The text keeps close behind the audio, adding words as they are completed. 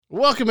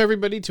Welcome,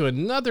 everybody, to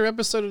another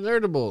episode of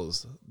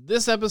Nerdables.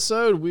 This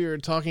episode, we are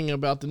talking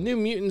about the New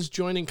Mutants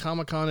joining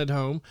Comic-Con at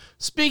home.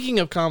 Speaking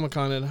of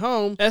Comic-Con at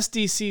home,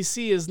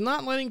 SDCC is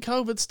not letting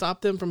COVID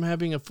stop them from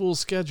having a full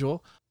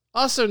schedule.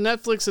 Also,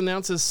 Netflix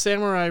announces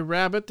Samurai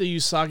Rabbit, the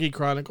Usagi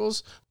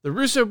Chronicles. The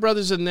Russo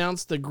brothers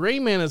announced The Gray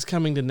Man is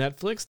coming to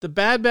Netflix. The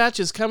Bad Batch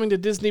is coming to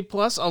Disney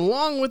Plus,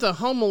 along with a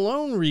Home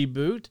Alone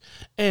reboot.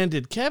 And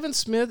did Kevin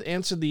Smith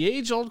answer the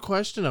age-old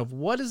question of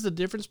what is the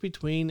difference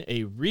between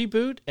a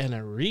reboot and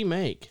a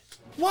remake?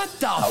 What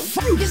the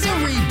fuck is a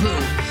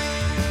reboot?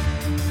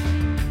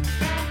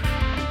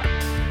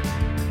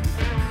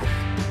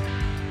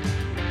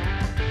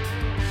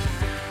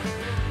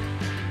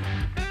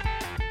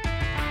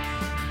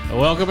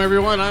 Welcome,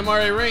 everyone. I'm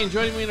R.A. Rain.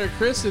 Joining me are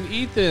Chris and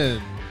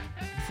Ethan.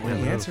 We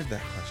answered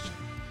that question.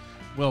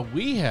 Well,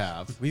 we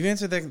have. We've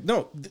answered that.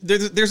 No,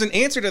 there's an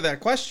answer to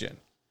that question.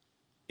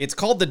 It's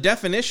called the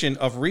definition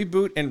of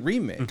reboot and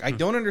remake. I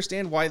don't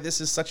understand why this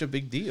is such a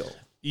big deal.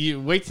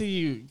 You wait till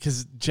you,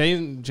 because Jay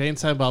and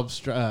Silent Bob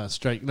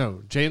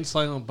Jay and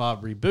Silent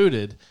Bob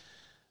rebooted.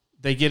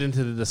 They get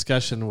into the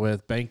discussion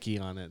with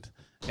Banky on it,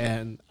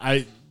 and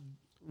I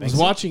was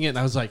watching it, and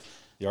I was like,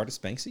 The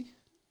artist Banksy?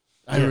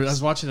 I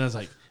was watching it, and I was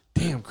like,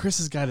 damn, Chris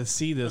has got to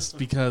see this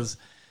because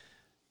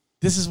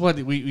this is what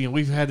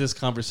we've had this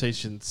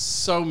conversation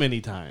so many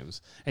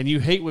times, and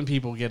you hate when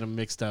people get them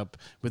mixed up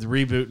with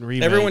reboot and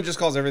remake. Everyone just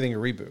calls everything a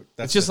reboot.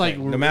 That's it's just like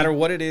no matter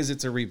what it is,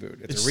 it's a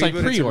reboot. It's a like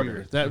reboot.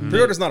 pre-order.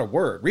 Pre-order's not a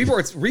word.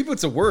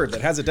 Reboot's a word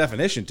that has a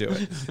definition to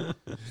it.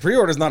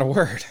 Pre-order's not a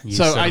word. You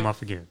set them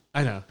off again.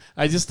 I know.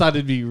 I just thought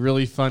it'd be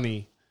really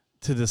funny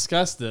to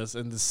discuss this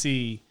and to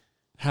see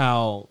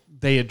how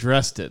they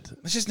addressed it.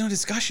 There's just no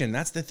discussion.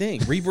 That's the thing.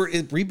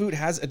 Reboot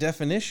has a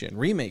definition.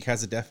 Remake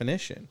has a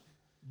definition.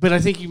 But I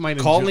think you might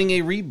calling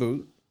a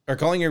reboot or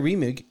calling a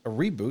remake a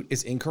reboot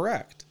is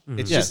incorrect.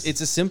 It's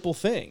it's a simple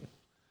thing.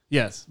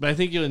 Yes, but I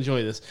think you'll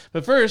enjoy this.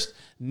 But first,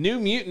 New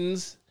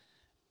Mutants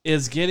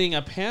is getting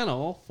a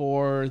panel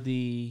for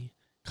the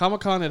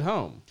Comic-Con at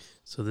home.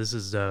 So this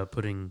is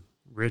putting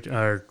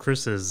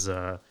Chris's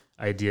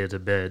idea to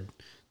bed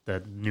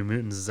that New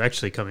Mutants is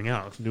actually coming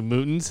out. New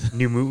Mutants?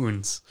 New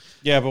Mutants.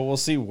 Yeah, but we'll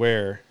see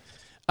where.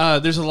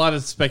 There's a lot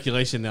of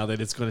speculation now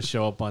that it's going to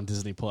show up on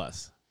Disney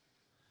Plus.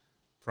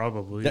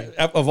 Probably.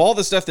 Of all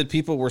the stuff that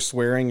people were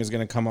swearing is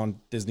going to come on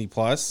Disney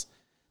Plus,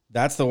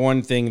 that's the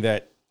one thing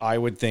that I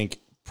would think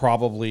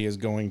probably is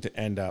going to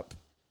end up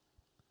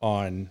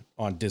on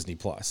Disney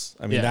Plus.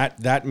 I mean,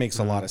 that makes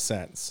a lot of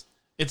sense.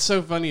 It's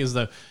so funny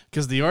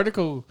because the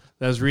article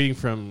that I was reading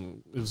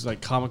from, it was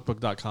like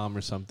comicbook.com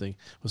or something,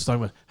 was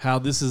talking about how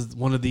this is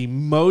one of the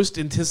most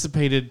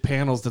anticipated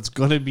panels that's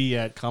going to be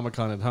at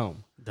Comic-Con at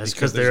home. That's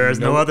because there is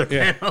no other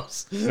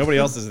panels. Nobody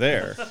else is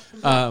there.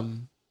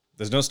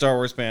 There's no Star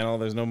Wars panel.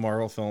 There's no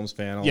Marvel Films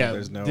panel. Yeah,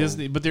 there's no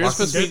Disney, but there's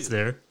supposed to be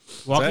there.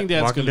 Walking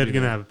Dead's going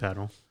to have a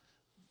panel.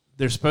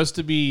 There's supposed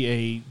to be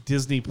a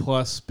Disney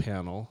Plus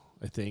panel,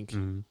 I think.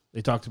 Mm-hmm.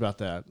 They talked about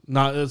that.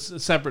 Not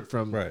it's separate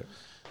from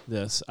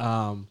this.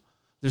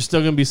 There's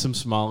still going to be some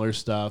smaller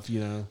stuff, you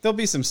know. There'll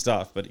be some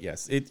stuff, but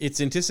yes,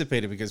 it's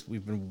anticipated because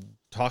we've been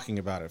talking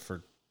about it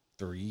for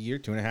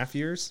 2.5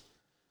 years.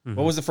 Mm-hmm.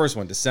 What was the first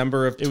one?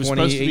 December of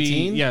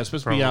 2018? It was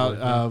supposed to be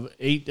out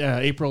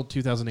April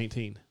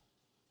 2018.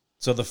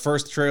 So the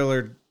first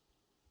trailer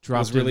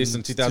was released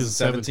in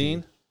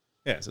 2017.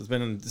 Yeah, so it's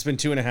been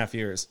 2.5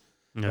 years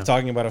of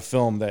talking about a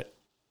film that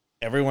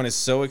everyone is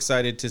so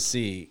excited to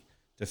see,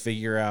 to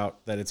figure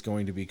out that it's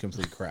going to be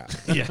complete crap.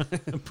 Yeah,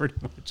 pretty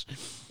much.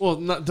 Well,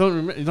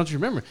 don't you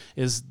remember?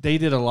 Is they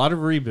did a lot of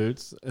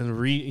reboots and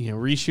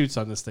reshoots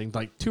on this thing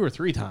like 2 or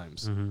 3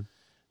 times,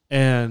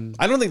 and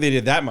I don't think they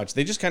did that much.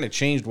 They just kind of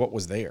changed what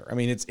was there. I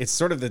mean, it's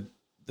sort of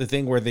the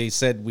thing where they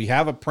said we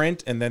have a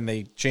print and then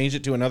they changed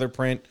it to another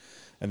print.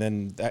 And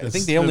then I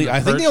think they only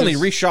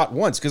reshot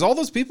once because all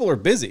those people are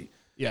busy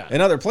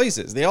in other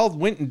places. They all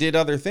went and did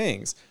other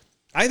things.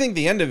 I think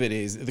the end of it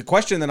is the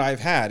question that I've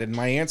had, and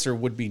my answer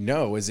would be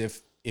no, is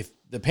if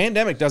the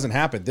pandemic doesn't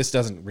happen, this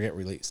doesn't get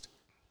released.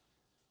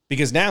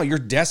 Because now you're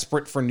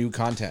desperate for new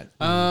content.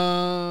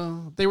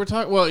 They were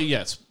talking, well,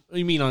 yes.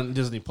 You mean on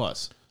Disney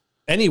Plus?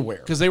 Anywhere.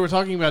 Because they were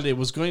talking about it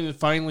was going to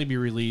finally be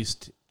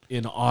released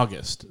in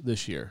August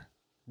this year.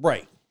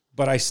 Right.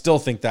 But I still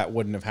think that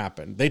wouldn't have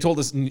happened. They told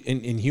us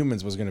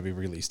Inhumans was going to be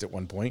released at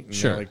one point. And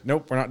they're like,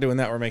 nope, we're not doing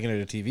that. We're making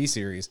it a TV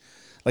series.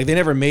 Like, they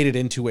never made it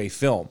into a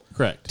film.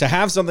 Correct. To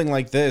have something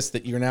like this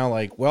that you're now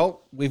like,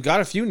 well, we've got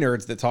a few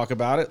nerds that talk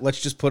about it.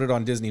 Let's just put it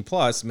on Disney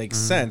Plus. Makes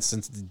sense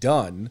since it's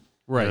done.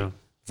 Right. Yeah.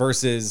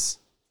 Versus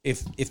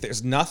if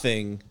there's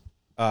nothing,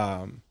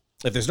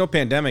 if there's no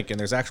pandemic and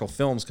there's actual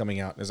films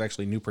coming out and there's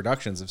actually new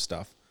productions of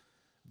stuff,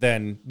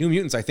 then New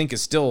Mutants, I think,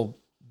 is still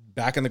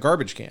back in the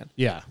garbage can.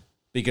 Yeah.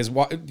 Because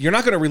you're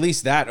not going to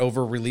release that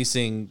over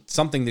releasing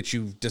something that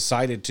you've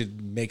decided to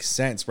make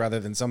sense rather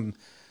than some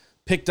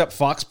picked up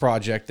Fox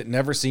project that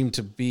never seemed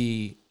to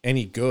be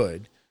any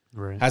good.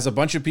 Right. Has a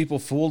bunch of people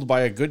fooled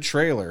by a good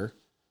trailer,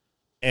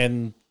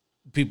 and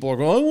people are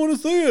going, I want to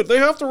see it. They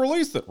have to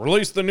release it.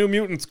 Release the New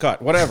Mutants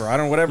cut. Whatever.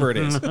 Whatever it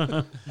is.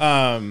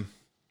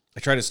 I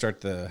tried to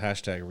start the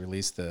hashtag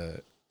release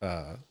the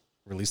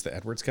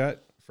Edwards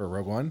cut for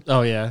Rogue One.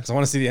 Oh yeah, because I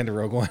want to see the end of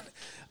Rogue One.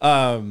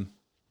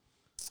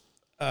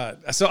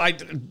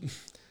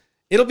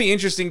 It'll be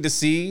interesting to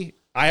see.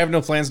 I have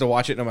no plans to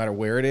watch it no matter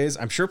where it is.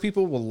 I'm sure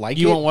people will like it.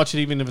 You won't watch it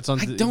even if it's on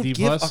I don't D+?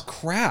 give a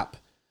crap.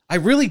 I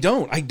really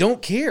don't. I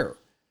don't care.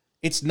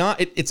 It's not.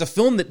 It's a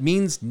film that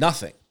means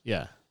nothing.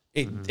 Yeah.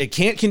 It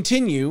can't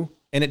continue,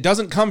 and it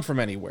doesn't come from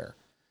anywhere.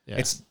 Yeah.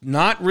 It's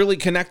not really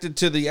connected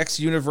to the X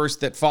universe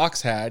that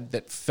Fox had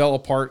that fell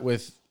apart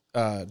with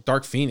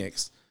Dark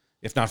Phoenix,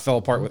 if not fell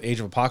apart with Age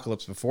of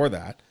Apocalypse before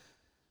that.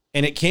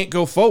 And it can't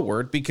go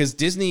forward because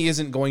Disney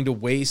isn't going to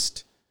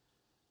waste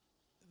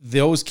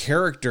those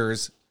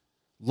characters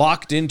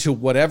locked into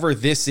whatever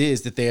this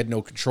is that they had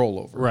no control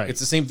over. Right. It's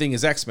the same thing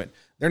as X-Men.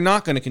 They're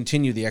not going to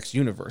continue the X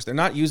universe. They're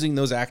not using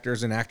those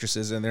actors and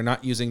actresses, and they're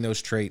not using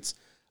those traits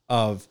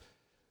of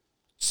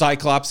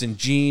Cyclops and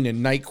Jean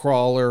and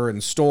Nightcrawler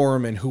and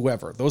Storm and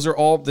whoever. Those are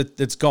all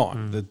that's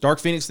gone. The Dark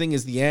Phoenix thing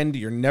is the end.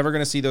 You're never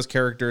going to see those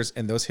characters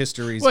and those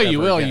histories. Well, you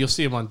will. Again. You'll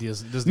see them on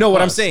Disney. No,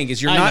 what I'm saying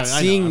is you're not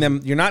seeing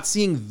them. You're not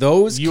seeing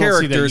those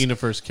characters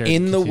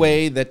in the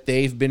way that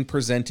they've been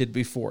presented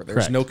before.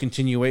 There's no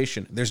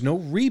continuation. There's no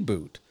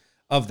reboot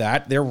of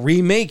that. They're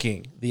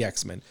remaking the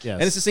X-Men. Yes.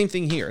 And it's the same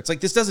thing here. It's like,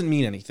 this doesn't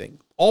mean anything.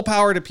 All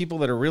power to people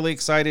that are really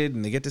excited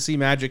and they get to see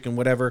magic and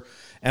whatever.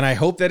 And I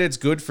hope that it's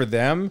good for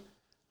them.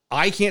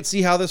 I can't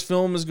see how this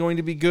film is going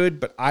to be good,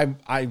 but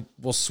I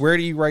will swear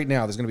to you right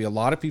now, there's going to be a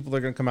lot of people that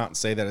are going to come out and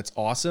say that it's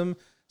awesome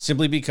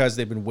simply because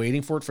they've been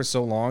waiting for it for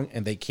so long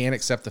and they can't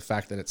accept the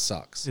fact that it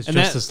sucks. It's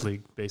Justice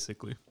League,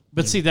 basically.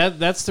 But see,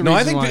 that's the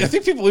reason I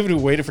think people even who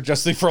waited for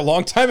Justice League for a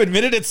long time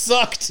admitted it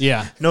sucked.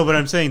 Yeah. No, but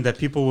I'm saying that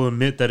people will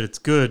admit that it's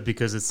good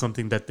because it's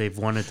something that they've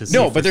wanted to see.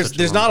 No, but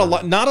there's not a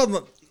lot,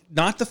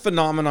 not the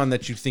phenomenon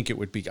that you think it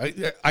would be.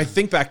 I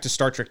think back to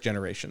Star Trek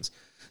Generations.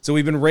 So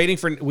we've been waiting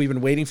for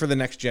the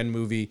next gen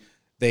movie.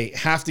 They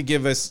have to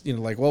give us,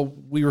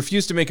 we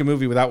refuse to make a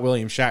movie without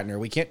William Shatner.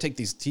 We can't take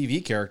these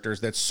TV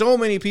characters that so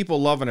many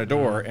people love and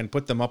adore and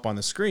put them up on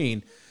the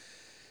screen.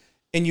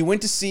 And you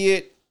went to see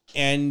it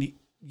and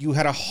you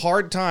had a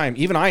hard time.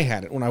 Even I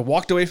had it when I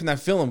walked away from that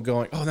film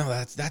going, oh no,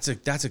 that's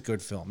a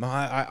good film. No,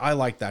 I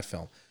like that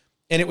film.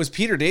 And it was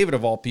Peter David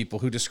of all people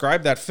who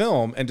described that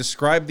film and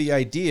described the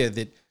idea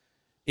that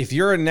if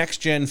you're a next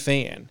gen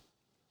fan,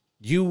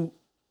 you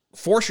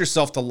force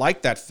yourself to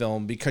like that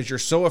film because you're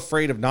so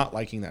afraid of not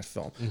liking that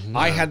film. Mm-hmm.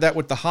 I had that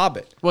with The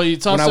Hobbit. Well,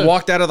 when I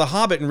walked out of The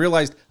Hobbit and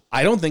realized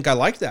I don't think I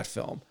liked that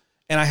film.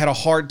 And I had a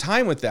hard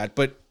time with that.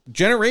 But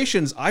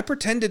Generations, I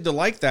pretended to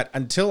like that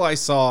until I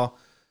saw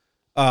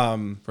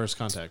First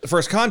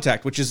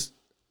Contact, which is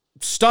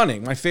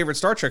stunning. My favorite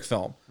Star Trek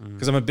film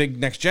because I'm a big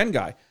next gen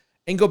guy.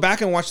 And go back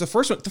and watch the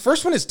first one. The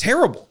first one is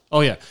terrible. Oh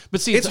yeah,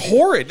 but see, it's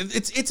horrid.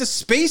 It's a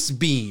space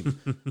beam.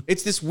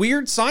 It's this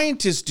weird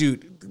scientist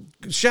dude.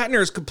 Shatner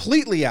is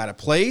completely out of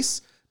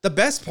place. The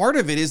best part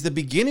of it is the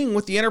beginning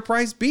with the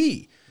Enterprise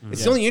B.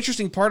 It's the only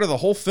interesting part of the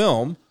whole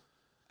film.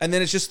 And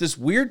then it's just this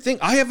weird thing.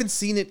 I haven't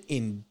seen it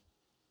in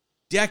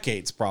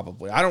decades,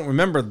 probably. I don't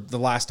remember the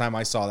last time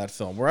I saw that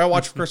film, where I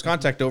watched First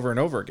Contact over and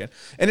over again.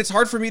 And it's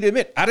hard for me to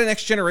admit, out of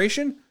Next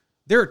Generation,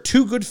 there are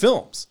two good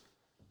films.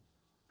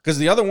 Because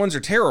the other ones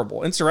are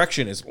terrible.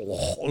 Insurrection is,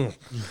 and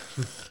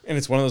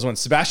it's one of those ones.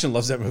 Sebastian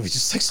loves that movie,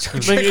 just like Star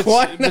Trek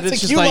 1.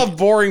 You love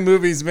boring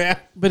movies, man.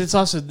 But it's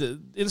also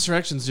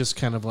Insurrection's just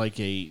kind of like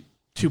a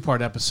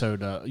 2-part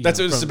episode.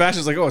 That's what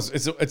Sebastian's like. Oh,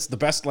 it's the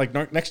best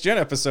next gen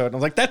episode. And I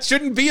was like, that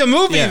shouldn't be a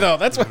movie though.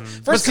 That's what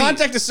First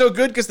Contact is so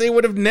good because they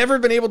would have never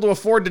been able to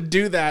afford to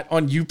do that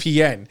on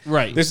UPN.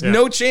 Right. There's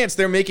no chance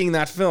they're making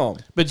that film.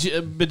 But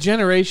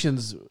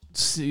Generations.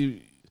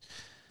 See,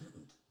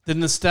 the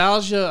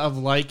nostalgia of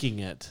liking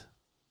it,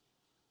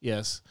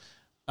 yes,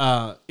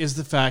 is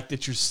the fact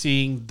that you're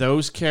seeing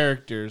those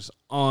characters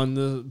on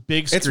the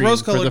big screen. It's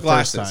rose-colored for the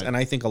glasses, first time. and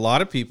I think a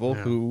lot of people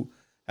who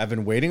have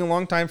been waiting a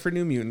long time for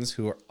New Mutants,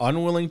 who are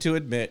unwilling to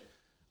admit,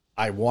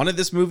 I wanted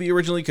this movie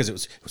originally because it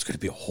was going to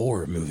be a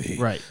horror movie,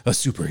 right? A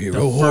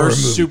superhero horror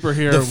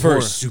movie, the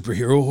first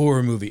superhero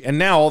horror movie, and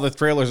now all the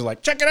trailers are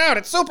like, check it out,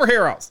 it's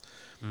superheroes.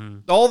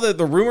 All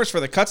the rumors for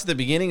the cuts at the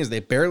beginning is they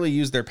barely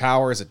use their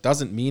powers. It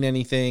doesn't mean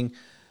anything.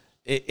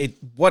 It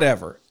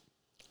whatever.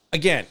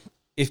 Again,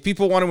 if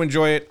people want to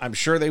enjoy it, I'm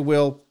sure they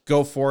will.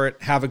 Go for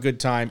it. Have a good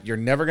time. You're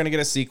never going to get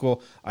a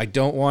sequel. I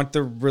don't want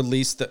the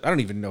release that I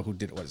don't even know who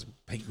did it. What is it?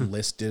 Peyton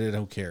List did it.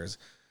 Who cares?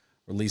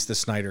 Release the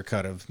Snyder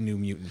cut of New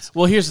Mutants.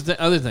 Well, here's the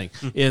other thing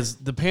is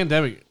the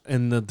pandemic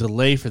and the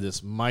delay for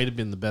this might have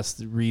been the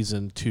best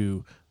reason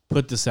to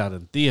put this out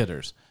in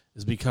theaters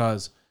is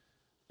because,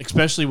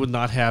 especially with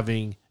not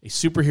having a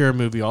superhero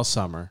movie all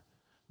summer,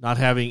 not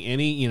having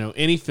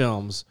any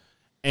films.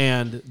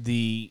 And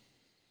that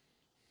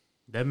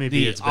may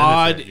be its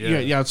odd,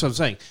 benefit, that's what I'm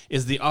saying.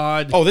 Is the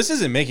odd? Oh, this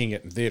isn't making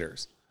it in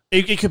theaters.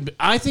 It could.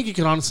 I think it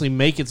could honestly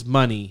make its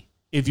money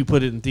if you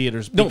put it in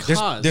theaters. No,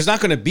 there's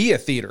not going to be a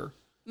theater.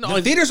 No,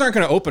 the theaters aren't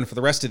going to open for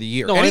the rest of the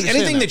year. No,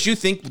 anything that you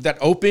think that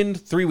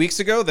opened 3 weeks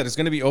ago that is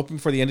going to be open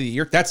for the end of the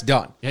year, that's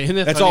done.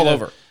 Yeah, that's all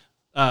over.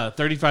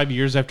 35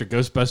 years after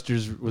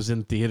Ghostbusters was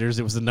in theaters,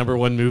 it was the number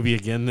one movie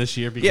again this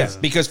year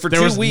because for there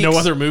 2 was weeks, no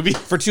other movie.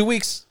 For 2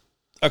 weeks,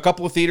 a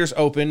couple of theaters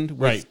opened with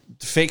Right.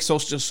 fake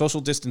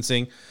social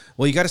distancing.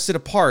 Well, you got to sit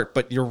apart,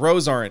 but your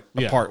rows aren't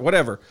apart.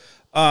 Whatever.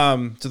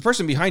 So the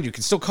person behind you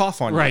can still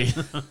cough on you. Right.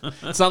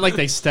 It's not like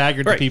they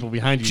staggered the people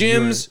behind you.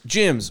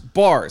 Gyms,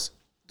 bars,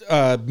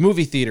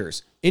 movie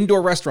theaters,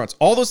 indoor restaurants,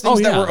 all those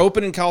things that were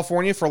open in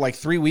California for like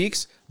 3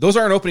 weeks, those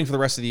aren't opening for the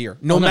rest of the year.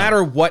 No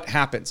matter what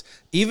happens.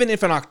 Even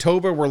if in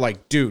October we're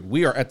like, dude,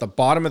 we are at the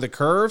bottom of the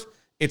curve,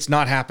 it's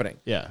not happening.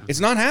 Yeah. It's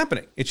not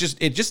happening. It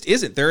just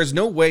isn't. There is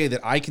no way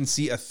that I can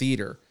see a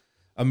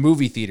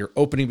movie theater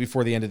opening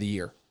before the end of the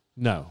year.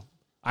 No.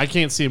 I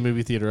can't see a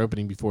movie theater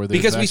opening before there's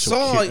because we actual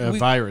saw a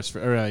virus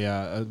or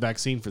a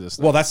vaccine for this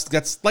thing. Well,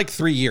 that's like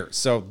 3 years.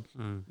 So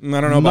I don't know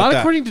about not that.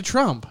 according to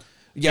Trump.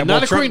 Yeah, And well,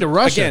 not according to Trump-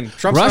 Russia. again,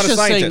 Trump's not a Russia's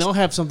saying scientist. they'll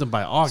have something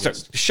by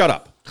August. Shut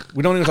up.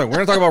 We don't even talk. We're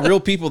going to talk about real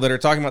people that are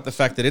talking about the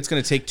fact that it's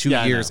going to take 2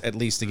 Yeah, I years know. at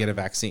least to get a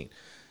vaccine.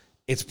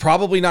 It's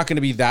probably not going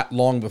to be that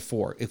long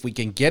before. If we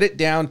can get it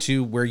down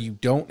to where you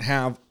don't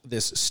have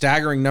this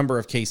staggering number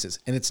of cases,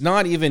 and it's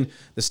not even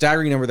the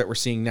staggering number that we're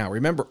seeing now.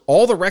 Remember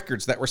all the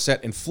records that were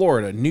set in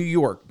Florida, New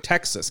York,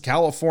 Texas,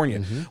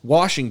 California,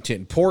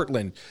 Washington,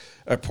 Portland,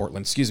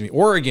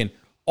 Oregon,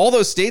 all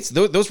those states,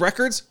 those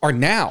records are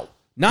now.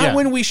 Not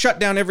when we shut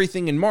down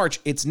everything in March,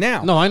 it's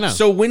now. No, I know.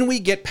 So when we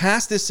get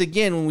past this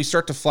again, when we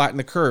start to flatten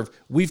the curve,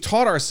 we've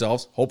taught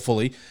ourselves,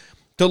 hopefully,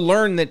 to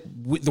learn that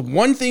the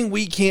one thing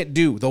we can't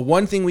do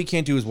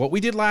is what we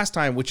did last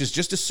time, which is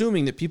just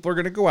assuming that people are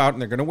going to go out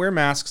and they're going to wear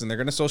masks and they're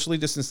going to socially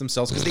distance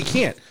themselves, because they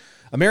can't.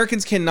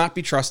 Americans cannot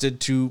be trusted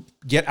to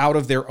get out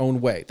of their own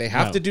way. They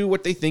have to do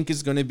what they think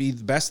is going to be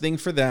the best thing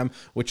for them,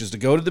 which is to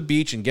go to the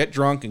beach and get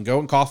drunk and go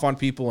and cough on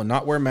people and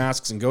not wear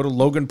masks and go to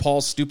Logan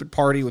Paul's stupid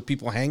party with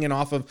people hanging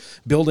off of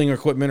building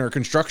equipment or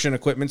construction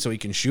equipment so he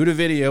can shoot a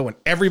video and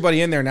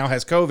everybody in there now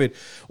has COVID,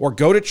 or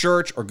go to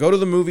church or go to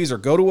the movies or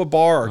go to a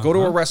bar or go to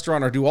a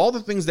restaurant or do all the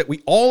things that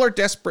we all are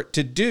desperate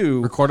to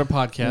do. Record a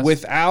podcast.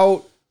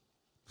 Without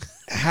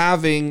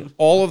having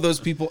all of those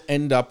people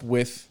end up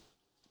with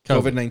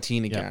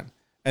COVID-19 again. Yeah.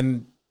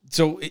 And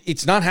so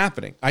it's not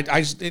happening. We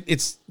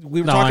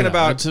were No, talking I know.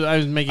 about, I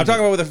was making I'm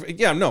talking about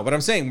with but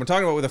I'm saying we're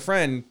talking about with a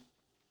friend,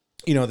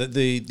 that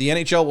the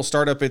NHL will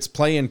start up its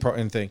play-in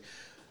thing.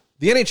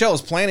 The NHL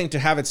is planning to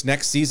have its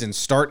next season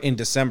start in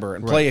December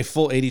and play a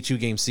full 82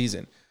 game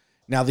season.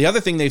 Now, the other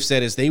thing they've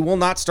said is they will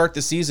not start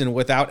the season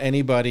without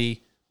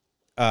anybody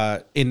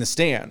in the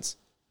stands.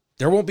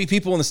 There won't be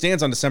people in the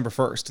stands on December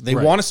 1st. They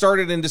want to start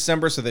it in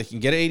December so they can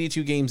get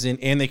 82 games in,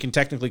 and they can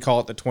technically call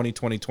it the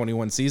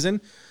 2020-21 season,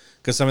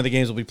 because some of the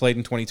games will be played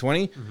in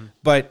 2020.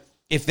 But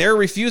if they're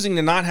refusing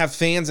to not have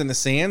fans in the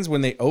stands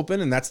when they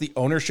open, and that's the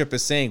ownership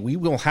is saying, we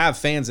will have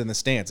fans in the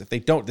stands. If they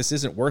don't, this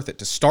isn't worth it.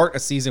 To start a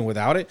season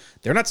without it,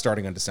 they're not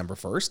starting on December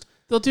 1st.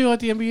 They'll do like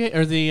the NBA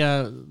or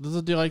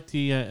they'll do like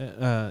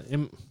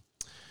the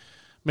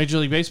Major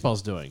League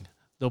Baseball's doing.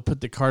 They'll put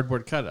the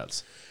cardboard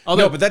cutouts.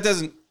 No, but that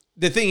doesn't.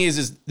 The thing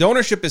is the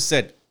ownership has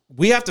said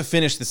we have to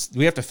finish this.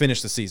 We have to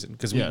finish the season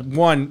because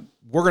one,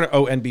 we're going to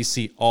owe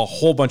NBC a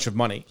whole bunch of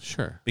money.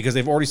 Sure, because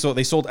they've already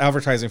sold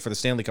advertising for the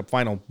Stanley Cup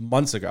Final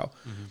months ago,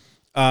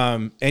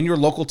 and your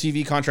local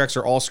TV contracts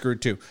are all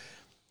screwed too.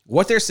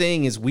 What they're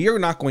saying is we are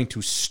not going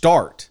to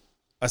start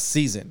a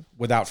season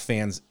without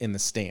fans in the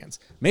stands.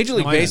 Major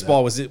League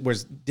Baseball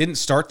didn't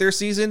start their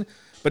season.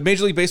 But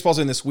Major League Baseball's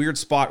in this weird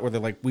spot where they're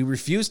like, we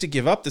refuse to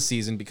give up the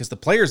season because the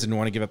players didn't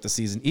want to give up the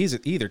season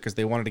either because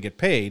they wanted to get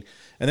paid.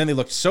 And then they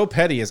looked so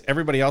petty as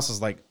everybody else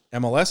is like,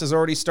 MLS has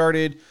already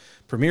started,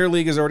 Premier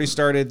League has already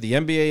started, the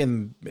NBA,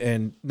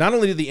 and not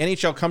only did the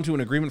NHL come to an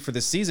agreement for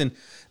this season,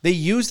 they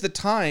used the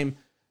time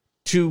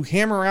to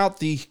hammer out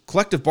the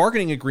collective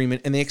bargaining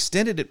agreement, and they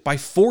extended it by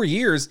 4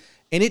 years,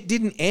 and it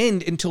didn't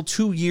end until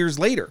 2 years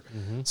later.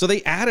 So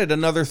they added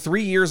another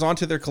 3 years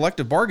onto their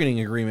collective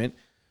bargaining agreement.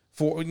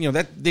 For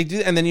that they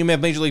do, and then you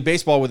have Major League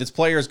Baseball with its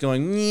players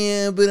going,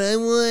 yeah, but I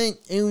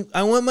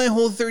want my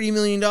whole $30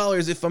 million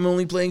if I'm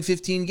only playing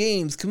 15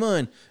 games. Come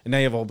on, and now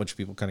you have a whole bunch of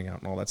people cutting out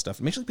and all that stuff.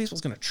 Major League Baseball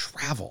is going to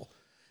travel.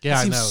 Yeah,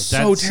 that seems I know.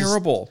 so That's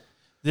terrible.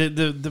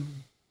 The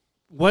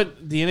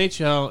what the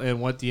NHL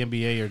and what the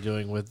NBA are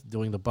doing with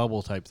doing the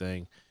bubble type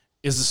thing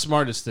is the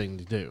smartest thing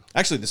to do.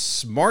 Actually, the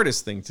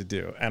smartest thing to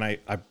do, and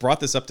I brought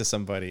this up to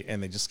somebody,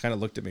 and they just kind of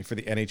looked at me for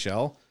the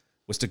NHL,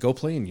 was to go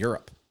play in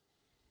Europe.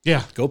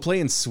 Yeah, Go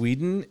play in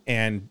Sweden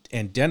and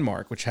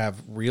Denmark, which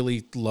have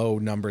really low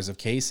numbers of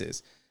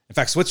cases. In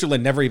fact,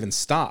 Switzerland never even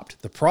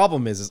stopped. The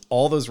problem is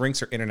all those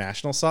rinks are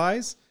international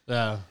size,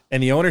 and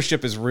the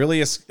ownership is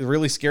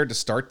really scared to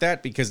start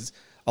that because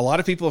a lot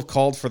of people have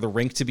called for the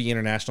rink to be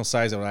international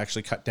size. It would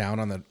actually cut down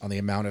on the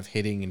amount of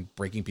hitting and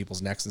breaking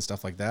people's necks and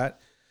stuff like that.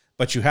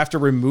 but you have to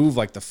remove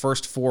like the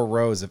first 4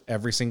 rows of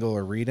every single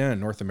arena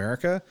in North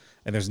America,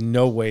 and there's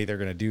no way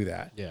they're going to do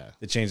that. Yeah.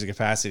 To change the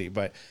capacity.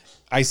 But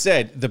I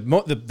said the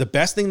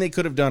best thing they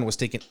could have done was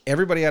taken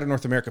everybody out of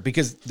North America,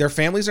 because their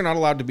families are not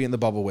allowed to be in the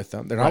bubble with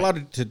them. They're not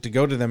allowed to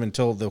go to them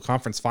until the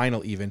conference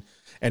final even.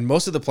 And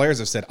most of the players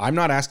have said, I'm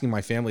not asking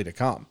my family to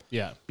come.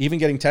 Yeah. Even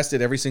getting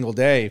tested every single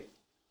day,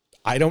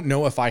 I don't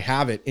know if I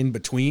have it in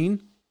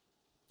between.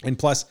 And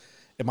plus,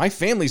 my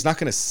family's not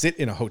going to sit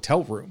in a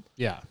hotel room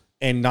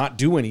and not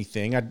do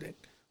anything.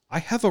 I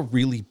have a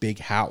really big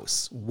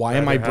house. Why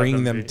am I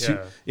bringing them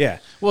to? Yeah.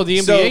 Well, the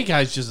NBA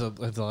guys just have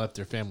left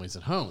their families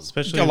at home.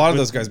 Especially a lot of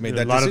those guys made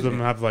that A lot decision. of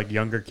them have like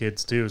younger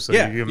kids too. So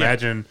Yeah, you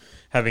imagine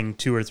having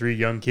 2 or 3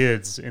 young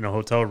kids in a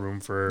hotel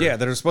room for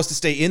that are supposed to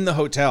stay in the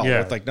hotel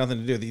with like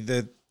nothing to do.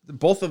 The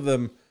both of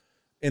them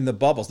in the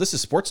bubbles. This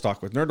is sports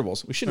talk with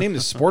Nerdables. We should name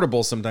this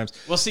Sportables sometimes.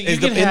 Well, see, in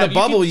the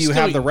bubble, you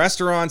have the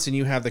restaurants and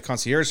you have the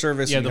concierge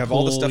service and you have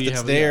all the stuff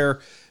that's there,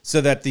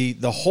 so that the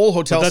whole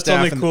hotel But that's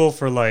staff. only cool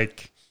for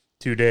like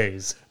 2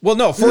 days. Well,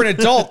 no, for an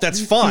adult,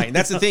 that's fine.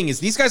 That's the thing, is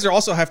these guys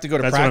also have to go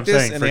to That's what I'm practice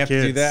saying, and for they have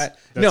to do kids. that.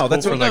 That's No, cool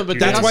that's for, what, like, but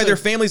that's also- why their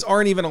families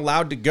aren't even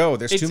allowed to go.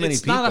 There's too many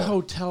it's people. not a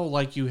hotel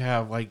like you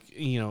have, like,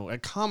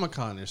 at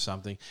Comic-Con or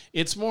something.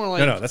 It's more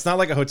like No, that's not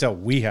like a hotel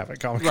we have at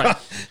Comic-Con. right.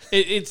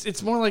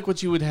 It's more like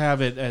what you would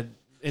have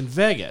in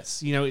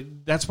Vegas.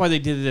 That's why they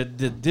did it at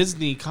the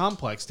Disney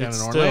complex down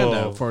It's in still-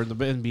 Orlando for the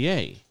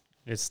NBA.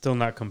 It's still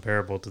not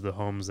comparable to the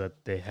homes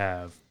that they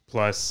have.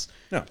 Plus,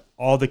 No.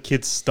 all the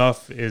kids'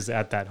 stuff is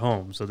at that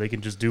home, so they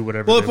can just do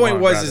whatever. Well, the they point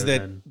want was rather is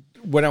that than-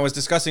 when I was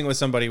discussing with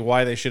somebody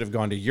why they should have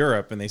gone to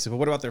Europe, and they said, "Well,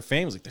 what about their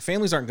families? Like, the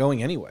families aren't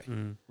going anyway.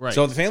 Right.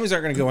 So if the families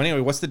aren't going to go anyway,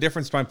 what's the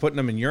difference between putting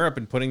them in Europe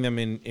and putting them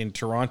in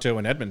Toronto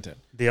and Edmonton?"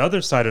 the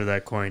other side of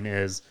that coin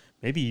is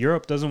maybe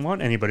Europe doesn't want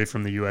anybody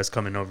from the U.S.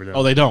 coming over there.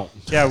 Oh, they don't.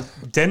 Yeah,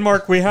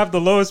 Denmark, we have the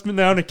lowest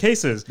amount of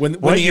cases. When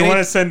What, the you NH want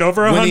to send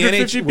over when the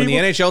 150 people? when the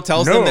NHL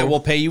tells them No. that we'll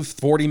pay you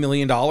 $40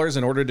 million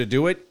in order to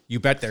do it,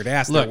 you bet their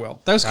ass Look, they will.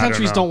 those I don't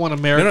countries know. don't want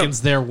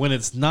Americans there when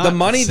it's not The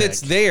money sick.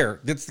 that's there,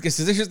 because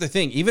here's the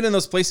thing: even in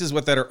those places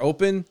that are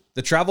open,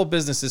 the travel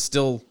business is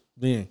still.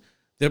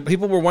 The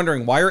people were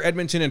wondering, why are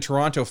Edmonton and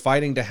Toronto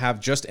fighting to have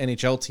just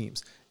NHL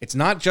teams? It's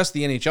not just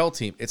the NHL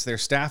team; it's their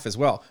staff as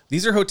well.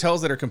 These are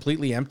hotels that are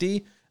completely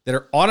empty, that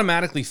are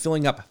automatically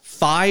filling up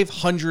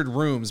 500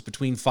 rooms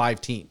between 5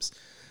 teams.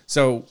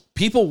 So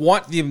people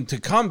want them to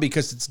come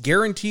because it's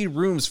guaranteed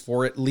rooms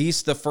for at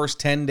least the first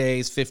 10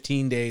 days,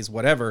 15 days,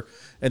 whatever,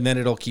 and then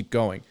it'll keep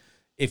going.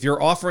 If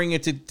you're offering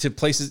it to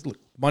places, look,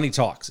 money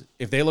talks.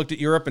 If they looked at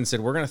Europe and said,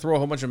 we're going to throw a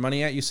whole bunch of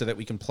money at you so that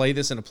we can play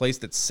this in a place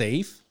that's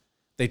safe,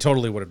 they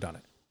totally would have done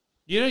it.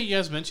 You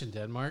guys mentioned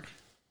Denmark.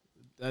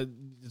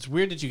 It's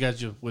weird that you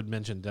guys would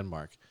mention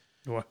Denmark,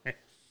 Why?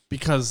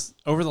 because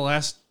over the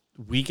last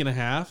week and a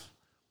half,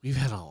 we've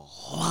had a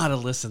lot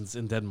of listens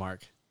in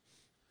Denmark.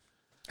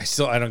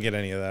 I don't get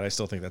any of that. I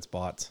still think that's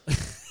bots.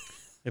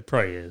 It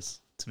probably is,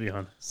 to be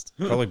honest.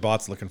 Probably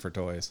bots looking for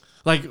toys.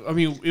 Like, I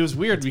mean, it was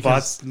weird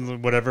because Bots,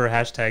 whatever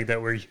hashtag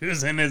that we're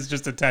using is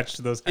just attached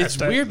to those hashtags. it's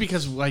weird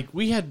because like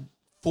we had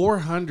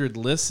 400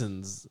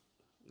 listens.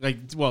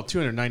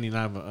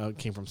 299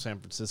 came from San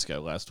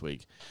Francisco last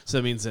week. So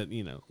that means that,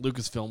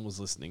 Lucasfilm was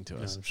listening to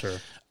us. I'm sure.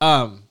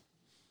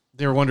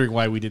 They were wondering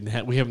why we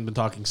haven't been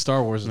talking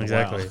Star Wars in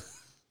a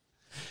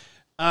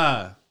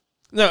while.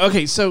 No,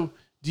 okay, so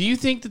do you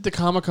think that the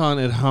Comic-Con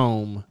at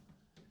home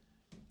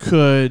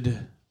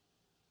could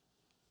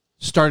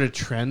start a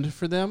trend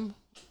for them?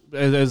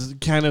 As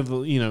kind of,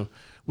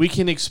 we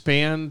can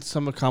expand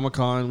some of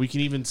Comic-Con. We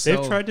can even sell.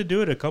 They've tried to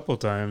do it a couple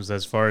times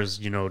as far as,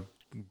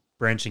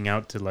 branching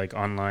out to like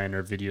online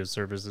or video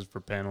services for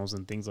panels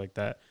and things like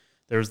that.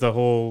 There's the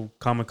whole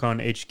Comic-Con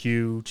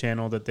HQ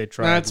channel that they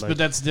tried. But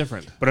that's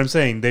different. But I'm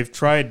saying they've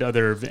tried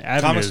other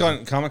avenues.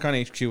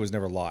 Comic-Con HQ was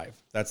never live.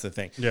 That's the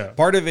thing. Yeah.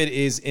 Part of it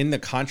is in the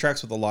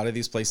contracts with a lot of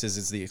these places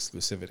is the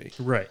exclusivity.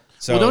 Right.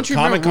 So Well, don't you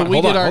remember Comic-Con, when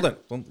we hold did on.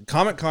 Well,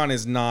 Comic-Con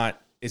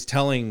is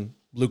telling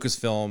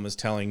Lucasfilm, is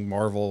telling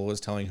Marvel, is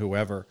telling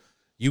whoever,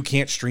 you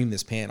can't stream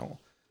this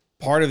panel.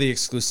 Part of the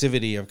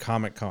exclusivity of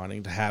Comic-Con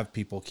and to have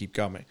people keep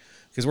coming.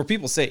 Because where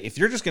people say, if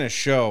you're just going to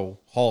show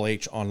Hall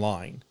H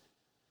online,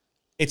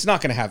 it's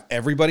not going to have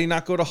everybody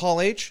not go to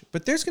Hall H,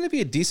 but there's going to be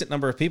a decent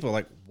number of people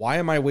like, why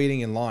am I waiting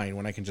in line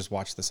when I can just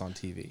watch this on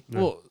TV?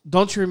 Well,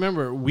 don't you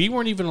remember, we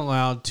weren't even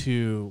allowed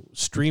to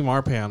stream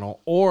our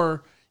panel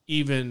or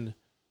even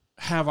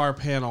have our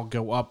panel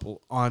go up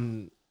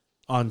on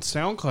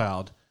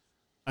SoundCloud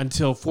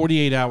until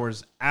 48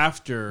 hours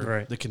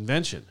after the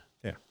convention.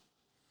 Yeah.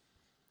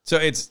 So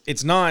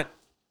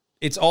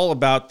it's all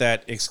about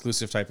that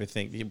exclusive type of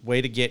thing. The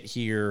way to get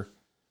here,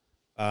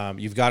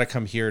 you've got to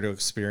come here to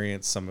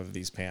experience some of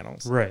these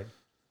panels. Right.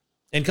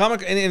 And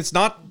it's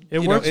not. It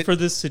works for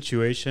this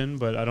situation,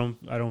 but I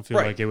don't feel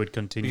like it would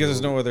continue because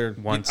there's no other.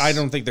 Once. I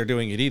don't think they're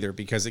doing it either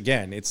because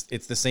again, it's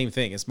the same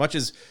thing. As much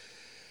as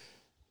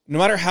no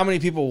matter how many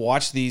people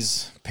watch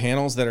these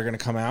panels that are going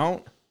to come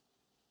out,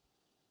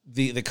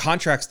 the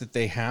contracts that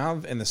they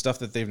have and the stuff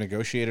that they've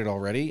negotiated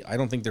already, I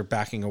don't think they're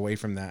backing away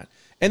from that.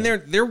 And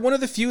they're one of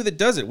the few that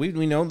does it.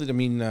 We know that. I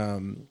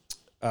mean,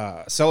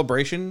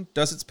 Celebration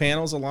does its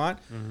panels a lot.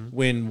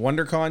 When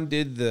WonderCon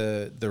did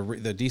the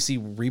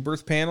DC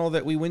Rebirth panel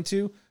that we went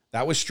to,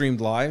 that was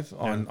streamed live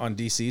on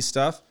DC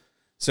stuff.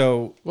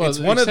 So it's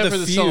one of the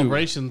few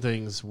Celebration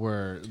things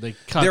where they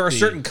cut. There are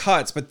certain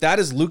cuts, but that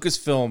is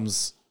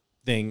Lucasfilm's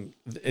thing,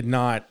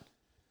 not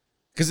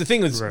because the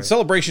thing with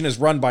Celebration is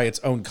run by its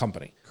own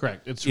company.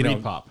 Correct. It's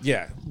ReedPop.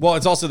 Yeah. Well,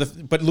 it's also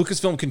but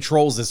Lucasfilm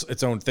controls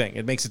its own thing.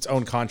 It makes its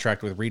own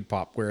contract with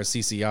ReedPop, whereas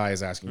CCI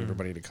is asking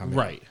everybody to come in.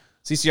 Right.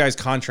 CCI's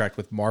contract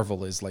with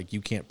Marvel is like, you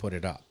can't put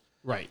it up.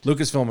 Right.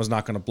 Lucasfilm is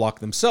not going to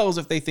block themselves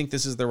if they think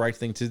this is the right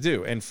thing to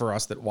do. And for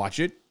us that watch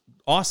it,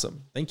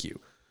 awesome. Thank you.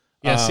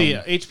 Yeah, see,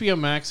 HBO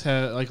Max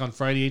has, like on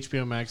Friday,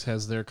 HBO Max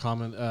has their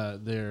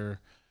their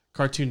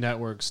Cartoon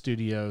Network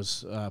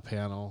Studios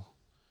panel.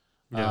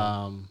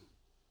 Yeah.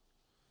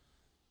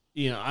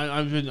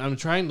 I'm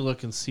trying to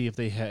look and see if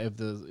they have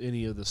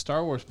any of the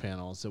Star Wars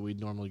panels that we'd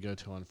normally go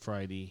to on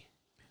Friday.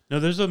 No,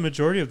 there's a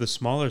majority of the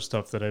smaller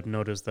stuff that I've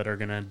noticed that are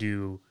going to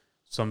do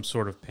some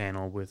sort of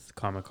panel with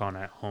Comic-Con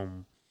at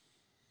home.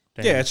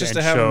 Yeah, it's just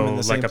to have them in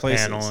the same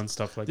places. Panel and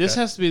stuff like This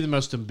that. has to be the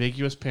most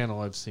ambiguous panel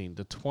I've seen.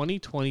 The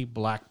 2020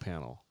 Black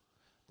panel.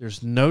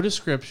 There's no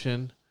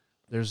description.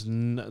 There's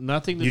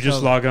nothing to You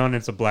just log on,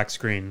 it's a black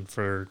screen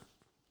for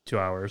 2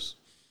 hours.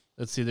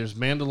 Let's see, there's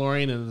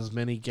Mandalorian and there's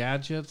many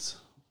gadgets.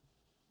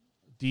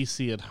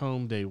 DC at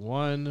Home Day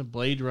 1.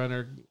 Blade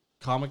Runner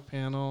comic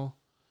panel.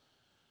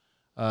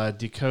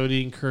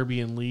 Decoding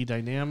Kirby and Lee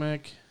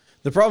dynamic.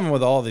 The problem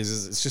with all of these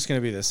is it's just going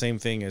to be the same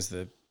thing as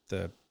the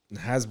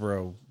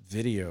Hasbro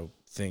video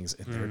things,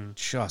 and they're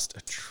just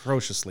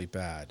atrociously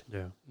bad.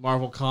 Yeah.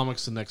 Marvel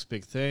Comics, the next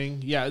big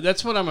thing. Yeah,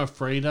 that's what I'm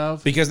afraid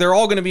of. Because they're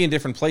all going to be in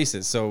different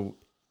places. So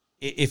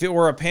if it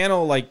were a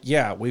panel like,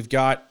 we've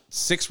got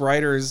 6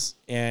 writers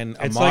and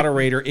a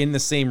moderator in the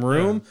same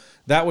room,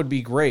 that would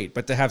be great.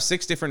 But to have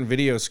 6 different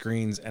video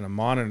screens and a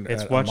monitor,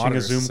 it's watching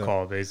a Zoom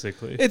call,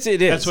 basically. It is.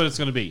 That's what it's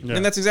going to be. Yeah.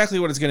 And that's exactly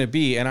what it's going to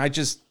be. And I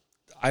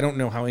don't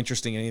know how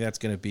interesting any of that's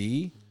going to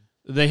be.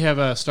 They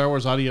have Star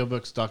Wars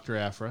audiobooks, Dr.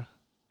 Aphra.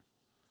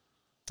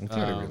 I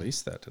think they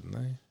released that, didn't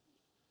they?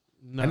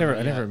 No, I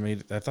never made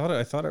it. I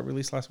thought it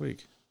released last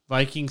week.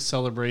 Vikings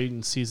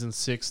celebrating season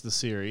 6, the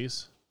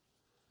series.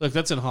 Look,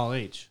 that's in Hall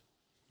H.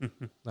 No,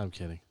 I'm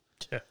kidding.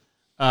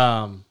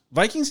 Yeah.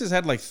 Vikings has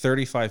had like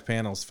 35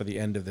 panels for the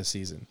end of the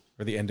season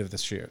or the end of the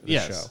show.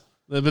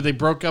 But they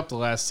broke up the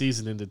last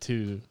season into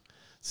 2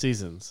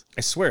 seasons.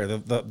 I swear,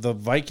 the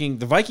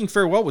Viking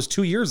farewell was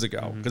 2 years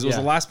ago because it was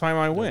the last time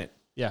I went.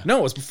 Yeah. No,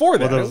 it was before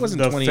that. Well, it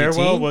wasn't the 2018.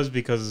 farewell was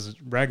because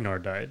Ragnar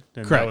died.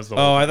 And Correct. That was the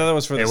I thought that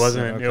was for the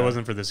It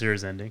wasn't for the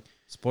series ending.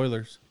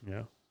 Spoilers.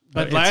 Yeah.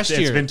 But last year,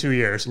 it's been 2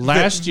 years.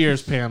 Last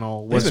year's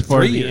panel was It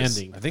for 3 the years.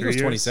 ending. I think it was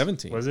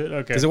 2017. Was it?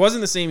 Okay. Because it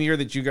wasn't the same year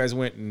that you guys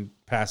went and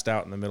passed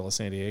out in the middle of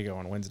San Diego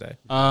on Wednesday.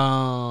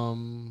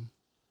 No,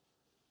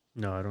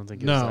 I don't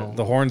think.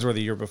 The Horns were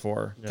the year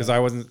before because I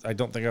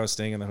don't think I was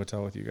staying in the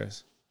hotel with you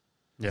guys.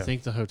 I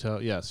think the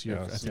hotel. Yes, you're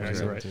right.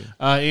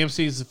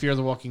 AMC's The Fear of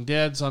the Walking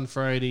Dead's on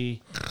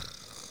Friday.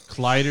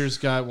 Collider's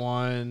got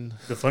one.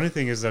 The funny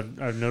thing is that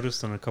I've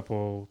noticed on a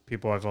couple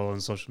people I follow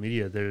on social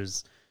media,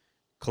 there's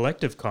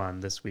Collective Con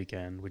this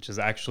weekend, which is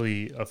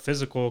actually a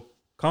physical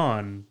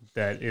con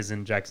that is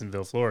in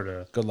Jacksonville,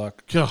 Florida. Good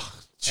luck.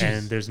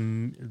 And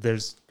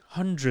there's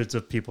hundreds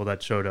of people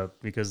that showed up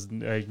because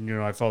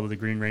I followed the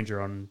Green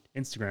Ranger on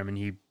Instagram and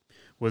he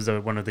was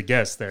one of the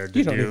guests there.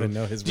 You don't even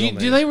know his real name.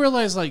 Do they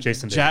realize like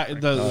Jason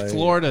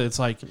Florida? It's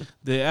like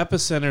the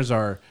epicenters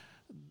are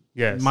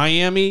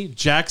Miami,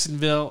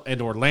 Jacksonville,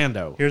 and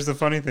Orlando. Here's the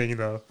funny thing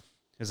though: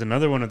 is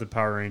another one of the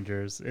Power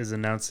Rangers is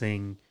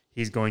announcing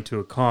he's going to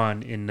a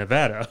con in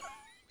Nevada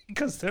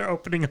because they're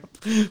opening up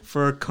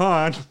for a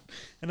con,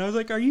 and I was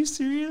like, "Are you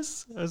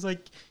serious?" I was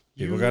like.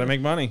 People got to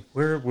make money.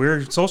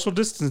 We're social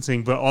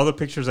distancing, but all the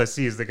pictures I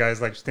see is the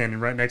guys like standing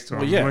right next to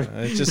him. Well, yeah,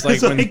 it's just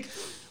like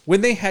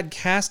when they had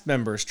cast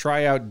members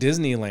try out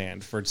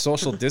Disneyland for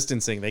social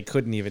distancing, they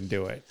couldn't even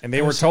do it, and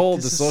they were told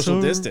to social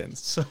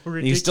distance. So ridiculous.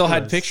 And you still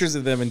had pictures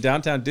of them in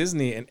downtown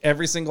Disney, and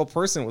every single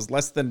person was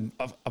less than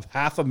a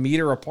half a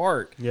meter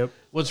apart. Yep.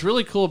 What's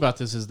really cool about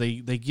this is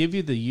they give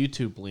you the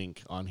YouTube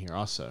link on here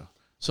also.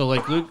 So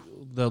like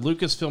the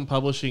Lucasfilm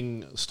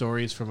Publishing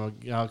Stories from a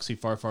Galaxy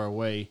Far, Far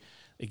Away.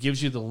 It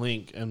gives you the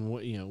link and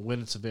when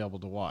it's available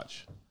to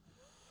watch.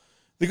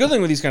 The good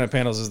thing with these kind of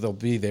panels is they'll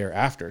be there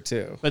after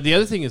too. But the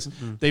other thing is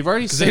they've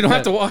already said they don't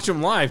have to watch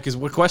them live because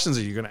what questions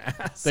are you going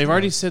to ask? They've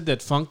already said that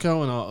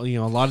Funko and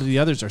a lot of the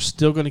others are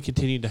still going to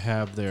continue to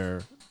have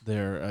their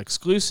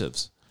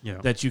exclusives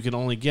that you can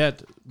only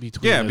get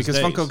between. Yeah, because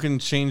days. Funko can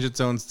change its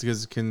own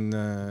because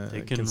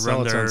they can sell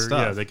run its own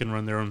stuff. Yeah, they can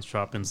run their own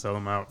shop and sell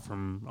them out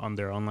on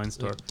their online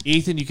store.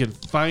 Ethan, you can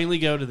finally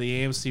go to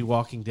the AMC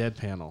Walking Dead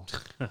panel.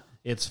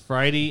 It's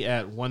Friday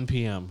at 1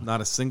 p.m.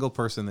 Not a single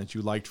person that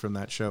you liked from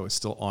that show is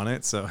still on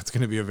it, so it's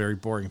going to be a very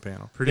boring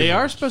panel. They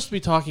are supposed to be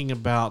talking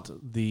about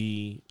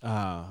the.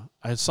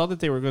 I saw that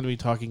they were going to be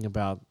talking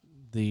about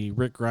the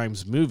Rick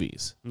Grimes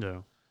movies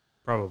No,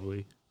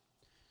 probably.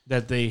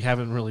 that they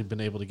haven't really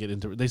been able to get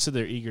into. They said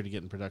they're eager to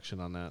get in production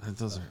on that.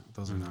 Those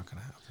are not going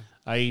to happen.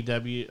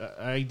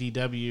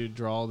 IDW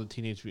draw the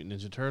Teenage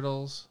Mutant Ninja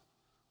Turtles.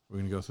 We're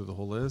going to go through the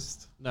whole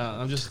list. No,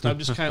 I'm just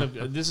kind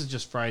of. This is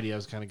just Friday. I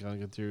was kind of going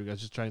to go through. I was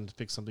just trying to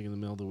pick something in the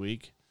middle of the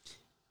week.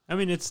 I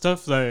mean, it's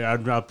stuff that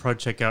I'll probably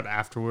check out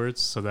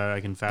afterwards so that I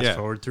can fast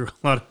forward through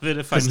a lot of it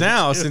if I need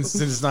now, to. since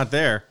it's not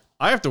there,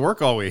 I have to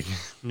work all week.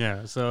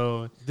 Yeah,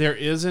 so There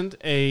isn't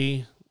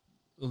a.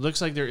 It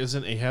looks like there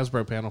isn't a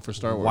Hasbro panel for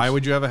Star Wars. Why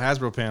would you have a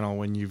Hasbro panel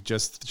when you've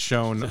just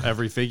shown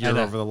every figure I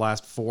know. over the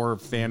last 4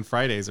 Fan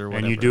Fridays or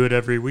whatever? and you do it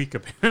every week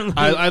apparently.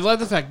 I love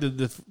the fact that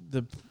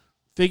the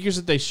figures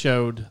that they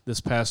showed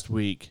this past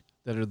week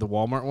that are the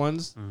Walmart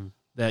ones,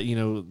 that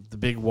the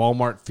big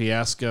Walmart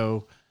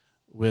fiasco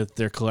with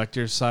their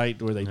collector's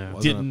site where they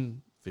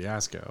didn't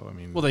fiasco. I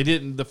mean, well they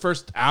didn't the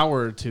first hour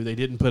or two they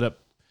didn't put up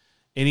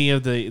any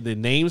of the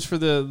names for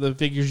the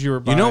figures you were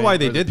buying. You know why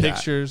they or the did that?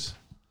 pictures.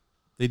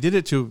 They did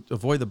it to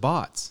avoid the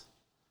bots.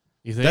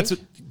 You think? That's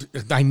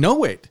what, I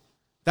know it.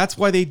 That's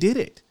why they did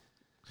it.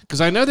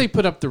 Because I know they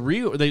put up the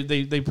real. They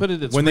put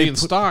it. It's When re they in put-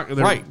 stock. They're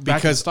Right, back in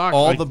because stock,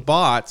 all like- the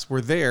bots were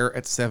there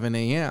at 7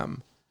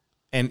 a.m.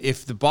 And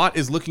if the bot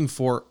is looking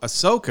for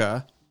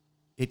Ahsoka,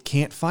 it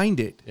can't find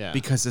it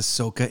because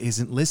Ahsoka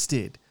isn't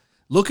listed.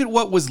 Look at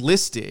what was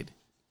listed.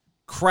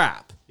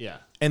 Crap. yeah.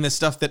 And the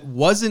stuff that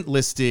wasn't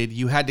listed,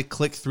 you had to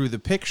click through the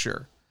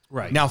picture.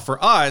 Right. Now,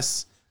 for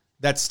us,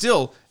 that's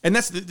still, and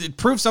it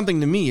proves something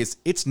to me, is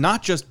it's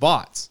not just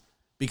bots,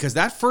 because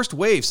that first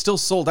wave still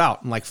sold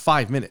out in like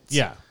 5 minutes.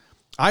 Yeah.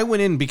 I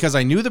went in because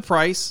I knew the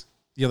price.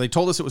 They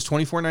told us it was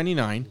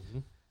 $24.99.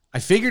 I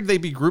figured they'd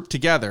be grouped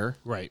together.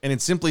 Right. And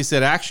it simply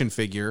said action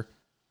figure.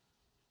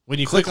 When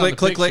you Click, on the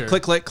click,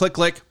 picture,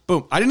 click.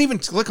 Boom. I didn't even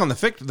click on the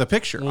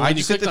picture. Well, I when you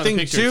just hit clicked the on the thing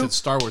picture, it too. said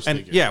Star Wars and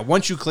figure. yeah,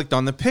 once you clicked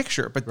on the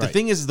picture. But the Right.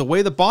 thing is, the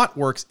way the bot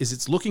works is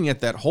it's looking at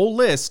that whole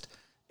list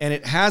and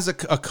it has a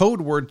code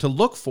word to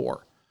look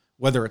for,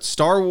 whether it's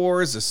Star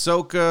Wars,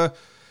 Ahsoka,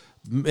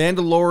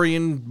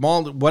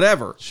 Mandalorian,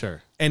 whatever.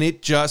 Sure. And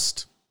it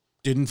just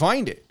didn't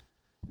find it.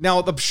 Now,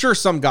 I'm sure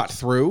some got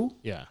through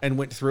and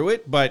went through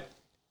it, but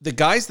the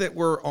guys that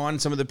were on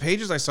some of the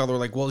pages I saw, they were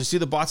like, well, you see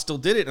the bot still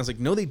did it. And I was like,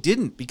 no, they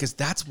didn't, because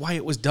that's why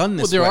it was done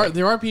this way.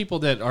 There are people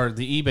that are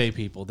the eBay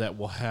people that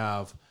will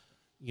have,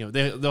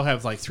 they'll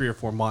have like 3 or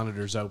 4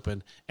 monitors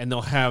open, and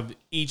they'll have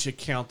each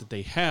account that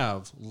they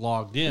have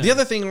logged in. The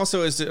other thing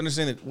also is to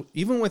understand that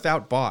even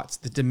without bots,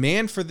 the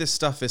demand for this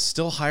stuff is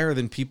still higher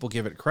than people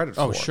give it credit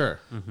for. Oh, sure.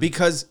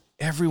 Because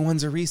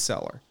everyone's a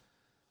reseller.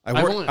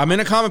 only- I'm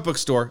in a comic book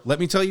store. Let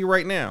me tell you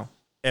right now,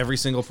 every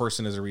single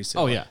person is a reseller.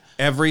 Oh, yeah.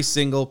 Every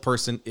single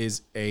person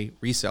is a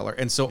reseller.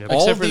 And so all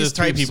Except of for the these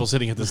 3 types people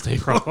sitting at this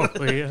table.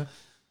 Probably, yeah.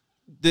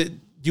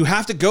 you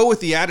have to go with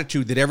the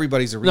attitude that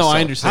everybody's a reseller. No,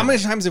 I understand How many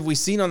times have we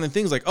seen on the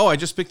things like, oh, I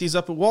just picked these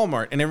up at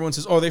Walmart, and everyone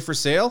says, oh, are they for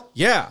sale?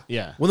 Yeah.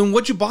 Yeah. Well, then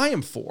what'd you buy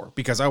them for?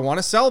 Because I want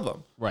to sell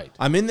them. Right.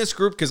 I'm in this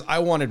group because I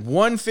wanted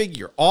one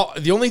figure.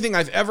 The only thing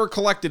I've ever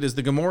collected is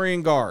the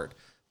Gamorrean Guard,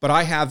 but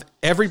I have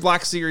every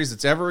Black Series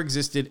that's ever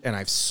existed, and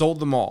I've sold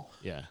them all.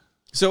 Yeah.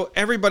 So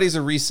everybody's a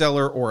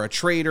reseller or a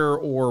trader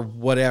or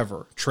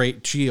whatever.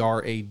 Trader,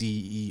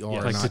 Grader.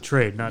 Like to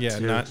trade, not Yeah,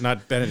 to.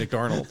 not Benedict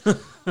Arnold.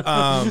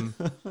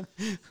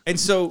 And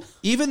so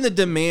even the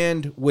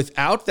demand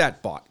without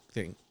that bot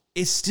thing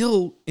is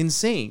still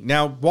insane.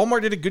 Now,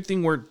 Walmart did a good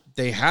thing where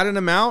they had an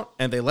amount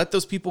and they let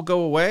those people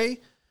go away,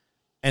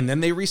 and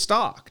then they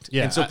restocked.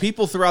 Yeah, And so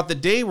people throughout the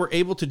day were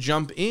able to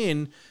jump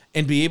in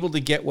and be able to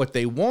get what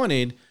they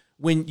wanted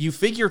when you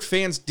figured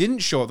fans didn't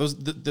show up.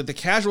 The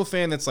casual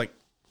fan that's like,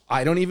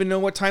 I don't even know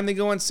what time they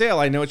go on sale.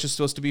 I know it's just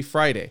supposed to be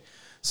Friday.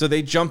 So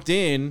they jumped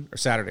in, or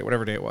Saturday,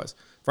 whatever day it was,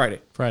 Friday.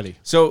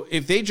 So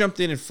if they jumped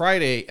in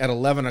Friday at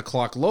 11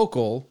 o'clock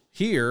local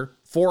here,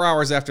 4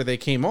 hours after they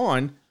came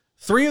on,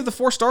 3 of the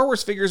 4 Star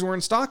Wars figures were in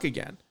stock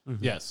again.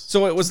 Yes.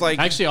 So it was like,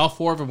 Actually, all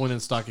 4 of them went in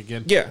stock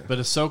again. Yeah. But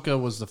Ahsoka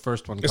was the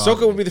first one.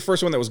 Ahsoka would be the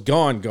first one that was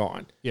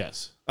gone.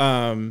 Yes.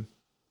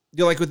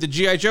 Like with the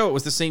G.I. Joe, it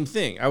was the same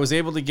thing. I was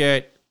able to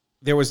get,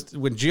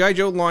 when G.I.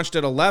 Joe launched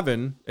at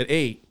 11, at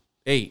 8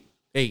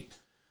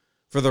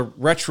 for the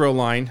retro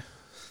line.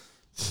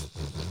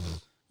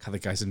 God, the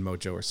guys in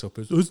Mojo are so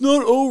pissed. It's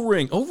not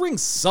O-ring. O-ring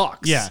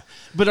sucks. Yeah.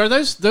 But are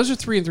those are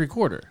 3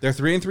 3/4? They're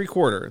 3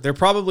 3/4. They're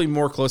probably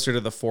more closer to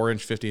the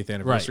 4-inch 50th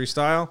anniversary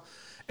style.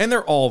 And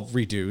they're all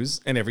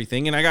redos and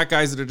everything. And I got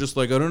guys that are just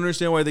like, I don't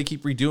understand why they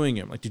keep redoing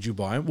them. Like, did you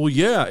buy them? Well,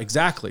 yeah,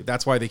 exactly.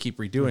 That's why they keep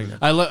redoing them.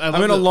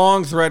 I'm in a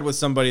long thread with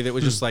somebody that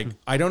was just like,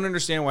 I don't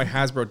understand why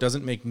Hasbro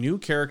doesn't make new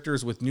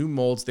characters with new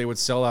molds. They would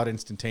sell out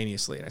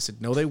instantaneously. And I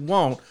said, no, they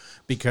won't,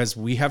 because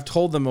we have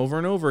told them over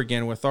and over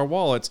again with our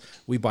wallets,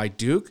 we buy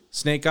Duke,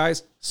 Snake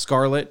Eyes,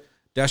 Scarlet,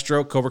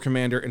 Destro, Cobra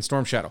Commander, and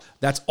Storm Shadow.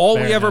 That's all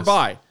we ever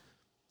buy.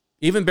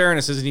 Even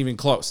Baroness isn't even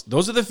close.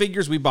 Those are the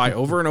figures we buy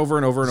over and over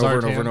and over and over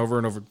and over and over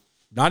and over.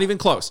 Not even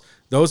close.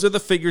 Those are the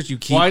figures you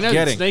keep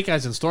getting. Snake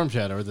Eyes and Storm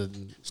Shadow are the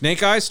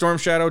Snake Eyes, Storm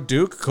Shadow,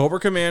 Duke,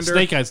 Cobra Commander.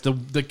 Snake Eyes,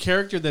 the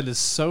character that is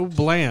so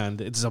bland.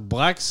 It's a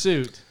black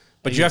suit.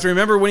 But you have to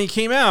remember when he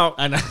came out,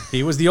 I know.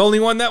 he was the only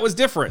one that was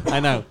different. I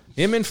know.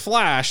 Him and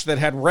Flash that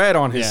had red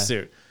on his Yeah.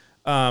 suit.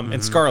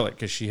 And Scarlet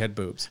because she had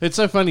boobs. It's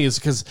so funny is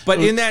because But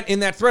in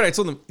that thread, I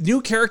told them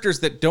new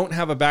characters that don't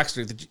have a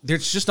backstory,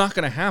 it's just not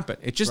going to happen.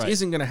 It just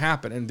isn't going to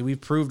happen, and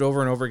we've proved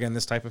over and over again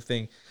this type of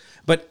thing.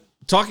 But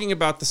talking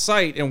about the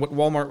site and what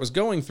Walmart was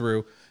going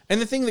through, and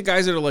the thing, the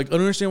guys that are like, I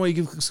don't understand why you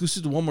give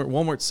exclusives to Walmart.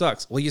 Walmart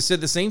sucks. Well, you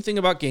said the same thing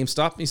about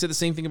GameStop, and you said the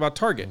same thing about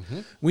Target.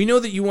 We know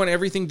that you want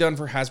everything done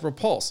for Hasbro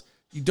Pulse.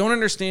 You don't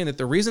understand that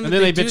the reason that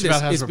they do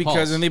this is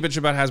because, and they bitch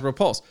about Hasbro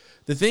Pulse.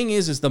 The thing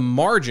is the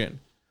margin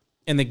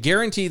and the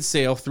guaranteed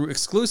sale through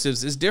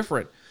exclusives is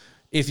different.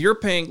 If you're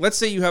paying, let's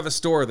say you have a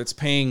store that's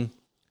paying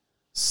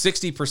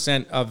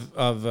 60% of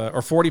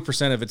or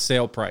 40% of its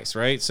sale price,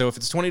 right? So if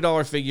it's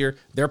 $20 figure,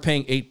 they're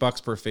paying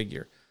 $8 per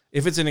figure.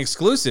 If it's an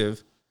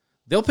exclusive,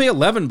 they'll pay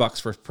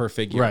 $11 per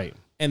figure. Right.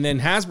 And then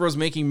Hasbro's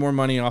making more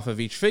money off of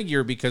each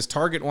figure because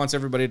Target wants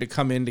everybody to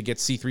come in to get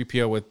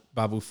C-3PO with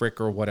Babu Frick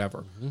or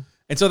whatever.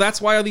 And so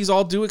that's why these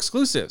all do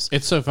exclusives.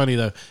 it's so funny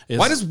though.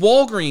 Why does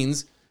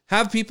Walgreens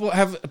have people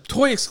have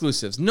toy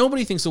exclusives?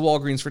 Nobody thinks of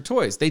Walgreens for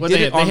toys. They did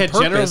it on had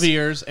purpose. General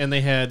Veers and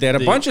they had a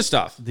bunch of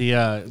stuff. They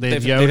had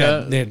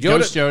Yoda, They had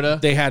Ghost Yoda.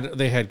 They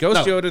had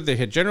Ghost No. Yoda. They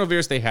had General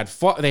Veers. They had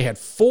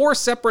 4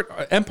 separate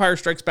Empire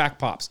Strikes Back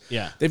pops.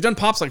 Yeah. They've done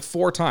pops like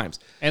 4 times.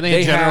 And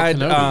they had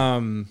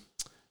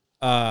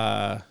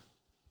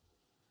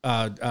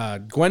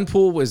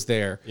Gwenpool was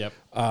there. Yep.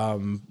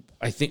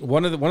 I think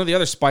one of the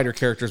other Spider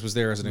characters was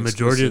there as an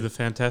Majority exclusive. of the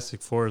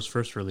Fantastic Four's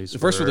first release. The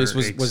first release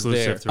was exclusive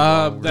there. through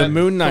Walmart. The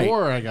Moon Knight.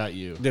 Thor, I got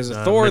you. There's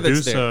a Thor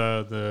that's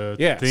there. The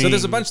Yeah, Thing. so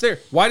there's a bunch there.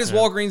 Why does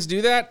Walgreens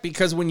do that?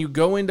 Because when you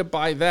go in to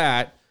buy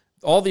that,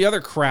 all the other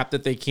crap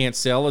that they can't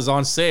sell is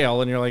on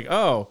sale, and you're like,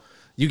 oh,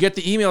 you get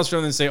the emails from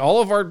them and say,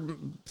 all of our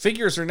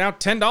figures are now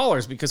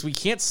 $10 because we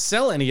can't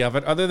sell any of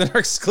it other than our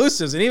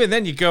exclusives. And even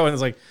then you go and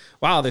it's like,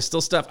 wow, there's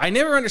still stuff. I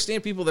never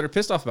understand people that are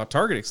pissed off about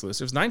Target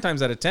exclusives. 9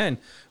 times out of 10,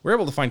 we're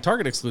able to find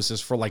Target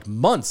exclusives for like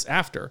months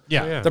after.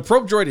 Yeah. Yeah. The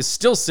Probe Droid is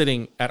still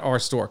sitting at our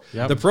store.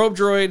 Yep. The Probe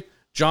Droid,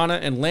 Jonna,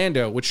 and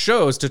Lando, which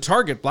shows to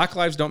Target, Black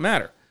Lives don't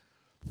matter.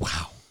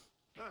 Wow.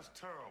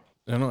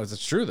 I don't know.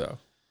 It's true, though.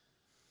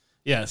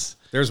 Yes.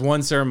 There's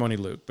one ceremony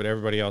Luke, but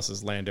everybody else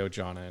is Lando,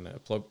 Jonna, and a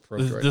Probe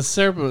Droid. The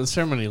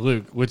ceremony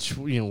Luke, which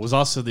was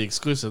also the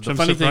exclusive. The I'm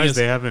funny thing surprised is,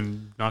 they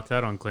haven't knocked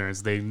that on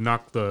clearance. They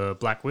knocked the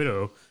Black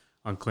Widow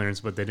on clearance,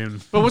 but they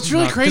didn't. but what's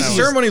really knock crazy that is one.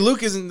 Ceremony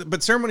Luke isn't,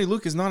 but Ceremony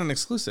Luke is not an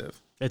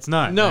exclusive. It's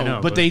not. no, I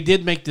know, but they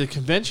did make the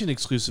convention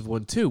exclusive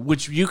one too,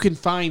 which you can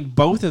find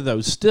both of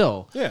those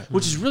still. Yeah.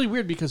 Which is really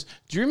weird because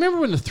do you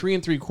remember when the 3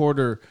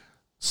 3/4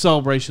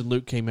 Celebration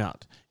Luke came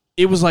out?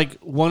 It was like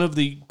one of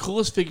the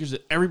coolest figures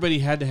that everybody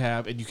had to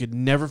have, and you could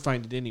never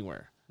find it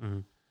anywhere.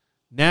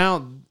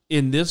 Now,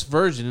 in this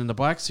version, in the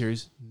Black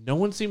Series, no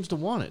one seems to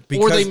want it. Or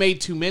Because they made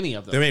too many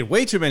of them. They made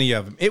way too many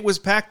of them. It was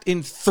packed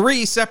in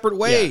 3 separate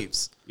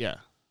waves. Yeah.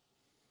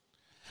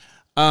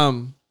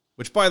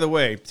 Which, by the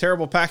way,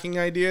 terrible packing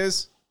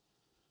ideas.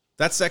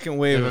 That second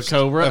wave Of of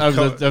Cobra?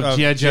 Of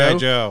G.I. Joe?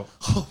 Joe.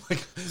 Oh my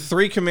God.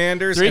 3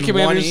 commanders, 3 and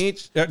commanders. 1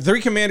 each.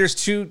 3 commanders,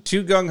 two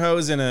gung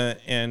hos,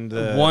 and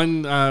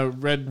One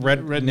red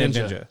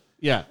ninja.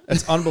 Yeah.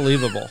 That's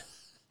unbelievable.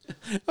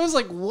 I was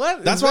like,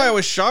 what? That's why I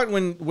was shocked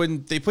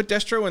when they put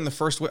Destro in the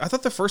first wave. I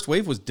thought the first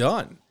wave was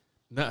done.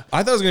 No.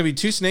 I thought it was going to be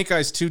 2 Snake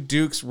Eyes, 2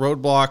 Dukes,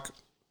 Roadblock.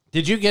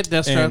 Did you get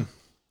Destro? And-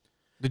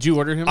 Did you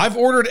order him? I've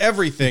ordered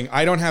everything.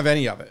 I don't have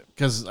any of it.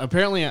 Because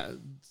apparently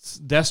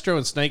Destro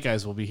and Snake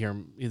Eyes will be here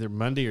either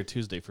Monday or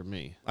Tuesday for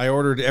me. I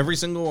ordered every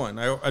single one.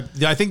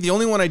 I think the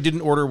only one I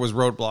didn't order was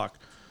Roadblock.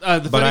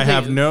 But But I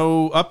have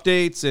no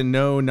updates and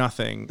no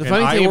nothing. The And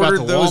funny I thing about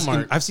ordered the those.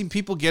 Walmart- I've seen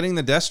people getting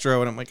the Destro,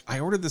 and I'm like, I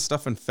ordered this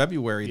stuff in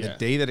February, the Yeah.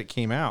 day that it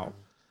came out.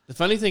 The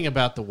funny thing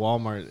about the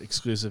Walmart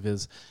exclusive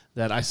is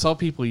that I saw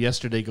people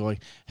yesterday going,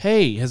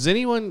 "Hey, has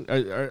anyone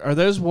are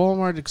those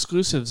Walmart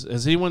exclusives?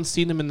 Has anyone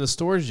seen them in the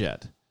stores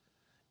yet?"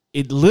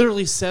 It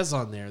literally says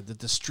on there that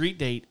the street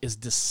date is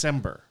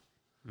December.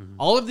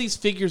 All of these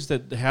figures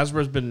that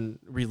Hasbro's been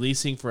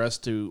releasing for us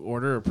to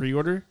order or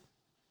pre-order,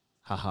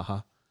 ha ha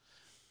ha,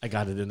 I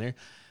got it in there.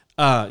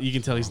 You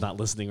can tell he's not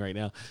listening right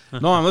now.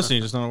 No, I'm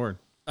listening, just not a word.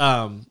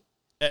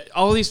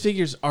 All of these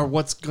figures are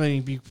what's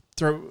going to be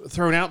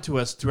thrown out to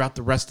us throughout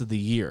the rest of the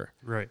year.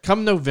 Right.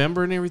 Come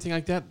November and everything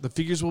like that, the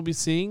figures we'll be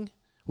seeing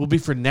will be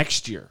for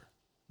next year.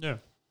 Yeah.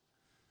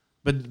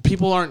 But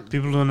people aren't.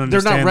 People don't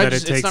They're not understand that it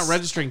it's takes not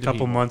registering a to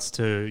couple people. months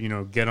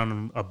to get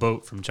on a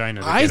boat from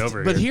China to get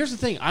over But here. here's the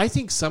thing: I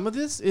think some of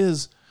this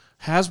is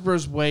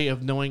Hasbro's way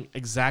of knowing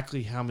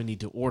exactly how many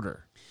to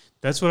order.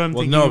 That's what I'm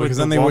Well, thinking. no, with because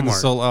the then they wouldn't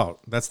Walmart. sell out.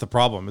 That's the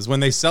problem. Is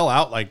when they sell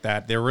out like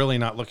that, they're really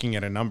not looking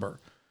at a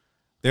number.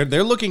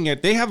 They're looking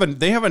at they have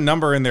a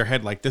number in their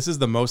head like this is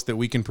the most that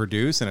we can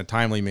produce in a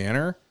timely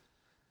manner.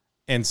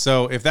 And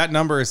so if that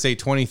number is say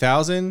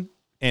 20,000,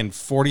 and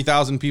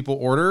 40,000 people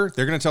order,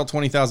 they're going to tell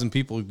 20,000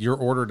 people your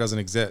order doesn't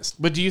exist.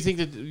 But do you think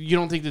that you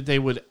don't think that they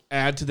would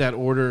add to that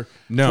order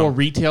No. for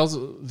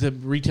the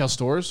retail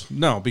stores?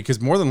 No,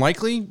 because more than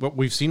likely, what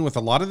we've seen with a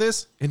lot of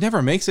this, it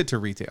never makes it to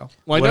retail.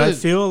 Well, What know I that-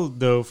 feel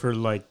though, for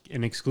like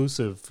an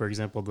exclusive, for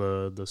example,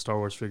 the Star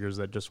Wars figures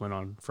that just went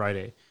on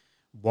Friday,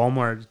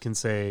 Walmart can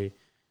say,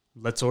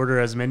 let's order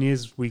as many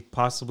as we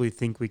possibly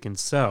think we can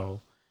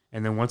sell.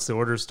 And then once the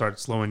orders start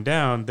slowing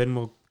down, then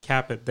we'll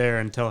cap it there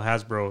and tell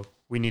Hasbro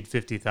we need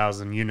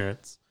 50,000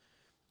 units.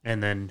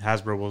 And then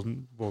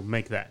Hasbro will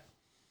make that.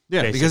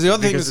 Yeah, basically, because the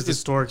other thing because is it's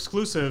a store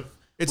exclusive.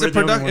 it's we're a the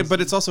only production, ones-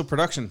 but it's also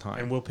production time.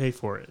 and we'll pay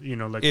for it. You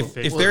know, like if we'll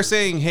pay for they're it.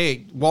 saying,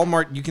 hey,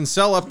 Walmart, you can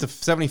sell up to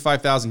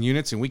 75,000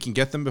 units and we can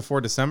get them before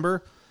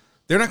December,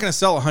 they're not going to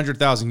sell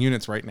 100,000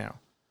 units right now.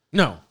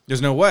 No.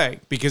 There's no way,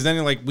 because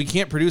then like we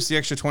can't produce the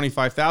extra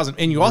 25,000.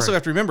 And you also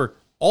have to remember,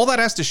 all that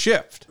has to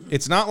shift.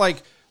 It's not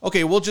like,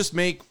 okay, we'll just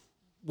make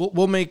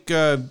we'll make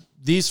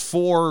these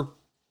 4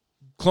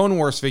 Clone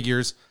Wars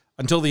figures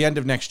until the end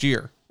of next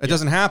year. It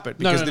doesn't happen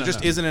because there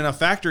just isn't enough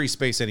factory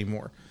space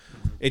anymore.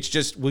 It's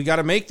just we got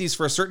to make these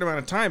for a certain amount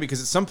of time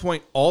because at some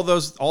point all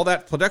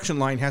that production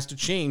line has to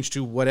change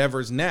to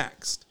whatever's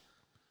next.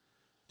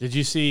 Did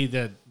you see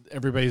that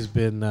everybody's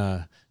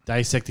been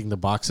dissecting the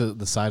boxes,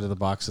 the side of the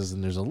boxes,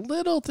 and there's a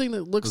little thing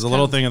that looks. There's a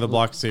little thing of the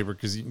block saber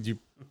because you.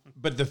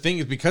 But the thing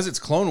is, because it's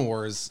Clone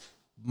Wars,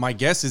 my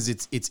guess is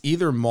it's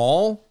either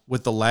Maul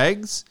with the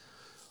legs,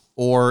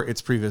 or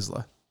it's Pre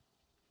Vizsla.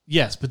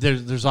 Yes, but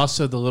there's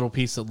also the little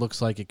piece that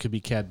looks like it could be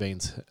Cad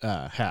Bane's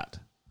hat.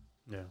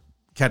 Yeah.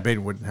 Cad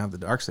Bane wouldn't have the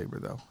Darksaber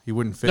though. He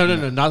wouldn't fit.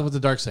 No, not with the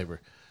Darksaber.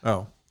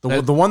 Oh,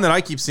 the one that I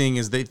keep seeing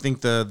is they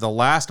think the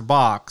last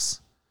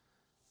box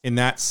in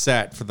that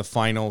set for the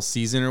final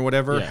season or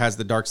whatever has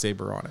the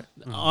Darksaber on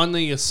it. On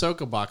the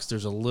Ahsoka box,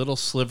 there's a little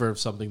sliver of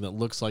something that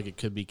looks like it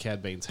could be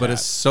Cad Bane's hat. But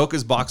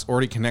Ahsoka's box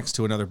already connects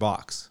to another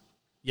box,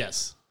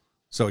 Yes.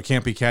 so it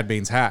can't be Cad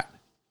Bane's hat.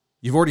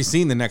 You've already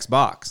seen the next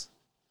box.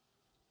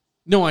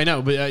 No, I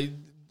know, but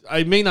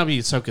I may not be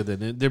Ahsoka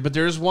then. But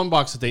there is one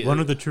box that they. One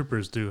of the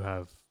troopers do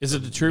have. Is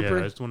it the trooper?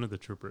 Yeah, it's one of the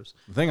troopers.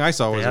 The thing I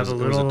saw They was have it a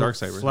was a little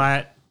Darksaber.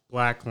 flat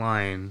black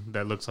line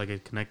that looks like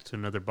it connects to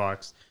another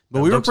box. But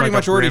that we were looks pretty like a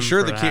much already brim sure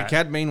for that a hat.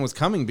 Cad Bane was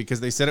coming because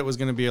they said it was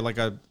going to be like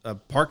a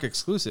park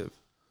exclusive.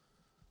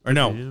 Or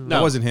no, that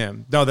No. wasn't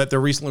him. No, that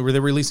they're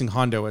releasing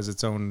Hondo as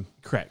its own.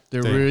 Correct.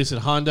 They're thing. releasing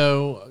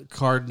Hondo,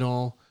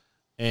 Cardinal,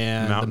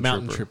 and the Mountain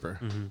Mountain Trooper.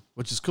 Trooper,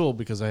 which is cool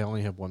because I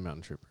only have one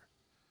Mountain Trooper.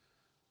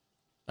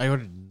 I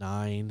ordered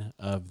 9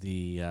 of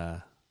the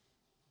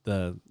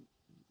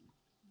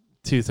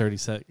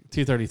 237.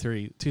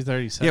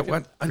 Yeah,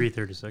 what?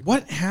 336.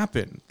 What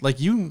happened? Like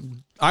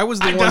I was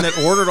the one that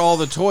ordered all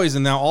the toys,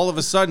 and now all of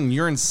a sudden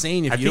you're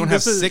insane if I you think don't have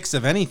this is- 6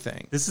 of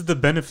anything. This is the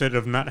benefit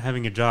of not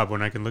having a job.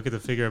 When I can look at the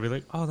figure, I'll be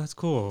like, "Oh, that's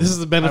cool." This is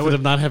the benefit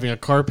of not having a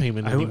car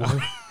payment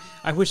anymore.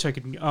 I wish I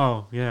could.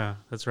 Oh, yeah,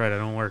 that's right. I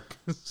don't work.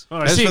 So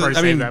I As should for-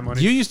 save that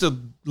money. you used to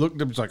look.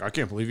 It's like I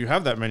can't believe you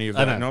have that many of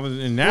that. I know.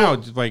 And now,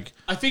 it's like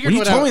I figured when you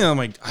what told I- me that, I'm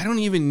like, I don't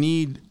even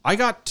need. I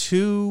got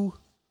 2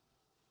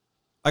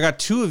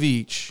 of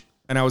each,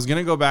 and I was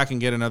gonna go back and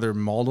get another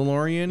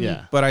Mandalorian.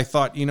 Yeah. But I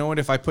thought, you know what?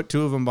 If I put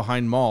 2 of them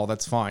behind Maul,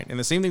 that's fine. And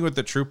the same thing with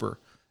the Trooper.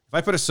 If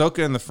I put Ahsoka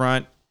in the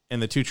front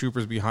and the 2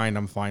 Troopers behind,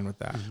 I'm fine with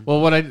that.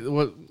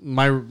 Well,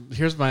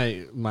 here's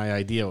my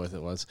idea with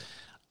it was,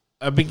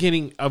 I've been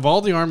getting of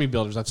all the army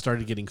builders, I've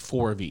started getting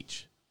 4 of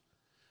each,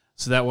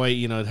 so that way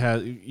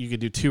you could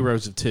do 2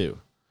 rows of 2,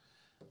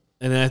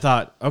 and then I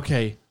thought,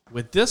 okay,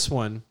 with this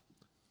one,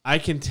 I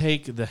can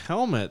take the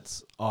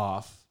helmets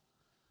off,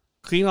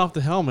 clean off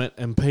the helmet,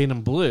 and paint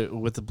them blue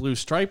with the blue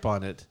stripe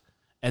on it,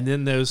 and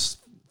then those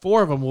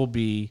 4 of them will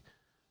be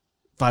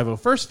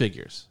 501st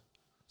figures.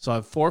 So I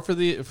have 4 for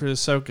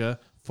Ahsoka,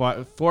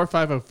 4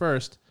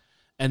 501st,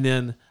 and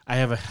then I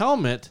have a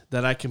helmet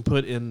that I can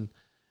put in,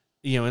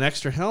 an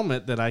extra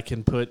helmet that I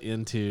can put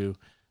into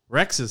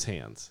Rex's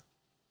hands.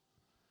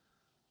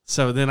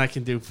 So then I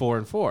can do 4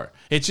 and 4.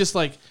 It's just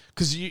like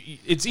because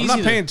it's easy. I'm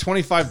not paying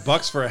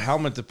 $25 for a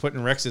helmet to put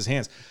in Rex's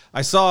hands.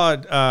 I saw.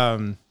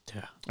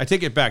 I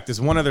take it back.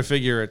 There's one other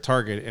figure at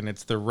Target, and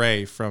it's the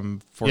Rey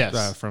from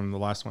the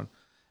last one.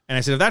 And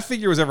I said, if that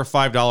figure was ever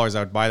 $5, I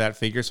would buy that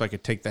figure so I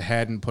could take the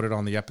head and put it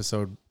on the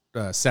episode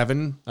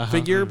 7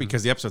 figure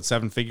because the episode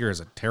 7 figure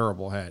is a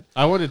terrible head.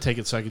 I wanted to take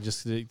it so I could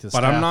just take the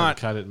But I'm staff not- and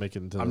cut it and make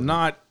it into. I'm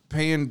not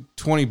paying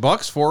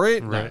 $20 for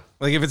it. Right.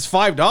 Like if it's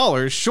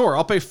 $5, sure,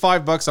 I'll pay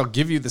 $5. I'll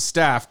give you the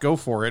staff. Go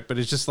for it. But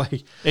it's just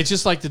like It's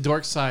just like the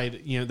Dork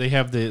Side. They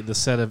have the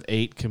set of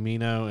 8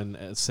 Camino and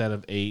a set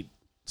of 8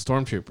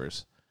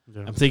 Stormtroopers.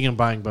 Yeah. I'm thinking of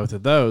buying both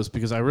of those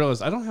because I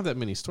realized I don't have that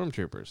many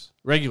Stormtroopers,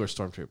 regular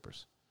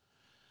Stormtroopers.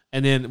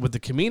 And then with the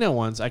Camino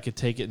ones, I could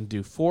take it and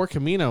do 4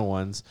 Camino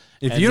ones.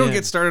 if and you don't then-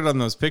 get started on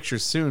those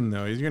pictures soon,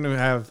 though, you're gonna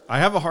have. I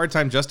have a hard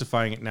time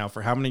justifying it now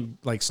for how many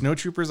like snow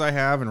troopers I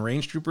have and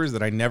range troopers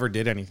that I never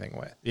did anything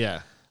with.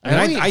 yeah, And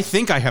I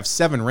think I have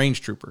 7 range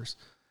troopers,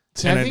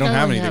 See, and I think don't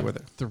have only anything with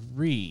it.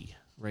 3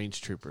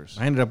 range troopers.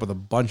 I ended up with a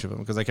bunch of them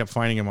because I kept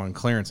finding them on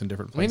clearance in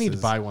different We places. need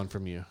to buy one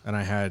from you. And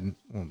I had,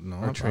 well,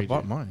 no, I trade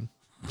bought you. mine.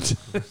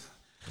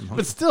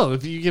 But still,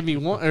 if you give me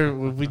one,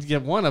 or if we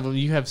get one of them,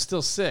 you have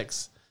still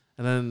 6,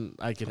 and then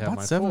I could I have bought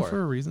my 7 4.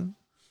 for a reason.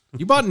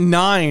 You bought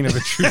 9 of a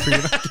trooper.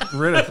 You're not getting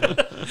rid of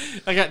them.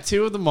 I got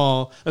 2 of them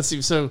all. Let's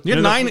see. So You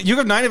have 9. You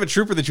have 9 of a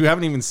trooper that you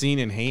haven't even seen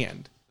in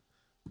hand.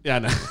 yeah,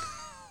 no.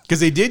 Because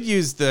they did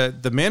use the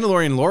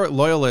Mandalorian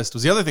loyalist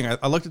was the other thing.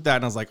 I looked at that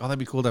and I was like, oh, that'd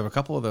be cool to have a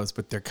couple of those,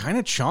 but they're kind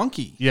of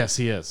chunky. Yes,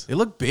 he is. They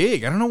look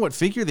big. I don't know what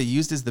figure they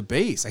used as the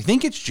base. I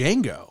think it's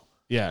Jango.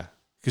 Yeah.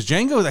 Because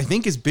Jango, I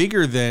think, is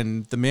bigger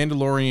than the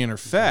Mandalorian or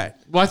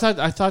Fett. Well, I thought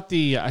I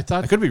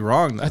could be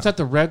wrong, though. I thought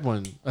the red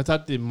one, I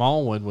thought the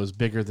Maul one was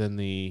bigger than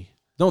the.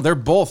 No, they're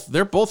both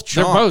They're chunks.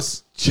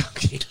 both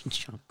chunky.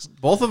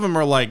 Both of them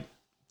are like,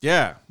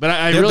 yeah. But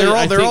I They're, really, they're all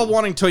I they're think- all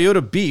wanting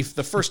Toyota beef,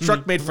 the first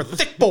truck made for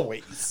thick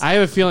boys. I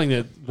have a feeling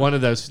that one of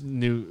those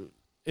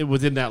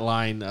within that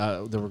line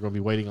that we're going to be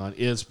waiting on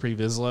is Pre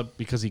Vizsla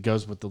because he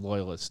goes with the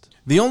loyalist.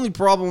 The only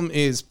problem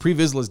is Pre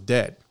Vizsla's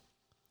dead.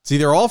 See,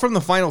 they're all from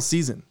the final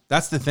season.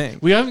 That's the thing.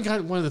 We haven't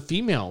got one of the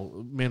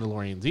female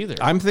Mandalorians either.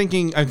 I'm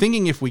thinking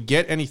if we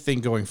get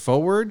anything going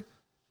forward,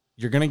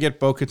 you're gonna get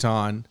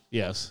Bo-Katan.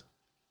 Yes.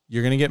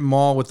 You're gonna get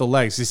Maul with the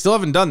legs. You still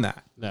haven't done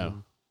that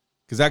No.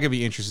 because that could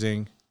be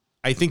interesting.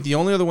 I think the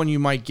only other one you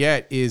might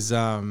get is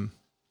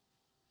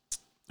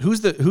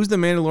who's the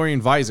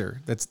Mandalorian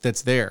visor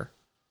that's there,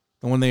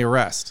 the one they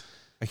arrest.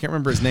 I can't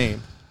remember his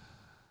name.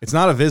 It's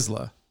not a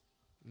Vizsla.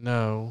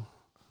 No.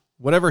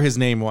 Whatever his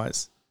name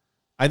was.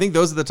 I think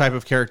those are the type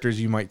of characters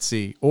you might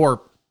see,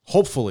 or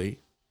hopefully,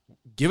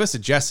 give us a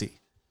Jesse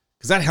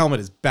because that helmet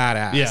is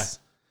badass. Yeah.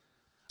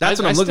 That's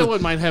what I'm I looking. still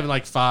wouldn't mind having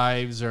like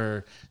Fives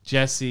or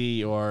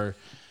Jesse or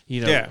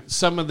Yeah.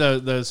 some of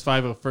those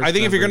 501st. I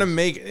think if you're gonna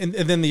members. make,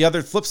 and then the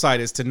other flip side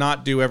is to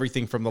not do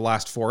everything from the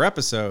last 4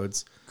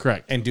 episodes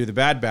correct. and do the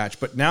Bad Batch.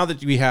 But now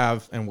that we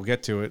have, and we'll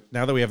get to it,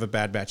 now that we have a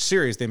Bad Batch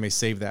series, they may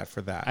save that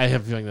for that. I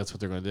have a feeling that's what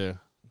they're going to do.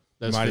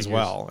 Those Might as figures.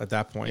 well at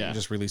that point Yeah. and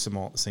just release them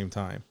all at the same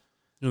time.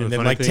 You know, And the then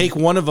funny like thing- take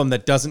one of them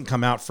that doesn't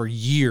come out for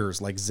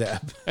years, like Zeb.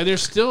 And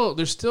there's still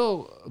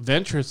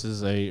Ventress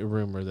is a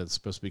rumor that's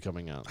supposed to be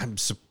coming out.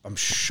 I'm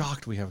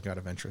shocked we haven't got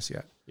a Ventress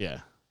yet.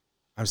 Yeah.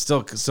 I'm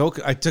still so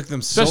I took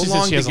them so Especially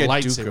long since she to has a get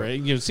lightsaber. Dooku.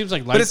 Right? It seems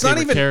like lightsaber But it's not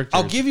even. characters.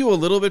 I'll give you a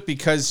little bit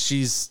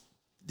because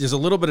there's a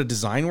little bit of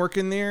design work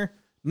in there.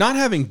 Not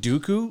having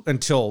Dooku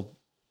until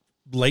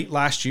late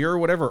last year or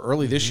whatever,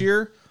 early this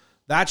year,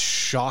 that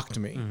shocked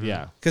me.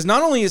 Yeah. Because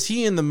not only is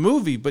he in the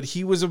movie, but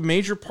he was a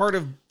major part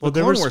of Well, the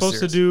they were Clone Wars supposed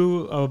series. to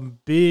do a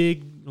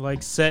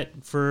big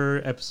set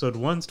for Episode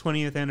 1's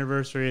 20th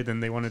anniversary. Then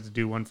they wanted to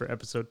do one for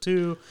Episode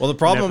 2. Well, the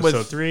problem and with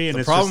Episode 3, and the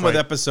it's problem just with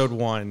like- Episode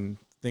 1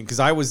 thing, because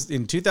I was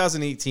in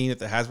 2018 at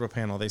the Hasbro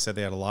panel, they said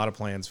they had a lot of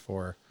plans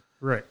for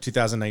Right.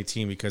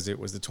 2019 because it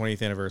was the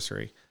 20th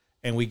anniversary,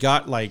 and we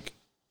got like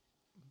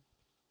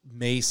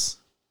Mace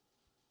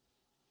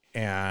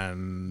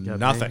and Got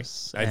nothing.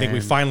 Mace I think we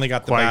and finally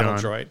got the Qui-Gon.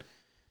 battle droid.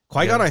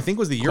 Qui-Gon, Yeah. I think,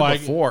 was the year Qui-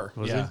 before.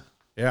 Was Yeah. it?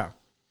 Yeah.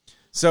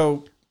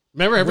 So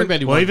Remember,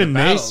 everybody Well, wanted even the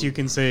Mace, battle. you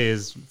can say,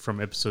 is from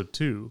Episode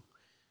 2.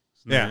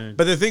 yeah,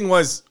 but the thing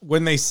was,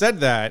 when they said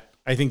that,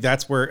 I think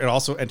that's where it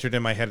also entered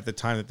in my head at the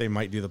time that they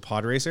might do the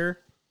pod racer,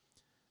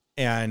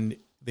 and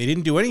they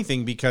didn't do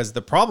anything because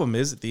the problem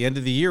is at the end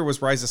of the year was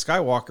Rise of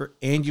Skywalker,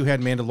 and you had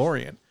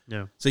Mandalorian.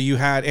 Yeah. So you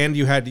had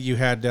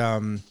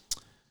COVID.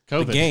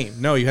 the game.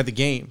 No, you had the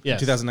game in Yes.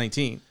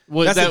 2019.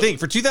 Well, That's that- the thing.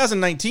 For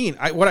 2019,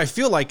 what I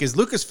feel like is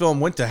Lucasfilm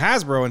went to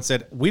Hasbro and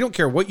said, we don't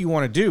care what you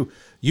want to do.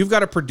 You've got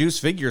to produce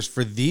figures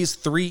for these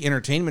 3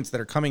 entertainments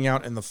that are coming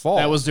out in the fall.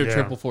 That was their Yeah.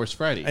 Triple Force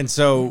Friday. And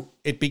so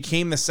it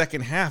became the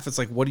second half. It's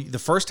like, the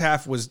first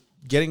half was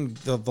getting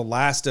the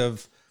last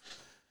of,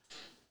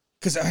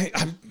 because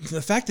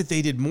the fact that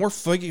they did more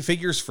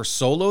figures for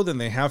Solo than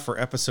they have for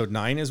Episode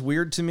 9 is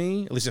weird to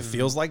me. At least it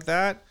feels like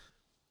that.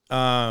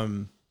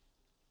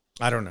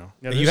 I don't know.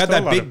 Yeah, You there's had still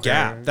a that lot big of gap.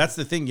 characters. That's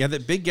the thing. You had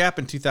that big gap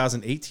in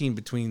 2018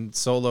 between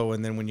Solo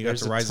and then when you got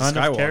There's to a Rise ton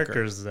of Skywalker. of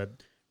characters that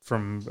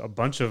from a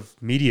bunch of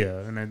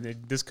media, and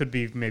this could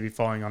be maybe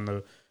falling on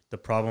the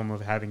problem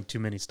of having too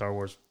many Star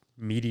Wars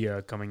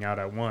media coming out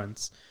at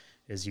once.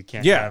 Is you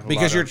can't Yeah, have a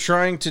because lot you're of-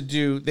 trying to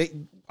do.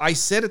 I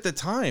said at the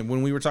time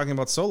when we were talking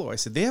about Solo, I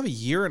said they have a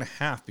year and a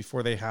half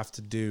before they have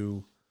to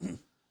do,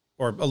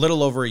 or a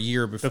little over a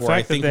year before fact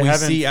I that think they we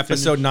haven't see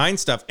Episode finished- 9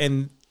 stuff.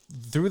 And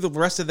through the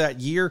rest of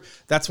that year,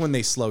 that's when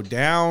they slowed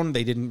down.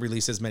 They didn't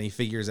release as many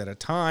figures at a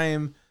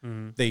time.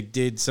 They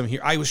did some here.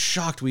 I was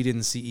shocked we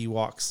didn't see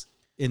Ewoks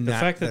in the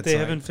that. fact that they side.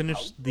 haven't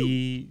finished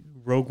the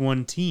Rogue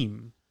One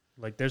team.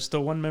 Like there's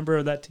still one member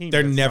of that team.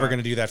 They're that's never not-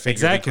 going to do that figure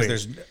Exactly.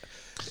 because there's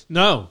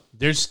no,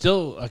 there's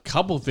still a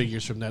couple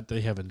figures from that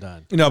they haven't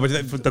done. no, but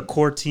the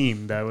core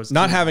team that was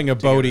not teamed having a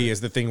together. Bodhi is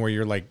the thing where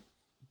you're like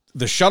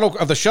the shuttle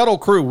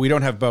crew. We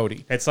don't have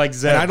Bodhi, It's like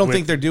Zeb. and I don't with-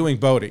 think they're doing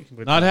Bodhi.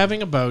 with- Not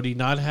having a Bodhi,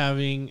 not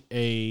having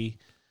a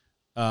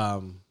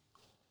God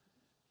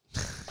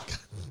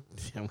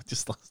damn, I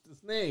just lost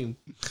his name.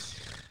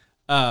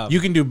 You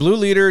can do Blue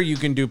Leader, you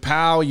can do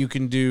POW, you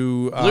can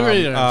do Blue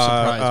Leader,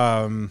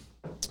 I'm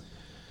surprised.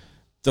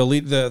 The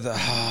lead,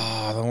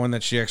 the one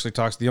that she actually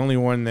talks, the only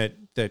one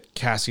that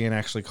Cassian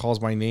actually calls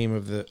by name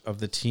of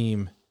the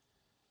team.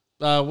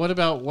 What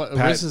about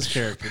Riz's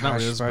character? Not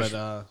Riz,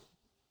 but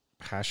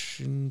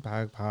Passion,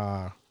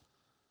 the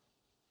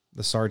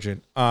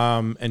sergeant,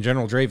 and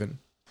General Draven.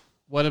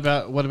 What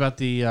about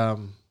the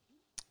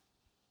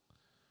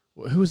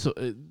who's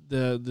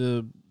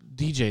the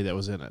DJ that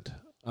was in it?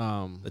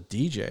 The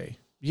DJ.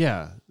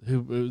 Yeah,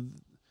 who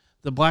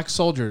the black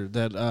soldier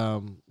that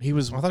he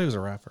was. I thought he was a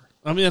rapper.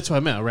 I mean, that's what I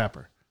meant, a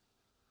rapper.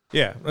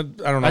 Yeah, I don't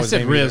know. I his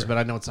said name Riz, either. but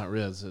I know it's not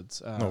Riz.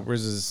 It's no,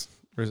 Riz is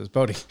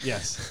Bodhi.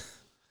 Yes.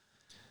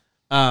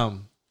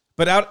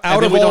 But out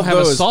and of we all don't have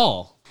those, a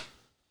Saul.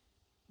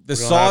 The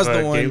Saw is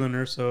the one. Galen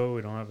Erso.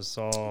 We don't have a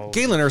Saul.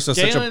 Galen Erso is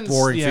such a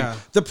boring figure.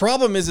 The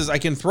problem is I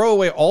can throw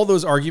away all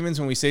those arguments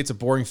when we say it's a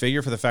boring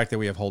figure for the fact that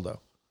we have Holdo.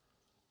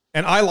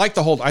 And I like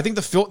the Holdo. I think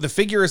the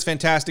figure is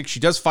fantastic. She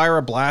does fire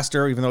a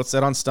blaster, even though it's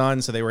set on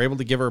stun, so they were able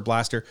to give her a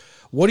blaster.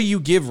 What do you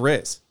give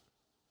Riz?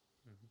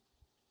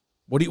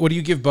 What do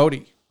you give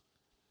Bodhi?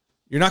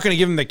 You're not going to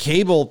give him the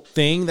cable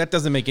thing. That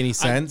doesn't make any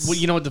sense. Well,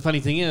 you know what the funny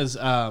thing is?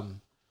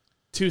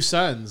 Two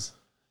Sons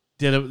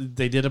did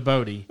a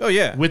Bodhi. Oh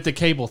yeah, with the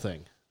cable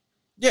thing.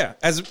 Yeah,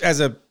 as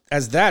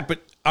that.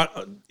 But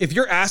if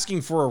you're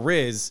asking for a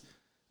Riz,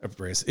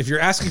 if you're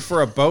asking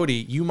for a Bodhi,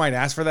 you might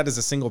ask for that as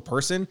a single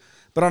person.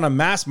 But on a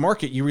mass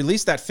market, you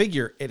release that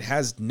figure, it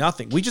has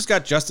nothing. We just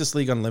got Justice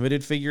League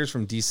Unlimited figures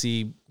from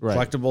DC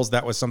Collectibles.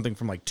 That was something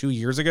from like 2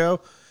 years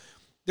ago.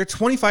 They're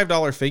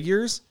 $25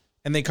 figures,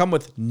 and they come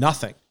with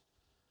nothing.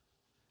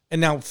 And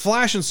now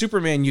Flash and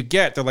Superman,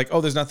 they're like, oh,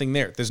 there's nothing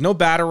there. There's no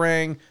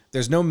Batarang.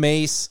 There's no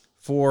Mace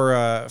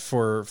for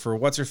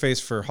what's her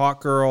face for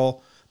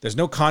Hawkgirl. There's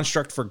no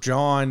construct for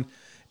John.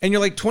 And you're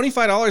like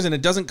 $25 and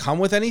it doesn't come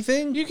with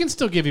anything? You can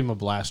still give him a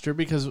blaster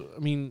because, I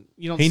mean,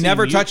 you don't. He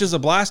never touches a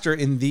blaster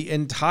in the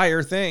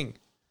entire thing.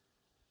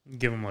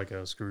 Give him like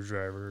a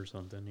screwdriver or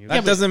something.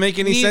 That doesn't make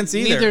any sense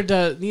either.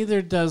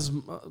 Neither does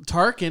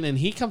Tarkin, and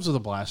he comes with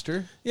a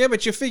blaster. Yeah,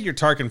 but you figure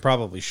Tarkin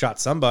probably shot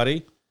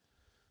somebody.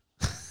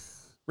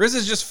 Riz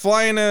is just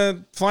flying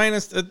a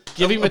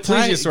give him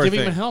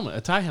a helmet,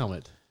 a tie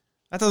helmet.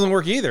 That doesn't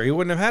work either. He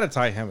wouldn't have had a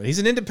tie helmet. He's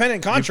an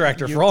independent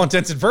contractor for all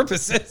intents and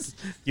purposes.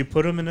 You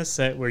put him in a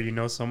set where you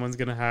know someone's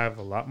going to have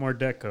a lot more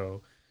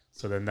deco,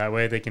 so then that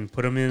way they can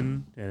put him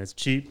in, and it's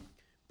cheap,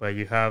 but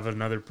you have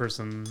another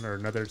person or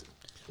another.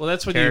 Well,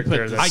 that's when you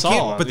put the Saul. I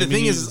can't. But the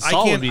thing is, I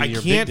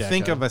can't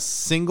think of a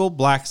single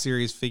Black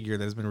Series figure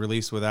that has been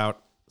released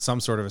without some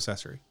sort of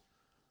accessory.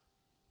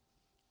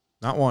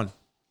 Not one.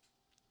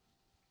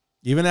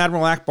 Even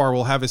Admiral Akbar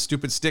will have his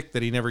stupid stick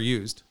that he never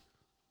used.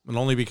 And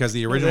only because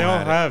the original they all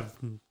had have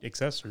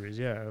accessories,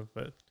 yeah.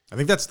 But I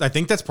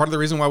think that's part of the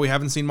reason why we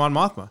haven't seen Mon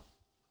Mothma.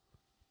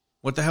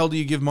 What the hell do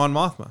you give Mon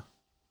Mothma?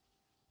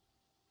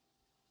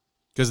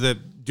 Because the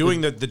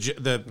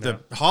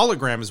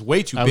hologram is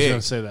way too big. I was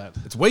going to say that.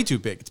 It's way too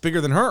big. It's bigger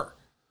than her.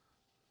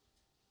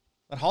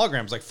 That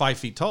hologram's like 5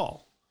 feet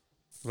tall.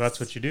 Well, that's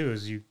what you do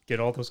is you get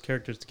all those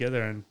characters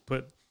together and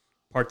put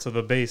parts of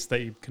a base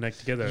that you connect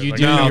together. You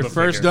do your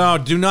first. No,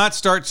 do not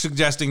start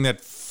suggesting that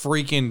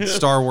freaking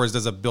Star Wars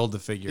does a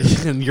build-a-figure.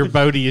 And your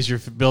Bodhi is your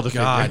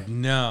build-a-figure. God,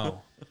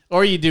 no.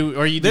 Or you do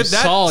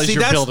Saul as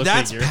your build-a-figure.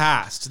 That's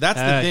past. That's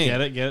the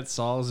thing. Get it?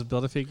 Saul as a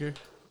build-a-figure?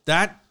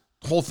 That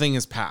whole thing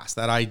is past.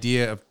 That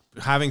idea of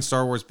having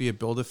Star Wars be a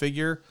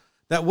build-a-figure,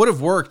 that would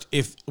have worked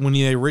if when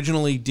you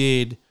originally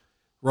did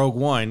Rogue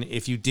One,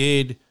 if you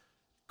did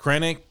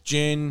Krennic,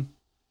 Jyn,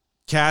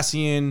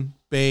 Cassian,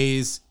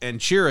 Baze, and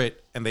Chirrut,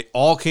 and they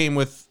all came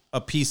with a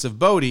piece of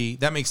Bodhi,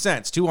 that makes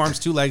sense. 2 arms,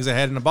 2 legs, a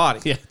head, and a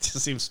body. Yeah, it just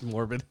seems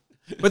morbid.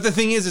 But the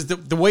thing is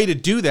the way to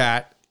do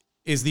that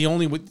is the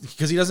only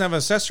because he doesn't have an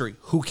accessory.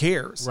 Who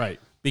cares? Right.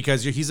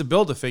 Because he's a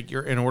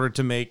build-a-figure in order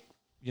to make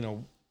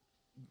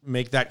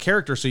that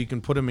character so you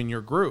can put him in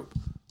your group.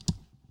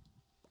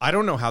 I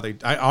don't know how they.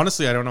 I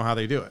don't know how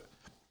they do it.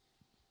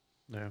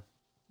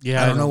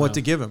 Yeah. I don't know what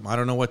to give him. I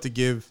don't know what to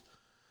give.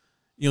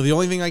 The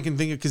only thing I can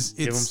think of because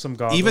give him some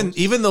goggles.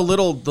 Even the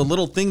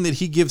little thing that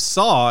he gives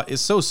Saw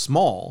is so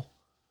small.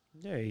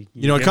 Yeah, it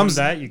give comes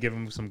him that. You give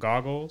him some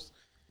goggles.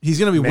 He's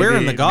going to be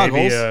wearing the goggles.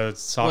 Maybe a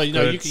soft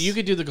you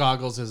could do the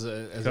goggles as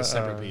a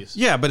separate piece.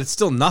 Yeah, but it's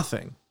still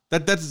nothing.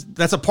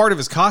 That's a part of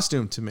his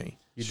costume to me.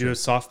 You do a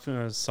soft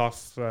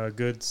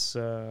goods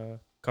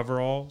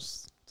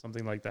coveralls,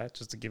 something like that,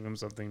 just to give him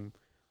something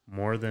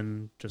more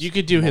than just. You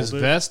could do his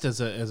vest as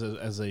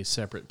a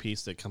separate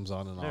piece that comes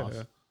on and off.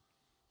 Yeah.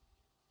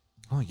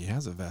 Oh, he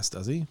has a vest,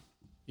 does he?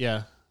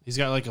 Yeah, he's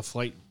got like a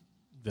flight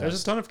vest.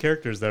 There's a ton of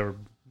characters that were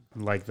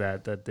like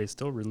that they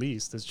still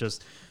released. It's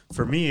just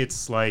for me,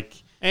 it's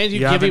like and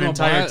you have give an him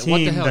entire what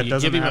team the hell? that You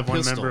doesn't give him have a one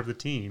pistol. member of the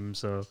team.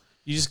 So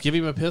you just give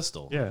him a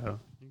pistol. Yeah,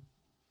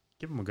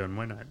 give him a gun.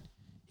 Why not?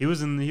 He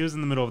was in the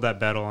middle of that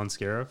battle on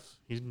Scarif.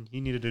 He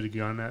needed a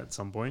gun at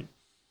some point.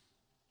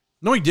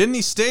 No, he didn't.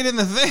 He stayed in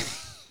the thing.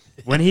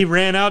 When he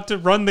ran out to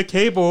run the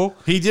cable,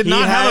 he did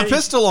not have a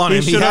pistol on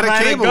him. He had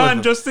a cable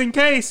gun just in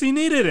case he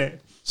needed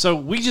it. So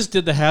we just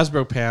did the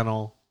Hasbro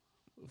panel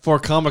for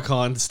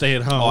Comic-Con, stay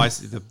at home. Oh, I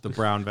see the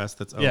brown vest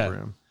that's over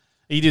him.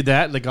 You do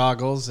that, the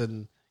goggles,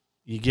 and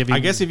you give him... I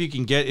guess if you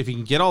can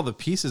get all the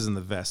pieces in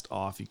the vest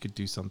off, you could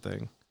do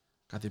something.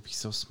 God, they'd be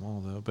so small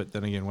though. But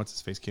then again, what's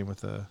his face came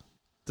with a...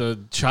 The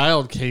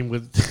child came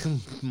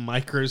with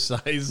micro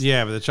size.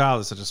 Yeah, but the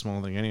child is such a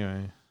small thing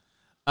anyway.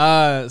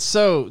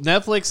 So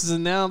Netflix has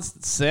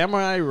announced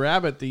Samurai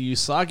Rabbit: The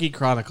Usagi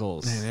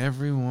Chronicles. And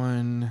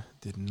everyone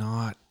did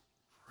not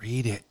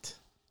read it.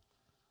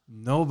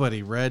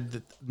 Nobody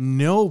read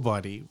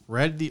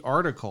the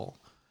article.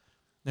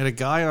 And a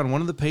guy on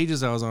one of the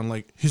pages I was on,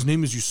 like, his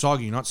name is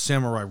Usagi, not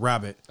Samurai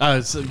Rabbit. I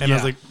was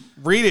like,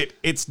 read it.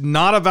 It's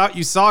not about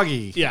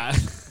Usagi. yeah.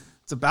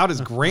 It's about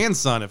his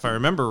grandson, if I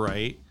remember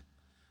right.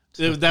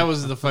 That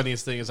was the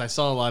funniest thing is I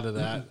saw a lot of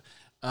that.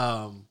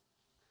 And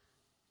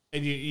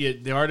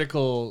the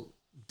article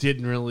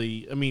didn't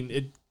really, I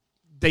mean,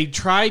 they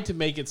tried to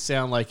make it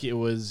sound like it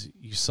was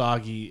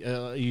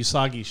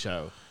Usagi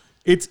show.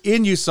 It's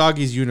in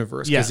Usagi's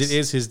universe because Yes. it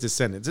is his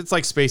descendants. It's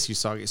like Space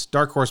Usagi.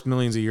 Dark Horse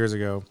millions of years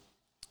ago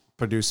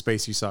produced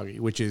Space Usagi,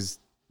 which is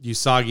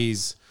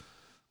Usagi's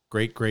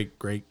great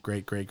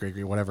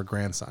whatever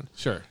grandson.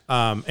 Sure.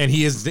 And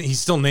he's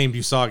still named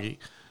Usagi.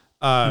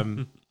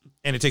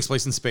 And it takes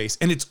place in space,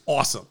 and it's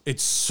awesome.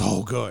 It's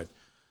so good.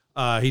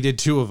 He did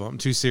 2 of them,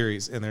 2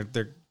 series, and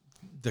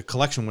the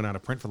collection went out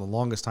of print for the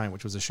longest time,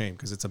 which was a shame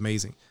because it's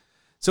amazing.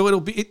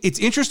 So it's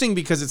interesting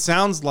because it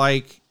sounds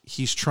like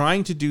he's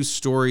trying to do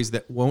stories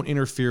that won't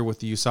interfere with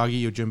the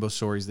Usagi Yojimbo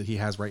stories that he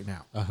has right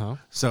now. Uh-huh.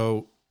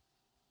 So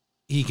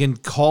he can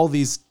call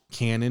these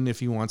canon if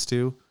he wants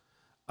to,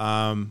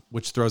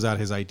 which throws out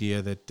his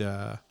idea that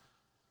the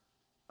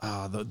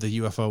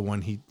UFO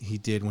one he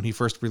did when he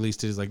first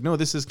released it is like, no,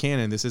 this is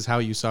canon. This is how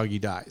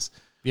Usagi dies.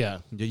 Yeah.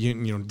 You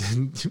know,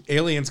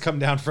 aliens come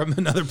down from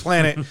another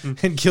planet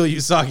and kill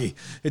Usagi.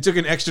 It took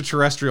an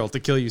extraterrestrial to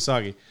kill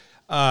Usagi.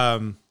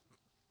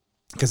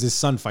 Because his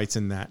son fights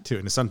in that too,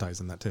 and his son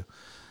dies in that too.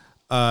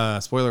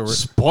 Spoiler alert.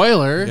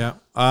 Spoiler? Yeah.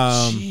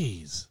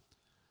 Jeez.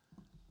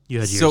 You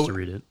had years to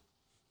read it.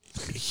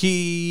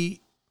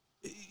 He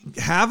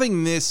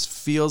having this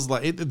feels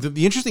like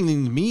the interesting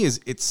thing to me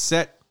is it's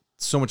set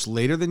so much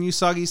later than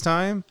Usagi's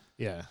time.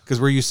 Yeah. Because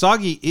where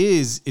Usagi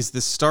is the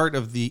start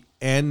of the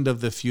end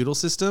of the feudal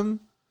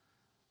system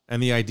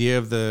and the idea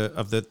of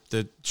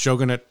the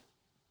shogunate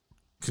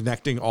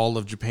connecting all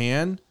of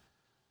Japan.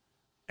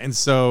 And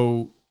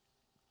so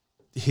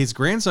his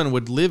grandson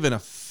would live in a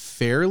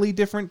fairly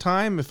different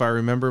time, if I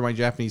remember my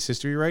Japanese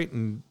history right.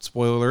 And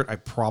spoiler alert, I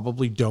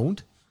probably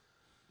don't.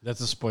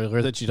 That's a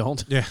spoiler that you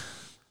don't. Yeah.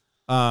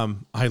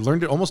 I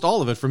learned it almost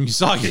all of it from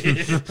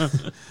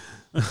Usagi.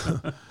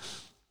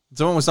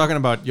 Someone was talking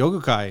about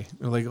yokai.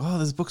 They're like, "Oh,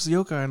 this book's a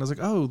yokai," and I was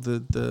like, "Oh,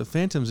 the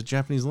Phantom's a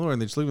Japanese lore."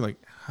 And they just look at me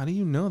like, "How do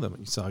you know them,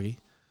 Usagi?"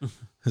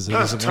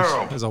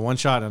 There's a one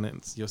shot on it.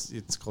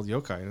 It's called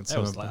yokai, and it's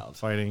That was loud.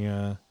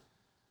 fighting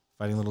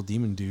little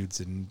demon dudes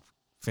and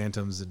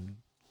phantoms and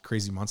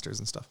crazy monsters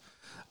and stuff.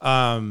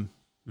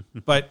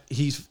 But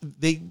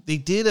they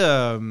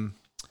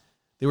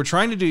were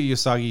trying to do a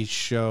Usagi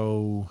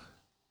show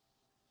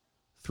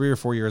 3 or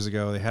 4 years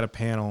ago. They had a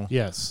panel.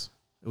 Yes.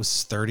 It was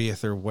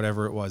 30th or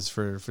whatever it was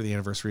for the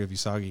anniversary of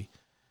Usagi.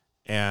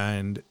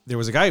 And there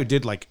was a guy who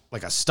did like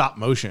a stop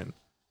motion,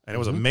 and it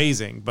was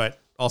amazing, but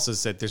also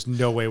said there's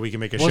no way we can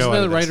make a show out of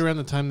Wasn't that this. right around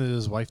the time that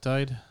his wife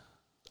died?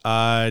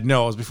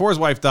 No, it was before his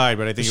wife died,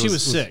 but I think She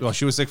was sick. Well,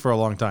 she was sick for a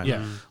long time.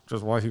 Yeah. Which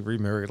is why he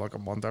remarried like a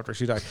month after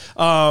she died.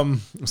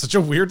 It was such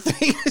a weird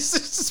thing.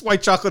 This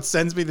White Chocolate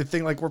sends me the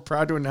thing like, we're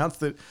proud to announce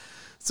that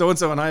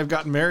so-and-so and I have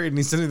gotten married. And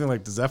he sends me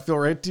like, does that feel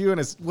right to you? And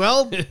it's,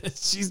 well,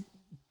 she's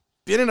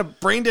been in a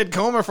brain dead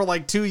coma for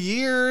like 2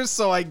 years,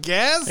 so I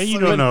guess. And you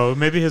don't know.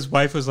 Maybe his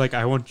wife was like,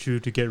 I want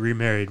you to get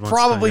remarried.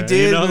 Probably time.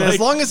 did. You know, and like, as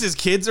long as his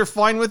kids are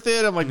fine with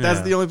it, I'm like, that's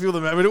Yeah. the only people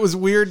that matter. But it was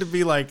weird to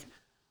be like,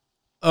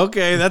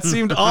 okay, that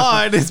seemed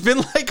odd. It's been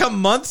like a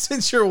month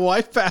since your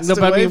wife passed No,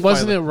 away. but I mean,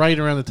 wasn't finally. it right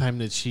around the time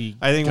that she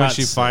I think when got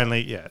she sick?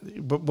 finally, yeah.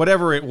 But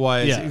whatever it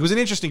was, Yeah. it was an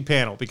interesting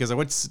panel because I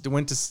went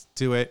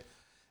to it,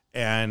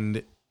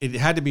 and it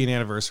had to be an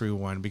anniversary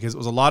one because it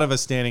was a lot of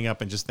us standing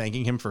up and just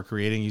thanking him for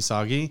creating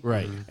Usagi,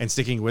 Right. and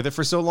sticking with it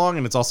for so long.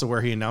 And it's also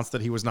where he announced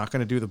that he was not going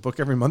to do the book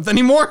every month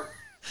anymore.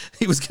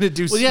 He was going to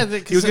do, Well, yeah,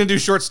 he was going to do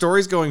short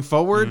stories going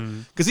forward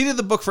because he did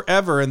the book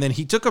forever, and then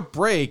he took a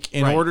break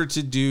in Right. order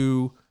to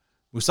do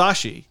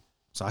Musashi.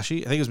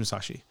 Musashi, I think it was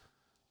Musashi,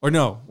 or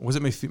no, was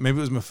it maybe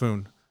it was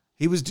Mifune?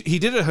 He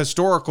did a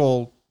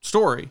historical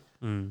story,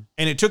 and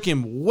it took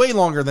him way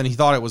longer than he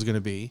thought it was going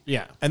to be.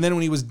 Yeah. And then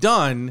when he was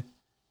done,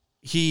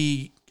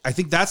 I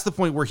think that's the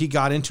point where he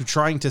got into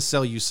trying to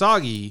sell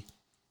Usagi,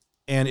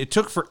 and it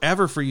took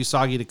forever for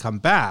Usagi to come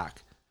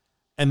back.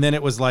 And then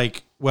it was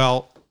like,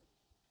 well,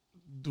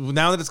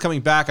 now that it's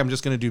coming back, I'm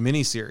just going to do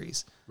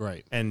miniseries.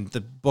 Right. And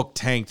the book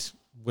tanked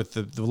with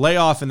the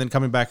layoff, and then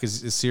coming back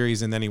as a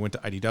series, and then he went to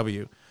IDW,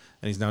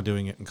 and he's now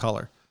doing it in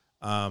color.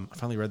 I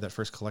finally read that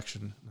first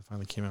collection. It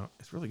finally came out.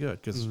 It's really good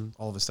because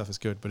all of his stuff is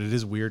good, but it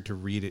is weird to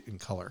read it in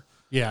color.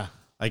 Yeah.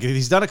 Like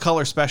he's done a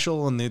color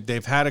special, and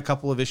they've had a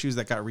couple of issues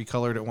that got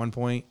recolored at one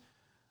point.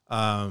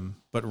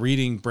 But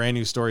reading brand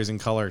new stories in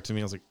color to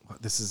me, I was like,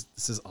 what? This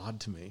is odd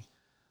to me.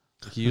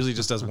 Like, he usually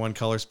just does one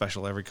color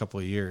special every couple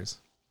of years,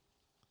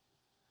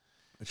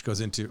 which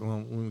goes into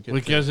we're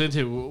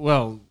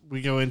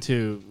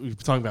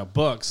talking about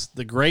books.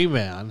 The Gray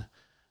Man,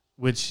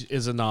 which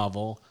is a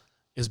novel,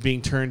 is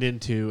being turned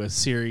into a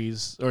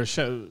series or a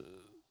show.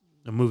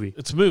 A movie.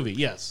 It's a movie,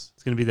 yes.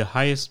 It's going to be the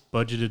highest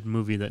budgeted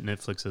movie that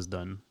Netflix has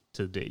done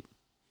to date.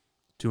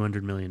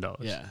 $200 million.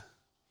 Yeah.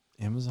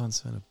 Amazon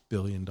spent $1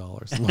 billion.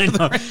 When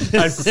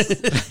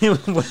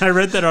I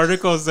read that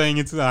article saying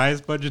it's the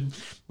highest budget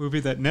movie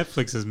that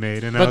Netflix has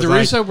made, and but the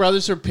Russo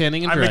brothers are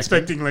pinning and I'm directing.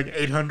 expecting like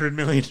 $800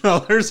 million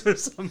or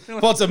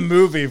something. Well, it's a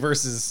movie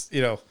versus,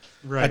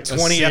 Right. a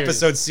 20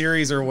 episode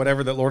series or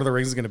whatever that Lord of the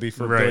Rings is going to be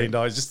for $1 Right.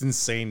 billion. Just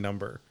insane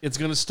number. It's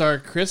going to star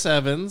Chris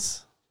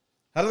Evans.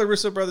 How do the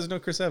Russo brothers know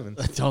Chris Evans?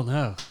 I don't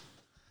know.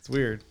 It's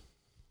weird.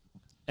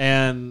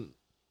 And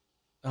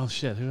oh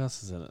shit, who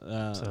else is in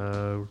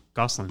it?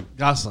 Gosling.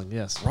 Gosling,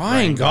 yes.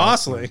 Ryan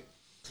Gosling.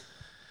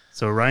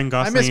 So Ryan miss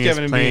Gosling is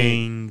Kevin and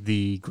playing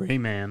the Gray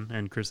Man,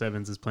 and Chris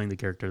Evans is playing the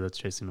character that's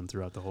chasing him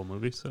throughout the whole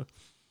movie. So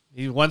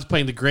One's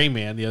playing the Gray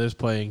Man, the other's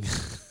playing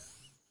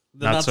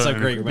the not so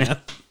great man.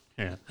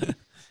 Yeah.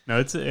 No,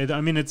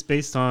 it's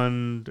based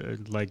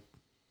on like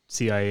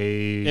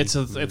CIA. It's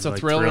a like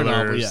thriller novel,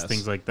 thrillers, yes.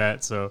 things like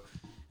that. So,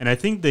 and I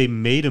think they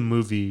made a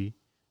movie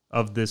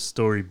of this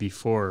story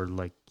before,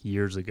 like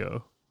years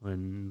ago,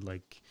 in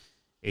like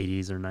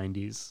 80s or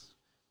 90s.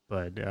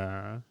 But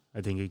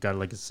I think it got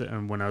like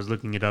when I was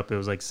looking it up, it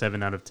was like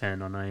 7 out of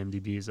 10 on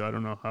IMDb. So I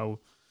don't know how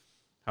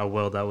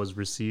well that was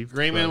received.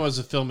 Gray Man was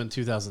a film in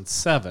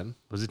 2007.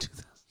 Was it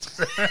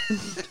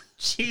 2000?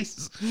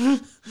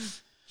 Jeez.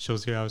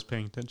 Shows you I was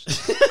paying attention.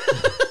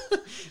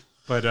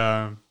 But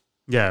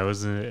yeah, it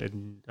was. I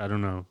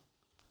don't know.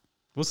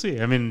 We'll see.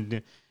 I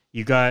mean,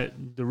 you got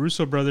the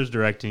Russo brothers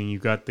directing. You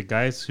got the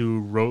guys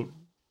who wrote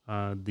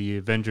the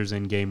Avengers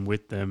Endgame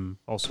with them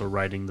also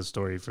writing the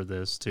story for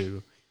this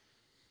too.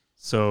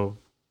 So,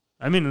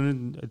 I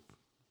mean,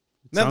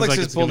 Netflix like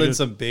has pulled in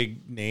some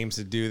big names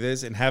to do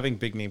this, and having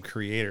big name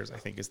creators, I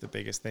think, is the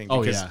biggest thing.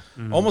 Because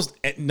almost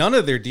none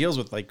of their deals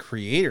with like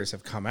creators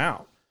have come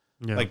out.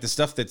 Yeah. Like the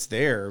stuff that's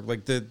there,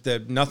 like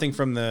the nothing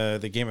from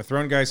the Game of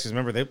Thrones guys. Because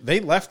remember, they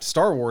left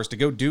Star Wars to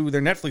go do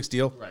their Netflix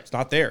deal. Right. It's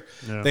not there.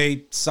 Yeah.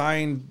 They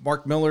signed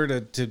Mark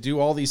Miller to do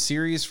all these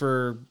series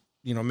for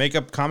make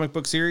up comic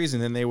book series,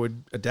 and then they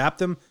would adapt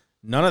them.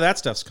 None of that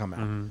stuff's come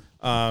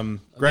out.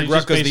 Greg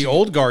Rucka's The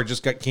Old Guard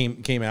just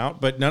came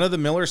out, but none of the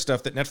Miller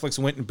stuff that Netflix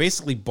went and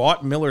basically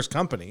bought Miller's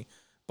company,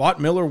 bought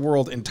Miller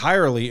World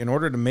entirely in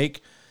order to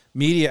make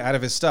media out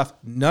of his stuff.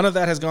 None of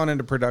that has gone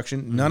into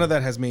production. None of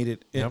that has made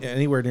it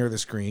anywhere near the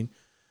screen.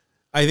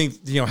 I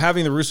think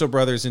having the Russo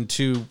brothers and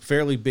two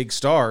fairly big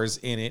stars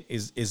in it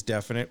is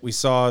definite. We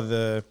saw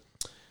the.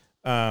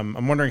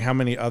 I'm wondering how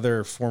many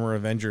other former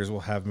Avengers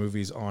will have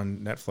movies on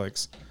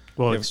Netflix.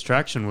 Well,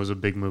 Extraction was a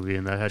big movie,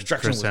 and that had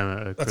Chris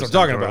that's what I'm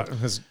talking about.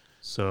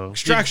 So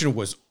Extraction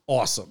was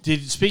awesome.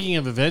 Speaking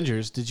of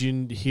Avengers, did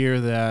you hear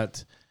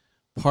that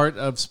part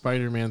of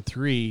Spider-Man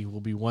 3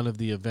 will be one of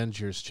the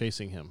Avengers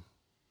chasing him?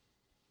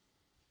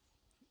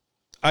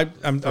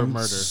 I'm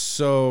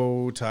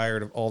so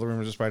tired of all the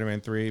rumors of Spider-Man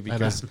 3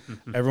 because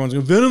everyone's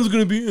going, Venom's going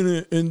to be in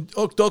it, and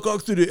Doc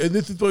Ock did it, and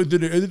this is what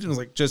did it. And it's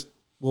like, just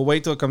we'll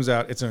wait till it comes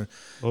out. It's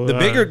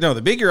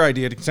the bigger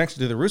idea to connect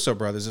to the Russo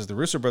brothers is the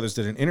Russo brothers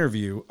did an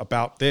interview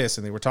about this,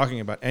 and they were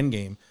talking about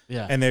Endgame.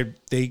 Yeah, and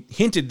they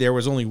hinted there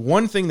was only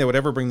one thing that would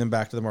ever bring them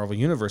back to the Marvel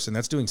universe, and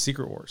that's doing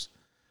Secret Wars.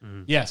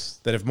 Yes,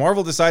 that if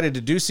Marvel decided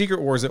to do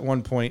Secret Wars at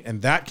one point,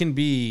 and that can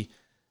be.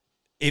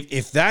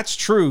 If that's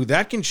true,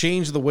 that can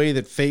change the way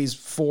that phase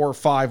 4 or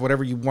 5,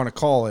 whatever you want to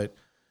call it,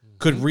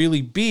 could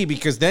really be,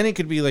 because then it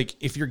could be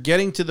like, if you're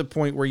getting to the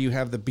point where you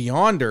have the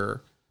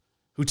Beyonder,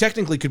 who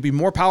technically could be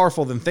more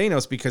powerful than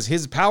Thanos because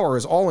his power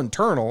is all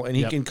internal and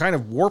he can kind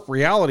of warp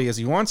reality as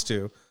he wants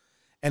to,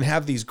 and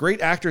have these great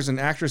actors and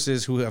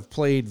actresses who have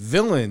played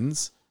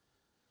villains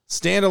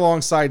stand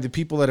alongside the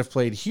people that have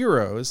played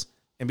heroes,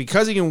 and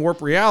because he can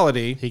warp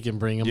reality, he can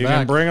bring them you back.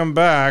 can bring them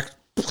back.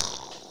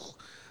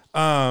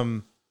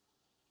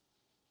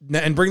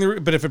 And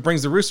but if it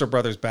brings the Russo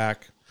brothers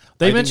back,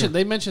 they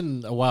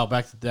mentioned a while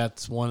back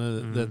that's one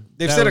of the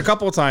they've said a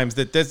couple of times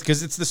that that's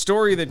because it's the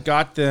story that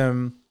got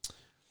them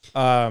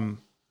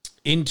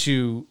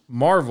into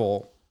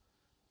Marvel.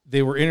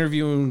 They were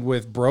interviewing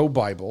with Bro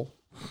Bible,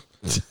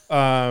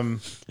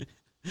 and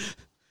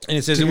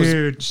it says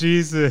dude,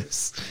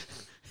 Jesus.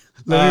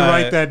 Let me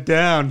write that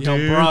down, dude.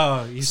 Yo,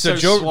 bro. So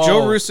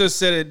Joe Russo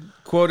said it,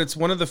 quote, "It's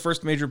one of the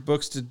first major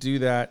books to do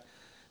that.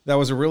 That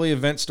was a really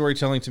event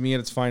storytelling to me at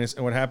its finest,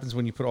 and what happens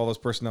when you put all those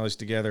personalities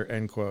together,"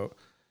 end quote.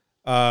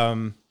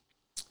 And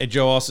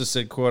Joe also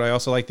said, quote, "I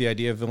also like the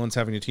idea of villains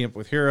having to team up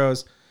with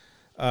heroes.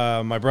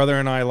 My brother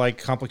and I like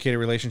complicated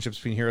relationships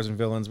between heroes and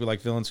villains. We like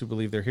villains who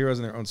believe they're heroes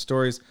in their own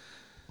stories.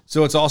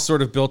 So it's all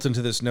sort of built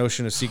into this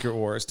notion of Secret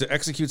Wars. To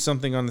execute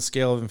something on the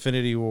scale of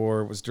Infinity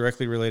War was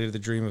directly related to the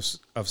dream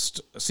of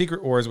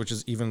Secret Wars, which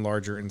is even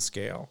larger in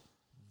scale."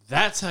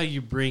 That's how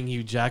you bring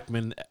Hugh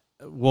Jackman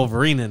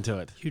Wolverine into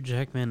it. Hugh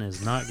Jackman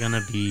is not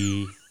gonna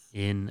be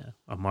in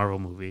a Marvel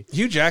movie.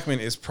 Hugh Jackman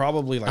is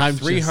probably like I'm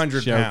just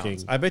 300 joking.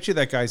 pounds. I bet you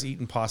that guy's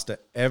eating pasta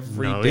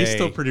every day. No, he's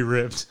still pretty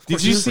ripped.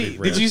 Did you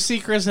see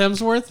Chris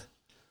Hemsworth?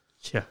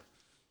 Yeah.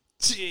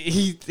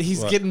 He's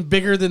What? getting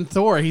bigger than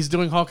Thor. He's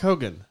doing Hulk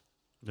Hogan.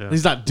 Yeah.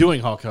 He's not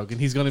doing Hulk Hogan.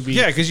 He's going to be.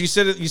 Yeah, because you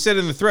said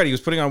in the thread he was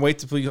putting on weight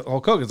to play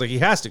Hulk Hogan. It's like he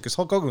has to because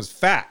Hulk Hogan was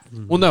fat.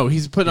 Well, no,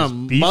 he's putting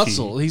on beefy.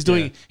 muscle. He's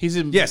doing. Yeah. He's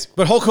in. Yes,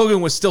 but Hulk Hogan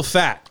was still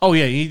fat. Oh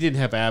yeah, he didn't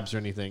have abs or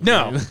anything.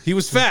 No, he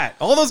was fat.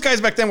 All those guys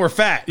back then were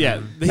fat.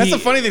 Yeah, That's he- the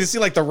funny thing to see,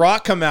 like The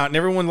Rock come out and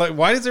everyone like,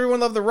 why does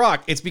everyone love The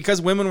Rock? It's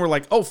because women were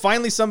like, oh,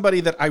 finally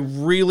somebody that I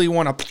really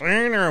want to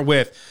partner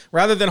with,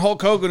 rather than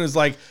Hulk Hogan who's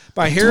like,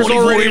 my hair's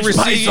 24 already inch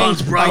receding.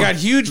 pythons, bro. I got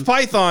huge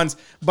pythons,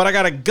 but I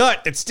got a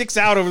gut that sticks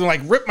out over, like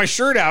rip my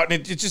shirt out,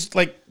 and it just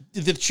like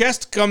the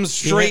chest comes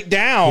straight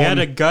down. He had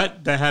a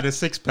gut that had a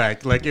six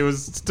pack. Like it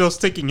was still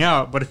sticking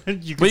out, but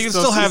you But you can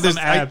still see have some this.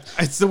 abs.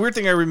 It's the weird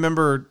thing I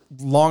remember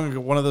long ago,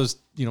 one of those,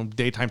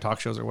 daytime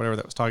talk shows or whatever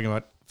that was talking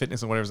about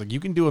fitness and whatever. It's like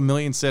you can do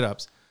 1,000,000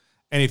 sit-ups,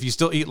 and if you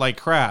still eat like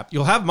crap,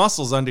 you'll have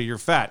muscles under your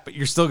fat, but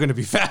you're still going to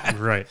be fat.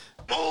 Right.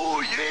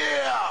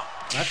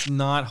 That's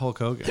not Hulk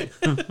Hogan.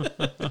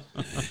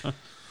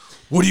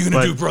 What are you going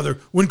But, to do, brother,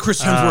 when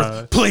Chris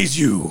Hemsworth plays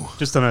you?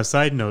 Just on a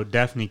side note,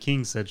 Daphne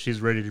King said she's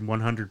ready to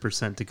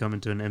 100% to come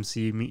into an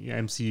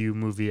MCU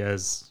movie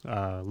as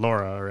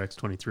Laura or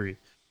X-23.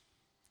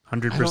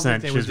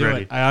 100% they she's would do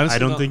ready. it. I honestly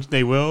don't don't- think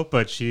they will,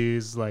 but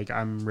she's like,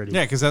 I'm ready.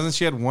 Yeah, because hasn't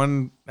she had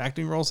one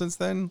acting role since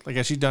then? Like,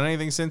 has she done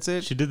anything since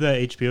it? She did that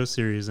HBO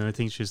series, and I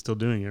think she's still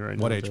doing it right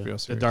now. What The- HBO The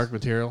series? Dark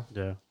Material.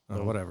 Yeah.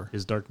 Oh, whatever.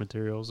 His Dark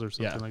Materials or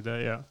something Yeah. like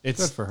that, yeah.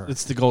 It's Good for her.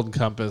 It's the Golden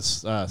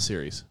Compass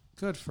series.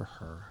 Good for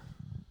her.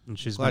 And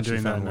she's Glad she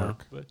been doing that found now.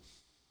 work. But,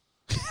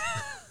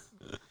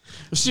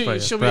 She'll yeah,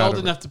 be proud old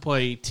of her. enough to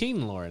play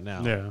teen Laura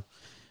now. yeah.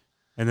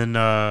 And then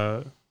Yeah,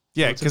 What's it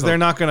because they're called?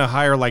 not going to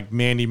hire like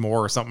Mandy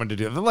Moore or something to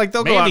do it. Like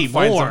they'll go out Mandy and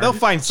find Moore? they'll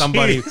find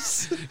somebody.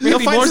 They'll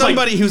Mandy find Moore's like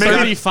somebody who's maybe got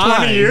 35.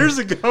 20 years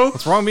ago.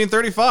 What's wrong with being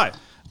 35?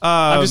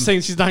 I'm just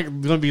saying she's not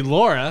going to be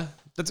Laura.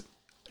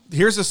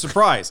 Here's a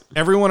surprise.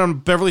 Everyone on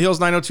Beverly Hills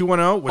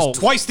 90210 was Oh.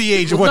 twice the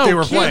age of what No they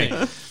were kidding.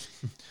 playing.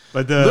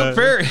 But Luke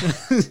Perry,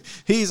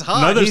 he's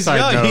hot. Another He's side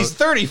young. note. He's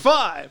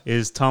 35.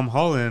 is Tom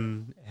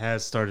Holland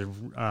has started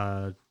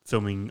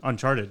filming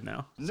Uncharted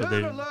now.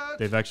 So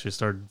they've actually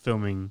started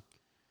filming.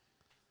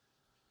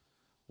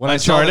 When I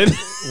Uncharted.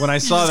 when I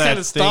saw just that kinda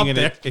thing stopped and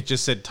there. it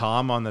just said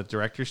Tom on the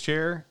director's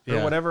chair or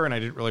Yeah. whatever, and I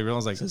didn't really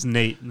realize like. It's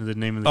Nate, the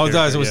name of the Oh, it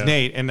character. does. It was yeah.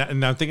 Nate, and I'm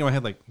thinking in my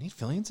head like Nate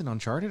Fillion's in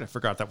Uncharted. I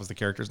forgot that was the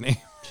character's name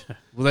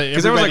Well,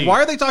 because everyone's like,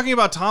 why are they talking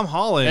about Tom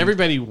Holland?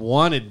 Everybody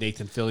wanted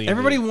Nathan Fillion.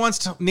 Everybody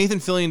wants Nathan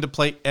Fillion to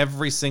play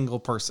every single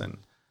person.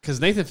 because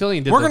Nathan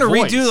Fillion did. We're gonna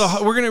voice.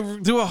 We're gonna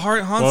do a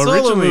Han Well,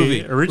 Solo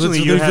movie. originally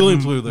Let's- you Nathan had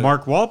Fillion flew there.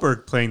 Mark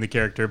Wahlberg playing the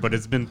character, but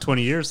it's been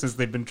 20 years since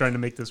they've been trying to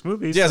make this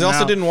movie. Yeah, so they also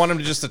now- didn't want him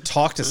to just to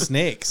talk to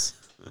snakes.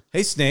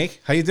 Hey, snake,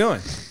 how you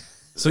doing?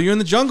 So you're in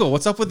the jungle.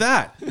 What's up with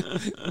that?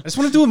 I just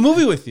want to do a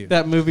movie with you.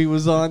 That movie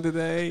was on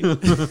today,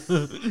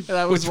 and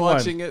I was Which one?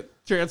 watching it.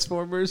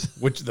 Transformers.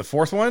 Which the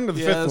fourth one or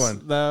the fifth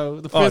one?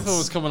 No, the Oh, fifth it's- one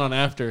was coming on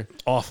after.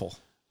 Awful.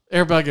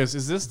 Everybody goes,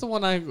 "Is this the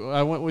one I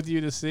went with you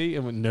to see?"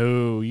 And went,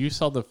 "No, you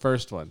saw the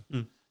first one."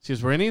 She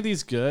goes, "Were any of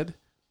these good?"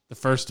 The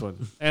first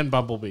one and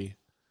Bumblebee.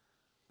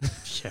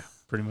 Yeah,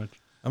 pretty much.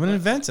 I'm an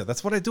inventor.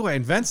 That's what I do. I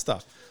invent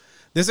stuff.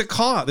 There's a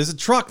truck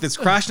that's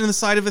crashed into the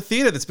side of a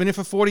theater that's been here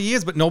for 40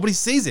 years, but nobody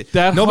sees it.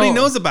 That Nobody whole-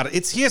 knows about it.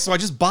 It's here, so I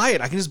just buy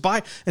it. I can just buy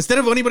it. Instead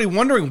of anybody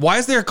wondering, why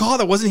is there a car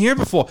that wasn't here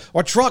before?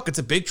 Or truck, it's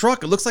a big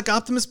truck. It looks like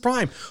Optimus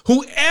Prime,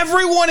 who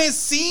everyone has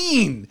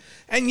seen,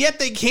 and yet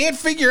they can't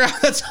figure out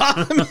that's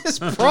Optimus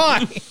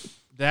Prime.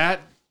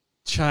 That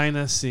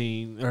China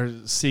scene or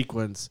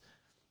sequence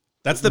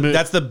That's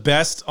the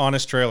best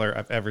honest trailer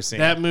I've ever seen.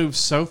 that moves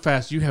so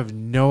fast, you have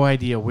no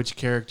idea which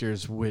character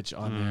is which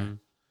on there.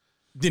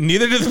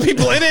 Neither do the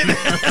people in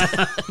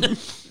it.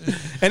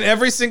 And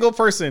every single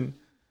person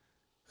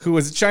who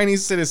is a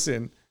Chinese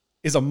citizen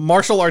is a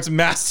martial arts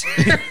master.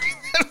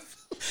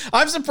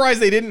 I'm surprised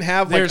they didn't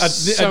have like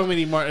There's so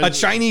many a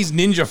Chinese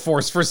ninja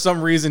force for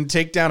some reason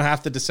take down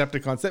half the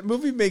Decepticons. That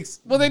movie makes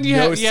Well, then you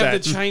no have the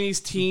sense.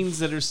 Chinese teens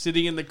that are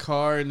sitting in the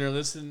car and they're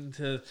listening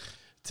to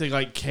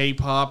like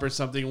K-pop or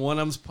something. One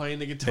of them's playing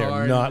the guitar. They're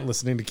and- not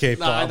listening to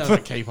K-pop. No, I know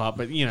not K-pop,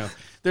 but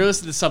they're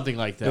listening to something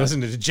like that. They're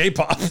listening to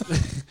J-pop.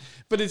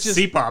 But it's just,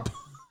 C-pop.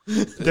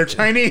 They're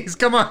Chinese.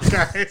 Come on,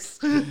 guys.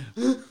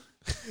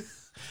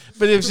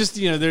 but it's just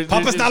they're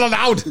Papa's not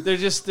allowed. They're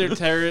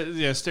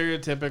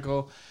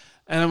stereotypical,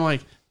 and I'm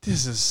like,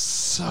 this is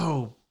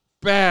so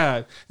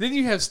bad. Then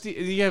you have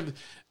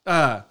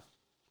I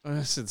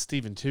said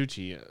Stephen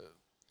Tucci.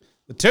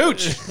 The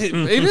Tooch. It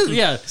is,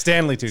 yeah.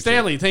 Stanley Tucci.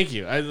 Stanley, thank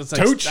you. It's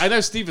like, Tooch. I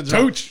know Stephen's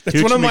Tooch. That's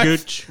Tooch one of my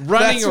Magooch.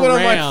 running That's one of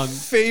my around.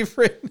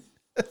 favorite.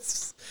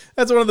 That's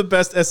one of the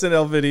best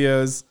SNL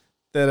videos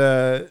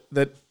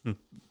that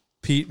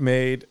Pete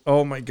made.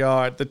 Oh my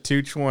god, the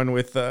Tooch one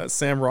with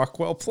Sam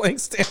Rockwell playing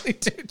Stanley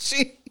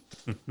Tucci.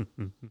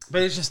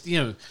 But it's just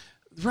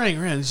running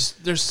around.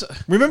 There's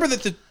Remember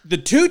that the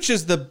Tooch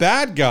is the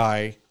bad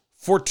guy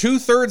for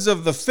 2/3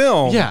 of the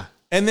film. Yeah.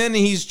 And then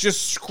he's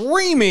just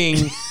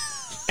screaming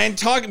and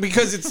talking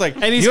because it's like,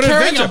 and he's you're an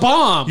carrying inventor. a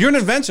bomb. You're an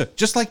inventor,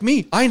 just like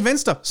me. I invent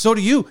stuff. So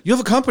do you. You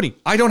have a company.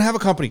 I don't have a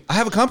company. I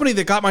have a company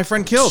that got my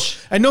friend killed,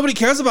 and nobody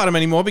cares about him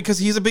anymore because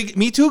he's a big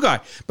Me Too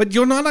guy. But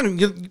you're not.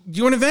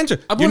 You're an inventor.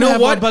 I'm You gonna know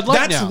have what? Bud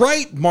Light That's now.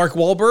 right, Mark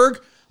Wahlberg.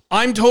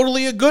 I'm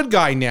totally a good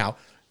guy now.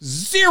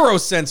 0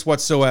 sense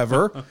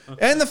whatsoever.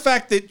 And the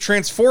fact that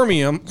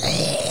Transformium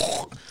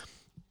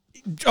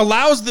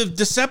allows the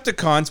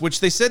Decepticons, which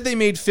they said they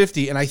made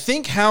 50, and I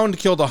think Hound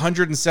killed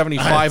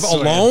 175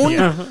 alone.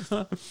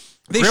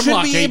 They should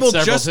Grimlock be ate able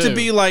several just to too.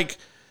 be like,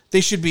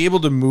 they should be able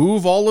to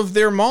move all of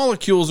their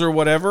molecules or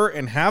whatever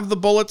and have the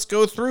bullets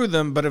go through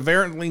them, but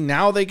apparently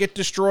now they get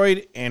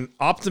destroyed, and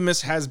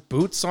Optimus has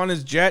boots on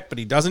his jet, but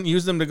he doesn't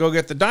use them to go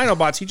get the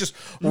Dinobots. He just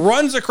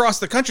runs across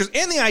the countries.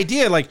 And the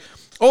idea, like,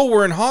 oh,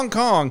 we're in Hong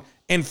Kong,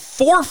 and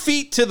 4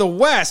 feet to the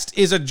west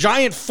is a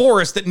giant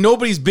forest that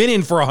nobody's been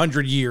in for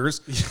 100 years.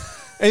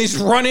 And he's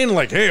run in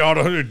like, hey, all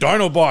the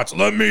Dinobots,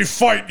 let me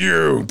fight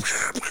you.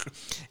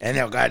 And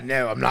they'll go,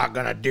 no, I'm not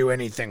going to do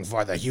anything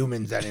for the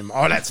humans anymore.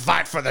 Oh, let's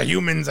fight for the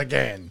humans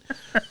again.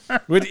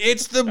 But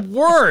it's the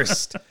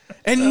worst.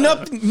 And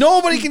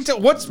nobody can tell.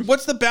 What's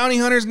the bounty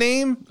hunter's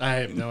name? I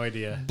have no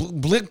idea.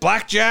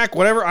 Blackjack,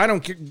 whatever. I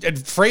don't care.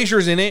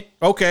 Fraser's in it.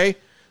 Okay.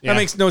 Yeah. That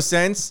makes no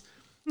sense.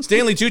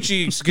 Stanley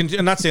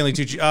Tucci, not Stanley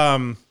Tucci,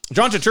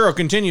 John Turturro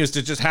continues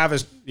to just have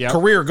his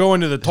career go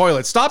into the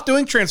toilet. Stop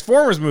doing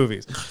Transformers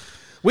movies.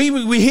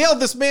 We hailed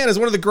this man as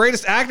one of the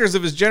greatest actors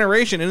of his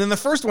generation, and in the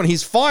first one,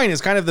 he's fine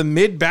as kind of the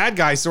mid bad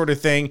guy sort of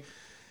thing.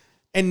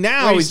 And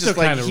now Well, he's he's just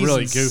still like kinda he's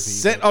really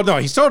goofy, Oh no,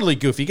 he's totally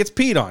goofy. He gets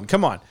peed on.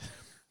 Come on,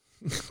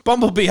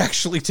 Bumblebee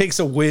actually takes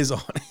a whiz on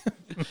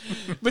him.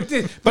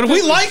 But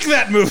we like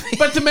that movie.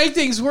 But to make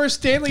things worse,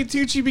 Stanley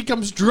Tucci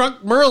becomes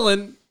drunk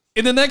Merlin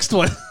in the next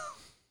one.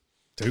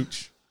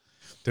 Tooch.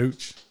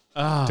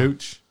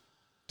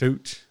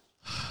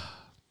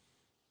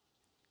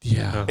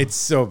 Yeah, It's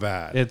so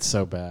bad. it's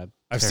so bad.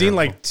 I've seen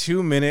like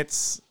 2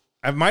 minutes.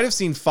 I might have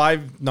seen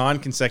 5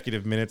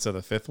 non-consecutive minutes of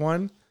the 5th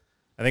one.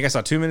 I think I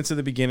saw 2 minutes at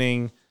the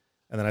beginning,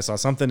 and then I saw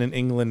something in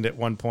England at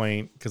one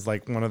point because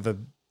like one of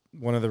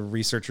the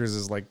researchers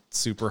is like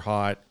super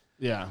hot.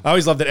 Yeah. I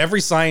always love that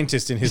every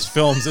scientist in his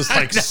films is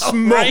like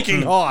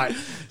smoking hot.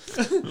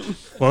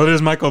 Well, it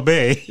is Michael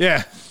Bay.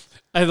 Yeah.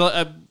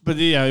 But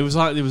yeah, it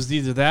was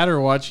either that or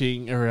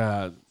watching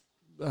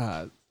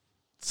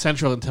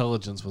Central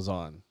Intelligence was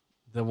on.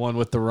 The one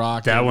with The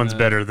Rock. That and, one's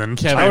better than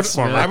Kevin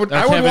Transformers. I would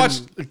Kevin-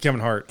 watch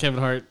Kevin Hart. Kevin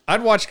Hart.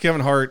 I'd watch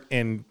Kevin Hart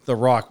and The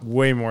Rock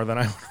way more than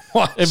I would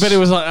watch. But it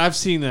was I've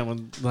seen that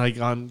one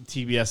like on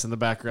TBS in the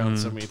background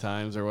so many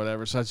times or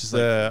whatever. So it's just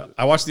like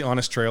I watched the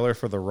honest trailer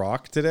for The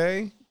Rock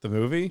today, the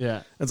movie.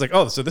 Yeah. It's like,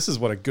 oh, so this is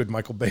what a good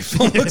Michael Bay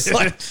film looks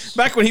like.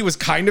 Back when he was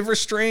kind of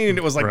restrained and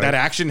it was like Right. that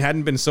action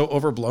hadn't been so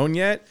overblown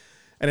yet.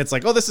 And it's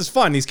like, oh, this is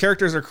fun. These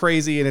characters are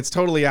crazy and it's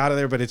totally out of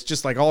there, but it's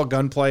just like all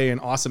gunplay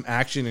and awesome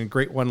action and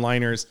great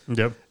one-liners.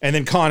 Yep. And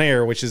then Con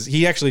Air, which is,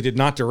 he actually did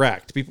not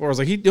direct. People were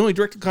like, he only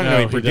directed Con Air. No, No,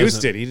 he he produced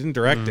doesn't. it. He didn't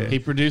direct it. he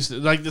produced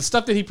like the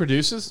stuff that he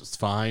produces. It's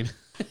fine.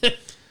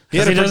 He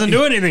had He to doesn't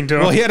do anything to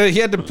him. Well, he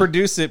had to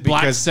produce it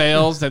Black because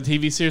Sails, that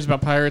TV series about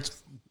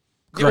pirates.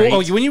 Great.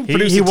 Oh, when you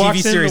produce a walks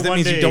TV in series, the that one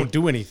means you day- don't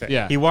do anything.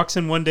 Yeah. He walks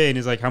in one day and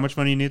he's like, how much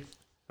money you need?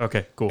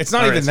 Okay, cool. It's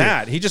not All even right, sweet.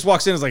 that. He just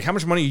walks in and is like, how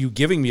much money are you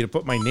giving me to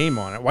put my name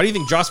on it? Why do you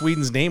think Joss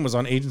Whedon's name was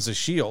on Agents of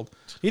S.H.I.E.L.D.?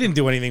 He didn't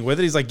do anything with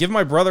it. He's like, give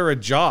my brother a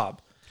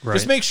job. Right.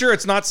 Just make sure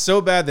it's not so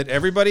bad that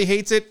everybody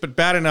hates it, but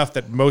bad enough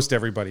that most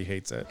everybody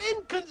hates it.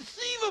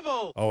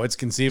 Inconceivable! Oh, it's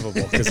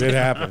conceivable because it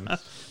happened.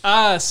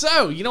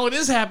 So you know what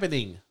is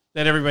happening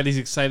that everybody's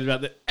excited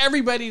about, that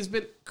everybody's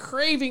been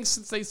craving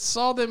since they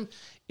saw them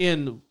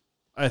in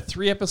a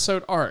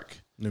 3-episode arc.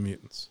 New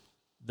Mutants.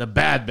 The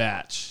Bad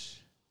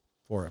Batch.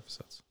 4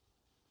 episodes.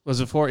 Was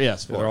it 4?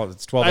 Yes, They're 4. all,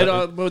 it's 12 I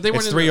don't- but they It's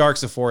weren't in 3 the-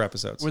 arcs of 4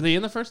 episodes. Were they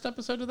in the first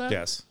episode of that?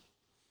 Yes.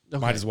 Okay.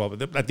 Might as well.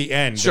 But at the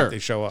end, Sure. they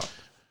show up.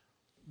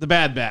 The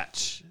Bad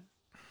Batch.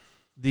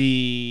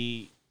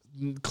 The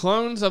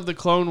clones of the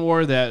Clone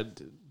War that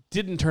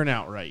didn't turn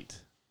out right.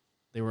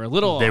 They were a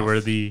little They off.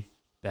 were the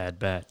Bad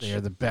Batch. They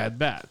are the Bad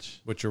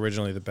Batch. Which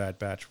originally the Bad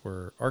Batch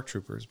were ARC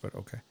troopers, but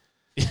okay.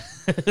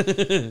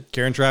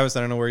 Karen Travis,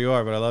 I don't know where you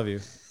are, but I love you.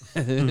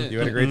 You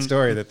had a great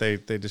story that they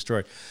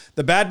destroyed.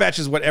 The Bad Batch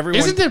is what everyone.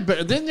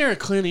 Isn't there a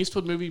Clint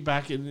Eastwood movie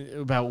back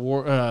about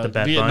war Bad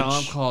Vietnam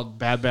Bunch? called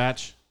Bad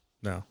Batch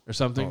No, or I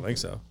something? don't think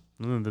so.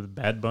 The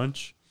Bad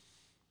Bunch?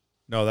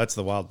 No, that's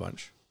the Wild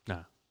Bunch. No.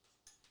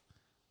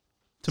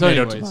 So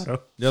Tomato, anyways.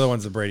 tomato. The other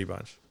one's the Brady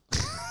Bunch.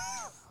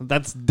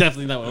 That's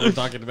definitely not what we're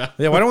talking about.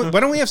 Yeah, why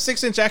don't we have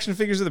 6-inch action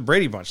figures of the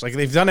Brady Bunch? Like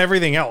they've done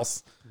everything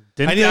else.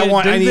 Didn't,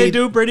 I they need-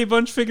 do Brady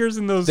Bunch figures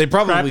in those They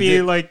probably crappy,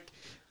 did. like,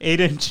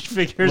 8-inch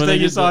figures Well, that they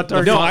you did saw at the-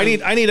 Target? No,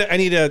 I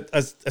need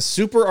a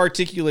super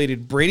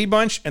articulated Brady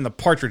Bunch and the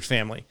Partridge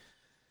Family,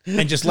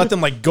 and just let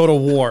them like go to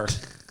war.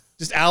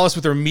 Just Alice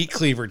with her meat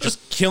cleaver,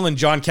 just killing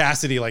John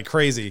Cassidy like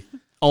crazy.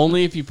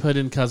 Only if you put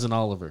in Cousin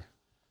Oliver.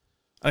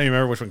 I don't even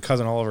remember which one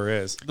Cousin Oliver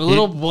is. The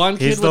little blonde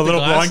kid He's with the little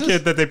blonde glasses?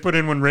 kid that they put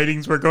in when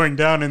ratings were going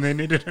down and they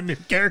needed a new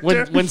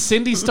character. When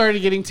Cindy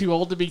started getting too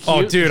old to be cute.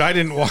 Oh, dude, I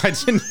didn't watch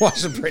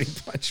the Brady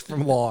Bunch for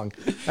long.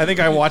 I think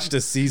I watched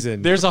a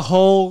season. There's a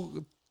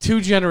whole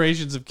 2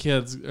 generations of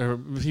kids or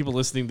people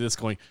listening to this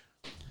going,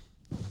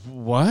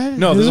 what?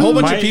 No, there's a whole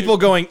bunch My- of people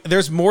going,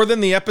 there's more than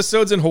the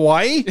episodes in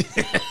Hawaii?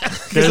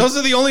 Because those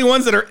are the only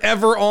ones that are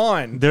ever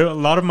on. There, a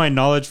lot of my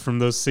knowledge from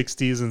those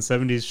 60s and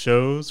 70s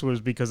shows was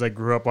because I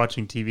grew up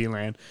watching TV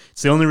Land.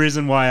 It's the only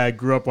reason why I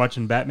grew up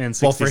watching Batman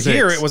 66. Well, for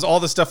here, it was all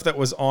the stuff that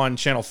was on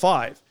Channel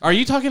 5. Are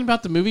you talking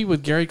about the movie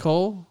with Gary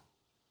Cole?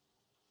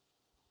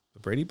 The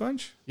Brady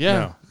Bunch? Yeah.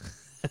 No.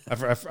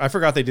 I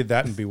forgot they did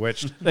that in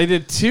Bewitched. They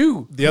did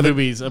 2 The other-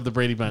 movies of the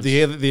Brady Bunch.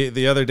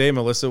 The other day,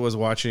 Melissa was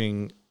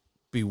watching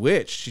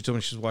Bewitched. She told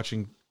me she's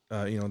watching,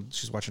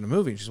 she's watching a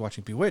movie and she's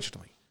watching Bewitched.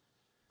 I'm like,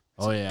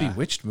 oh, yeah.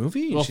 Bewitched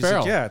movie? And Will she's Ferrell.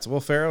 like, yeah, it's Will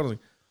Ferrell. I was like,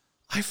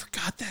 I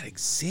forgot that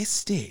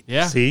existed.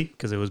 Yeah. See?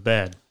 Because it was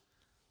bad.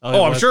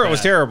 Oh, I'm sure it was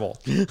bad. terrible.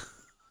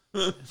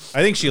 I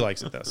think she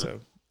likes it though, so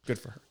good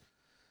for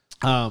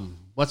her.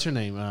 What's her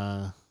name?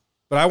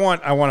 But I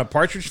want a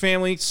Partridge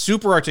Family,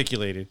 super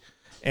articulated,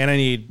 and I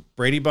need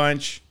Brady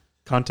Bunch.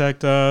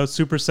 Contact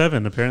Super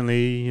 7.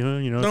 Apparently, if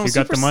you got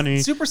Super- the money,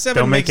 Super 7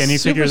 they'll make makes- any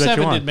Super figure that 7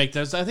 you want. did make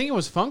those. I think it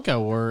was Funko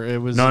or it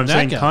was No, I'm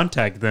saying NECA.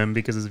 contact them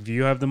because if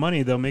you have the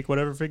money, they'll make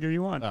whatever figure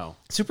you want. Oh,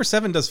 Super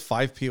 7 does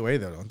 5 POA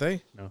though, don't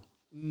they? No.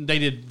 they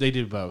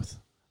did both.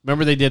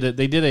 Remember they did it.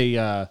 They did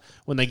a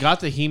when they got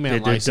the He-Man They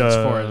did, license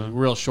for a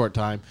real short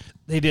time.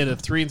 They did a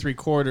 3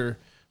 3/4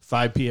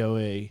 5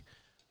 POA.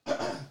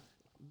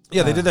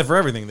 Yeah, they did that for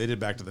everything. They did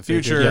Back to the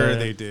Future. yeah.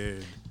 They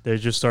did. They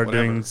just started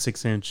Whatever. doing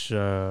 6-inch.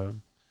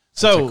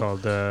 What's So it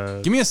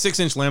called? Give me a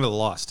 6-inch Land of the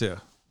Lost too.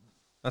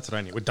 That's what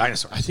I need with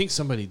dinosaurs. I think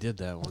somebody did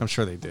that one. I'm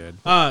sure they did.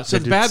 So they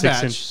the did Bad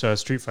Batch. 6-inch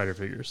Street Fighter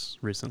figures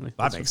recently.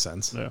 That makes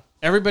sense. Yeah.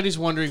 Everybody's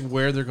wondering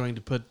where they're going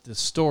to put the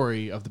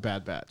story of the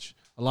Bad Batch.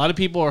 A lot of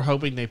people are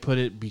hoping they put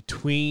it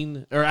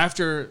between or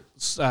after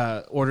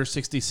Order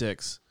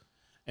 66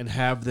 and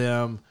have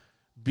them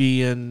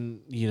be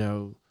in,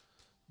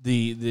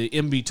 the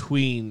in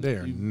between. They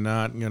are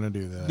not going to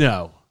do that.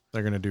 No.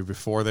 They're going to do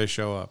before they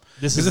show up.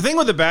 This Because is- the thing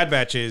with the Bad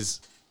Batch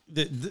is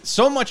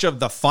so much of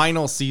the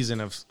final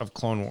season of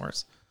Clone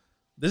Wars,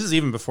 this is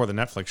even before the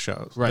Netflix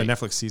shows, Right. the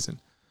Netflix season,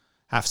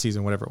 half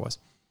season, whatever it was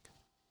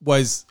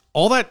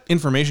all that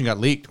information got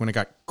leaked when it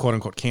got quote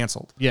unquote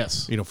canceled.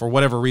 Yes. For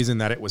whatever reason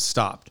that it was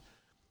stopped.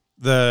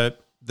 The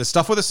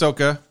stuff with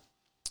Ahsoka,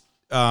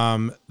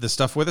 the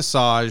stuff with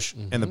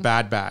Asajj, and the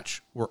Bad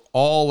Batch were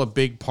all a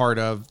big part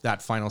of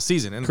that final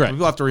season. And Correct.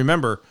 people have to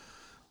remember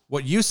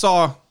what you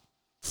saw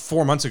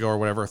 4 months ago or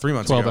whatever, 3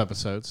 months 12 ago.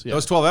 episodes. Yeah.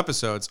 Those 12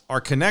 episodes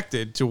are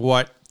connected to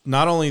what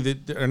not only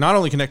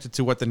connected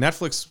to what the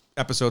Netflix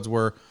episodes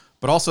were,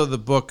 but also the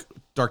book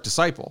Dark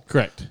Disciple.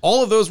 Correct.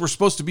 All of those were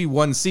supposed to be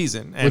one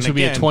season, and Which would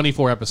be a again-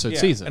 24 episode yeah,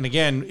 season. And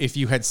again, if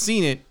you had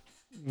seen it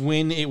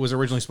when it was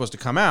originally supposed to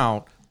come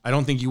out, I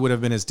don't think you would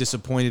have been as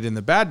disappointed in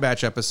the Bad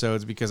Batch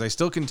episodes, because I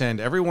still contend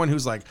everyone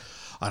who's like,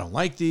 I don't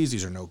like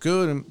these are no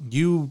good. And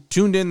you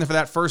tuned in for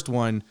that first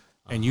one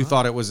and you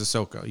thought it was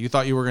Ahsoka. You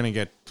thought you were going to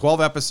get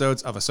 12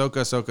 episodes of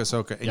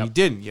Ahsoka, and Yep. you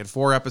didn't. You had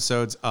 4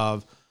 episodes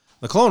of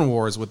the Clone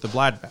Wars with the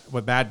Bad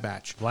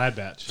Batch. Bad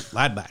Batch.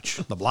 Blad Batch.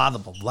 The Blad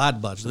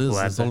Batch. This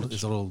Blad is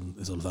Batch. all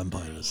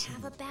vampires. I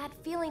have a bad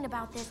feeling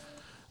about this.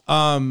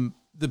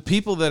 The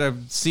people that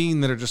I've seen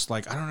that are just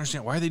like, I don't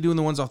understand, why are they doing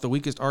the ones off the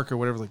weakest arc or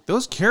whatever? Like,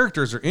 those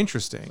characters are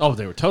interesting. Oh,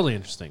 they were totally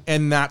interesting.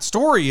 And that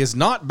story is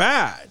not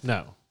bad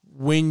No.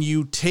 when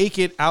you take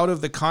it out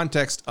of the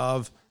context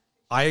of,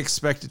 I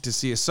expected to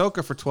see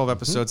Ahsoka for 12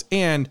 episodes,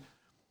 and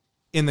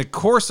in the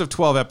course of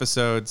 12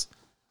 episodes,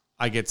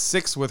 I get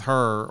 6 with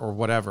her or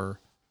whatever,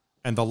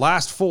 and the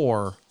last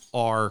 4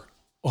 are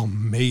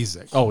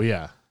amazing. Oh,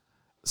 yeah.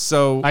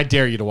 So I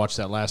dare you to watch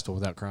that last one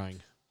without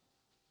crying.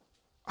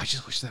 I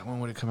just wish that one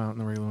would have come out in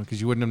the regular one, because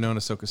you wouldn't have known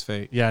Ahsoka's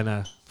fate Yeah, I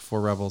know. before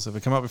Rebels. If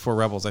it come out before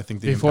Rebels, I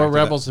think the Before impact of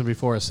Rebels and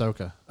before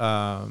Ahsoka.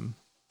 that,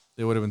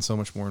 it would have been so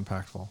much more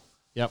impactful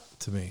Yep.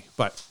 to me.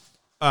 But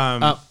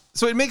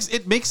so it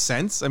makes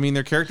sense. I mean,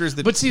 they're characters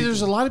that. But see,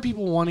 there's a lot of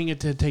people wanting it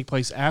to take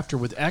place after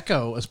with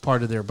Echo as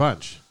part of their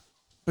bunch.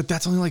 But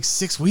that's only like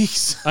 6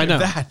 weeks. I know.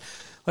 that.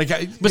 Like,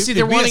 But see, it'd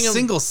they're be wanting a 'em-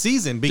 single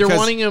season because They're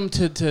wanting them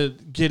to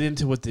get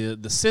into with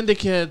the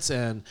syndicates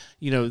and,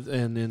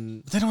 and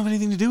then they don't have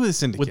anything to do with the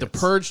syndicate. with the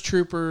Purge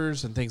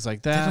troopers and things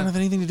like They don't that. have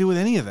anything to do with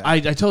any of that. I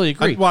totally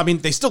agree. Well, I mean,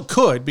 they still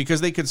could, because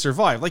they could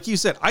survive. Like you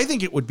said, I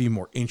think it would be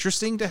more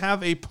interesting to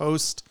have a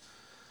post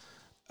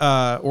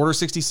Order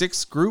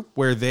 66 group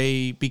where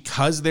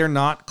because they're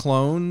not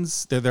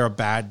clones, they're a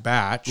bad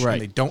batch, Right.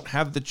 and they don't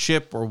have the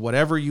chip or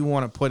whatever you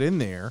want to put in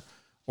there,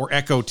 or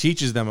Echo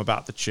teaches them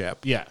about the chip,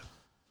 yeah.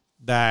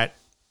 that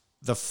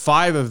the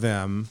 5 of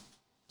them,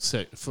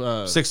 6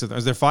 6 of them,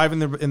 is there 5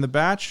 in the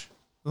batch?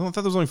 I thought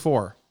there was only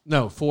 4.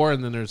 No, 4,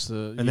 and then there's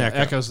the And Echo.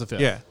 Echo's the 5th.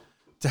 Yeah.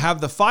 To have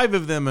the 5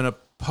 of them in a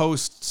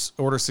post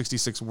Order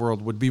 66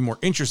 world would be more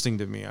interesting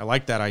to me. I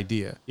like that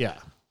idea. Yeah.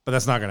 But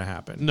that's not going to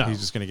happen. No. He's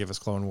just going to give us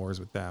Clone Wars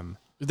with them.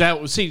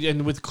 That see,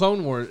 and with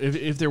Clone Wars,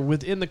 if they're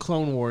within the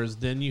Clone Wars,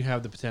 then you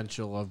have the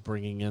potential of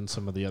bringing in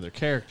some of the other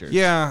characters.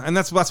 Yeah, and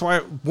that's why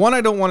one,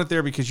 I don't want it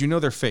there because you know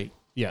their fate.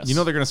 Yes, you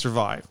know they're going to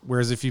survive.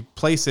 Whereas if you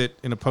place it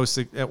in a post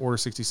Order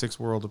 66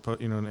 world,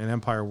 an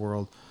Empire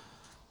world,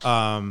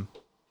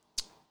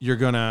 you're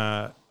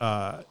gonna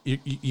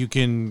you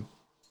can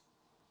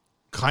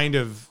kind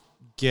of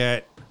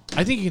get.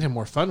 I think you can have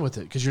more fun with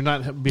it because you're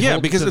not.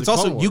 Because it's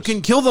also you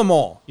can kill them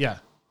all. Yeah.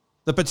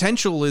 The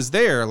potential is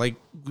there. Like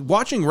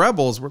watching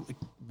Rebels,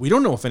 we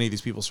don't know if any of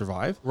these people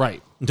survive, right?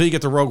 Until you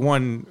get to Rogue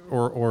One,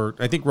 or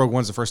I think Rogue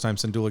One's the first time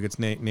Syndulla gets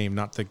named,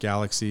 not the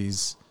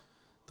Galaxies,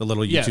 the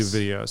little YouTube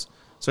videos.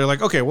 So you're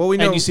like, okay, well we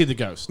know, and you see the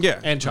Ghost,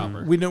 and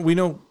Chopper. We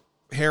know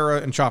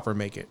Hera and Chopper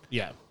make it,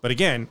 But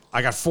again,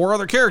 I got 4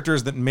 other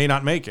characters that may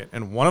not make it,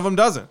 and one of them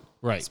doesn't.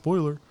 Right.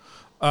 Spoiler.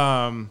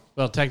 Well,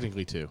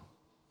 technically 2.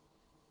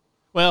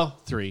 Well,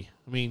 3.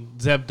 I mean,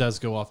 Zeb does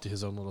go off to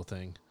his own little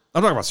thing.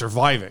 I'm talking about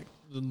surviving.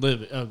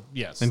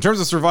 Yes. In terms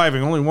of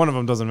surviving, only one of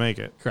them doesn't make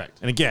it. Correct.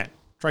 And again,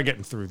 try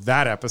getting through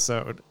that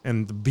episode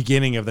and the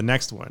beginning of the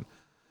next one.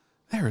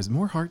 There is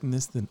more heart in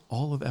this than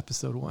all of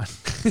episode 1.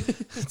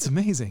 It's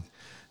amazing.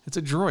 It's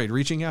a droid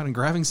reaching out and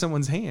grabbing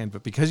someone's hand,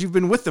 but because you've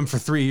been with them for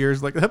 3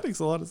 years, like that makes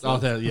a lot of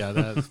sense.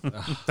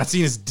 That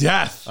scene is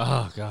death.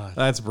 Oh God,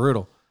 that's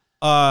brutal.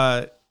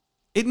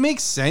 It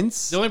makes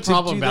sense. The only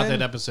problem about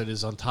that episode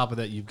is on top of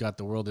that, you've got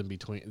the world in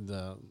between,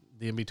 the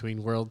in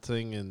between world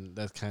thing, and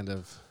that's kind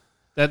of.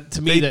 That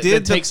to me,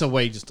 that takes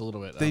away just a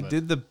little bit. They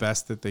did the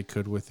best that they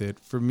could with it.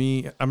 For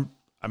me, I'm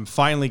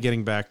finally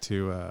getting back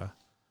to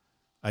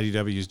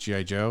IDW's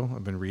G.I. Joe.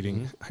 I've been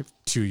reading. I have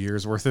 2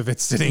 years worth of it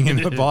sitting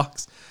in the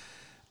box,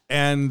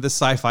 and the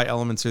sci-fi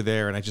elements are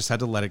there, and I just had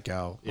to let it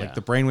go. Like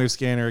the brainwave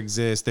scanner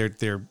exists.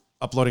 They're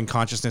uploading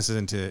consciousnesses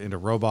into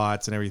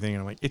robots and everything,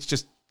 and I'm like, it's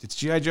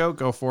G.I. Joe.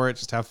 Go for it.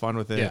 Just have fun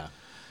with it. Yeah,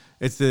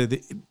 it's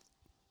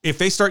if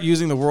they start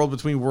using the world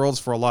between worlds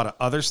for a lot of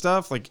other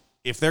stuff, like.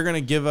 If they're going to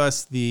give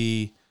us how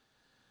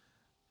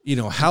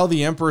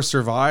the Emperor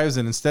survives,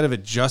 and instead of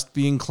it just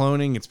being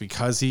cloning, it's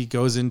because he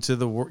goes into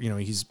the world,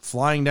 he's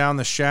flying down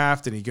the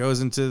shaft and he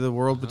goes into the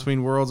world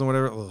between worlds and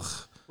whatever. Ugh.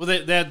 Well,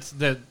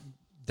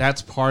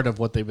 that's part of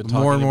what they've been talking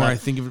about. More and more, I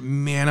think of it,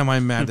 man, am I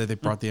mad that they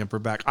brought the Emperor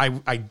back.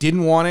 I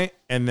didn't want it,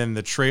 and then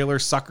the trailer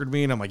suckered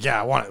me, and I'm like, yeah,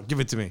 I want it.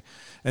 Give it to me.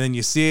 And then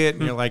you see it,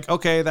 and you're like,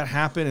 okay, that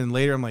happened. And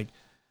later, I'm like,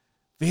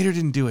 Vader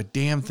didn't do a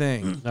damn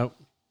thing. Nope.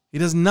 He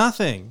does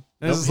nothing.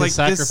 His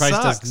sacrifice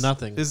does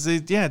nothing.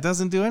 It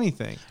doesn't do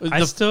anything.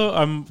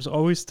 I'm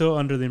always still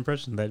under the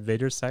impression that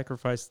Vader's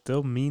sacrifice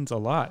still means a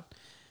lot.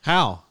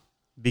 How?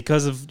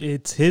 Because of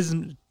it's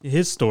his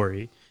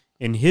story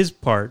and his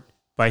part.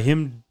 By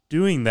him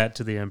doing that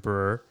to the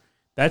Emperor,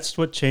 that's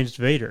what changed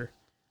Vader.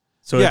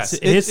 So yes,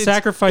 his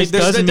sacrifice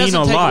does mean a lot. It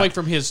doesn't take away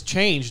from his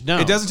change. No,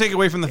 it doesn't take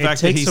away from the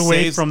fact that he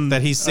saves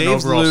an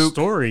overall Luke.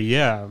 Story,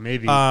 yeah,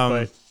 maybe,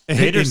 but.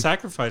 Vader's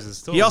sacrifice is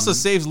still. He also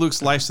saves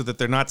Luke's life so that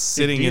they're not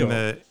sitting in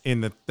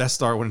the Death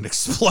Star when it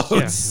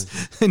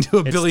explodes into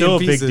a billion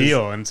pieces. It's still a big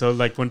deal, and so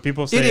like when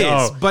people say, it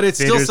is, but it's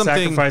Vader's still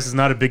something. Sacrifice is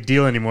not a big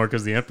deal anymore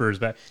because the Emperor's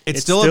back.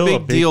 It's still a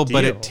big deal,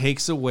 but it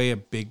takes away a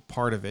big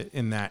part of it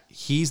in that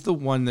he's the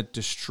one that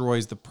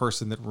destroys the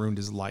person that ruined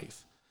his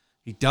life.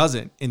 He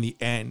doesn't in the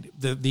end.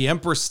 The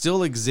Emperor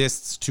still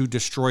exists to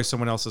destroy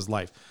someone else's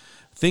life.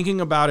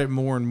 Thinking about it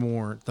more and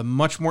more, the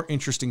much more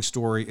interesting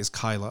story is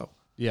Kylo.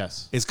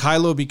 Yes. Is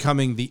Kylo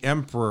becoming the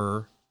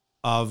emperor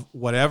of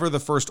whatever the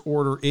First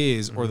Order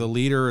is, or the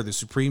leader, or the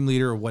supreme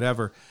leader, or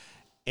whatever,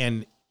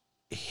 and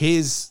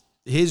his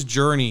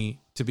journey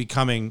to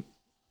becoming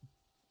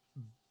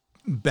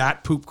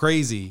bat poop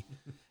crazy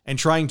and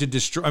trying to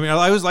destroy. I mean,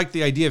 I always like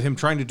the idea of him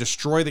trying to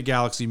destroy the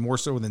galaxy more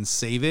so than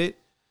save it,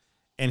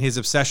 and his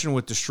obsession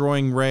with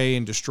destroying Rey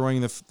and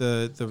destroying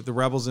the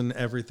rebels and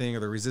everything,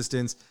 or the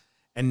Resistance,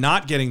 and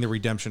not getting the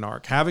redemption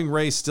arc, having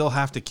Rey still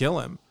have to kill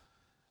him.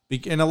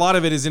 And a lot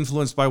of it is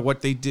influenced by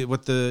what they did,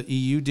 what the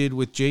EU did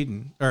with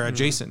Jason,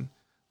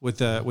 with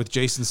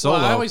Jason Solo.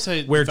 Well, I always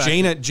say where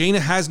Jaina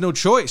has no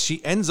choice;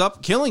 she ends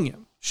up killing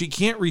him. She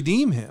can't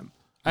redeem him.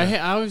 I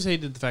always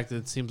hated the fact that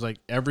it seems like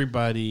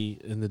everybody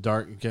in the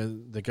dark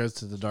that goes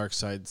to the dark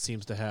side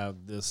seems to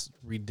have this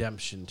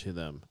redemption to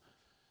them.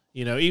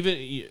 Even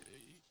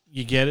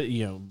you get it.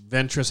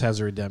 Ventress has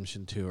a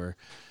redemption to her.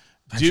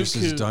 Ventress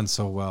has done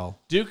so well.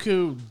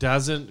 Dooku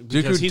doesn't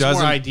because he's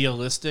more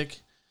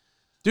idealistic.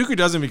 Dooku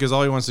doesn't because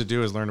all he wants to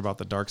do is learn about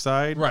the dark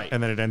side, right?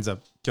 And then it ends up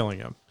killing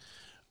him.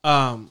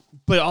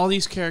 But all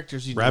these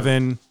characters,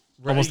 Revan,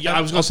 I was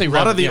going to say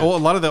Revan. A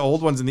lot of the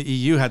old ones in the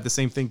EU had the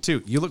same thing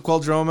too. Ulic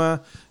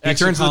Qel-Droma, he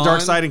turns to the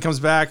dark side and comes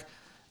back.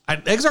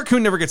 Exar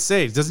Kun never gets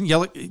saved. Doesn't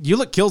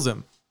Ulic kills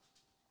him?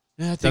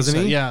 Yeah, I think so.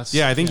 He? Yes.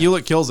 Yeah, I think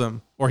Ulic kills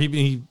him, or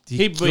he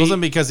kills him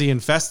because he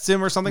infests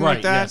him or something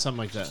like that. Yeah, something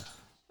like that.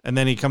 And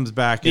then he comes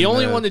back. The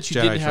only one that you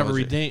didn't have a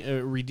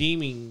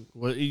redeeming,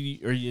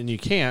 and you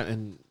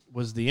can't,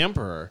 was the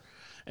Emperor.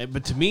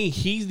 But to me,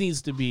 he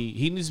needs to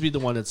be the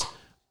one that's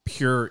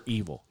pure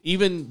evil,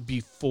 even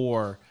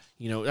before.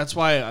 That's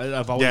why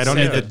I've always I don't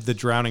need the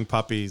drowning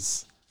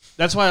puppies.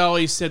 That's why I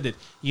always said that,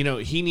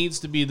 he needs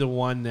to be the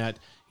one that,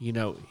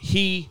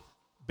 he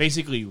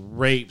basically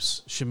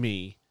rapes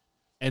Shmi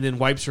and then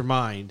wipes her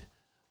mind.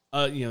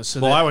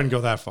 So I wouldn't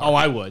go that far. Oh,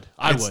 I would.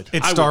 I would.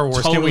 It's I Star would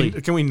Wars. Totally,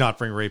 Can we not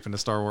bring rape into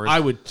Star Wars? I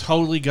would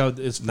totally go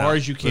as far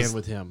as you can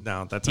with him.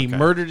 No, that's He okay.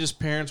 murdered his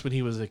parents when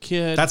he was a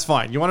kid. That's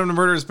fine. You want him to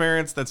murder his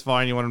parents? That's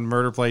fine. You want him to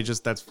murder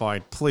Plagueis? That's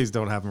fine. Please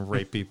don't have him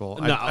rape people.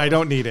 No. I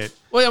don't need it.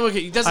 well,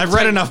 okay. He doesn't I've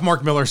read enough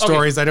Mark Miller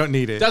stories. I don't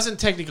need it. Doesn't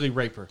technically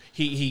rape her.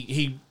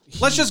 He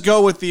Let's just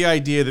go with the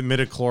idea that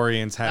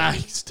midichlorians have. I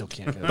still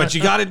can't go. But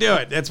you got to do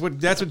it. That's what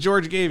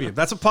George gave you.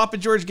 That's what Papa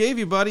George gave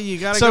you, buddy. You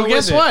got to So go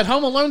guess with what? it.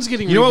 Home Alone's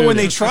getting You know what? When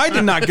they rebooted. tried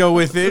to not go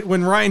with it,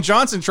 when Ryan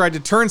Johnson tried to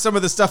turn some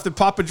of the stuff that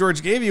Papa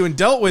George gave you and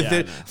dealt with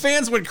it,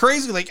 fans went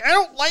crazy. Like, I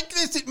don't like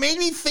this. It made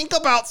me think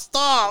about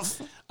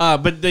stuff.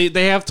 But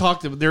they have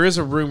talked. There is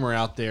a rumor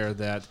out there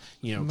that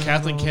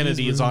Kathleen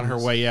Kennedy is on her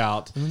way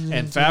out,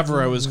 and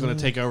Favreau is going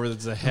to take over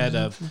as the head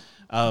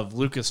of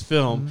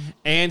Lucasfilm,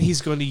 and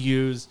he's going to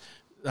use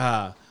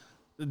the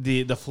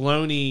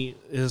Filoni.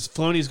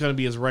 Filoni's going to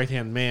be his right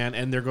hand man,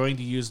 and they're going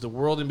to use the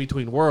World in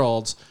Between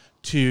Worlds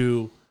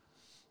to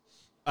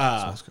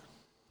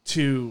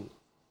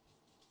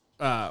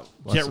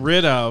get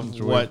rid of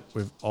what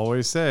we've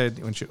always said.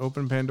 When you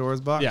open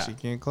Pandora's box, Yeah. you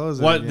can't close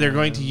it. what again. they're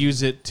going to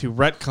use it to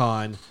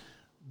retcon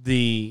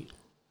the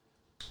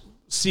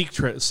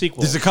sequel.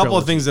 There's a couple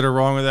of trilogy. things that are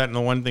wrong with that, and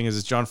the one thing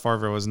is John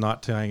Favreau is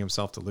not tying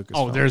himself to Lucasfilm.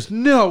 Oh, there's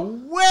no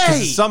way.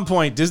 At some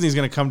point, Disney's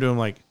going to come to him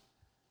like,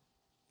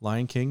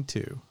 Lion King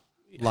 2,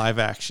 live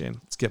action.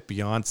 Let's get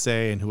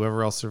Beyonce and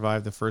whoever else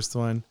survived the first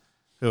one.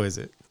 Who is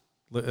it?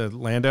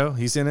 Lando?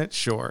 He's in it?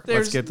 Sure. There's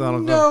Let's get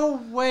Donald Glover.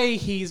 no way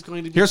he's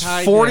going to be Here's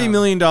tied $40 down.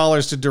 million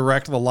to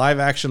direct the live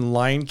action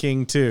Lion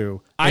King 2.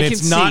 I And can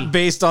it's see- not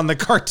based on the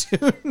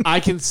cartoon.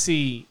 I can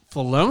see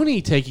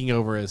Filoni taking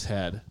over his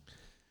head.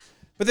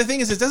 But the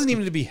thing is, it doesn't even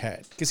need to be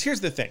head. Because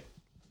here's the thing,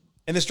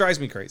 and this drives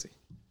me crazy.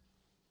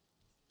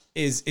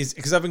 Is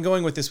because I've been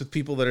going with this with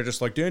people that are just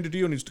like, Dan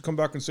DiDio needs to come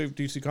back and save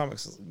DC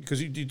Comics because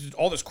he did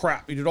all this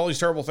crap. He did all these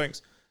terrible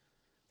things.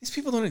 These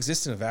people don't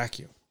exist in a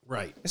vacuum.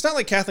 Right. It's not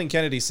like Kathleen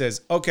Kennedy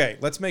says, okay,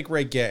 let's make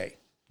Rey gay.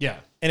 Yeah.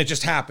 And it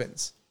just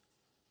happens.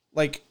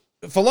 Like,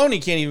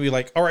 Filoni can't even be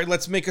like, all right,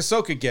 let's make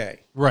Ahsoka gay.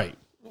 Right.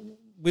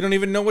 We don't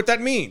even know what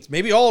that means.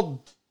 Maybe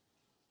all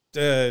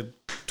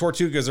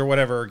Tortugas or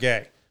whatever are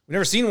gay. We've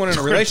never seen one in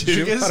a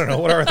relationship. Tortugas? I don't know.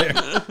 What are they?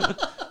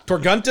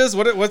 Torguntas?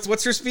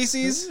 What's their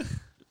species?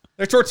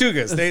 They're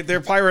Tortugas.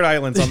 They're pirate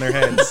islands on their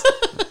heads.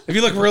 If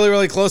you look really,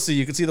 really closely,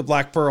 you can see the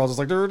black pearls. It's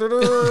like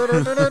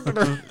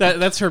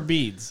That's her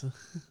beads.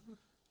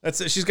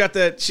 she's got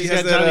that. She's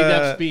got Johnny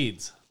Depp's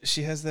beads.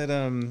 She has that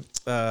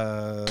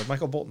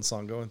Michael Bolton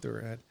song going through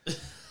her head.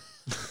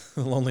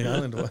 The Lonely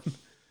Island one.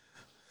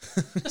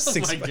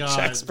 Sings my about God.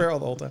 Jack Sparrow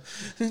the whole time.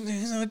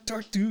 There's a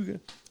Tortuga.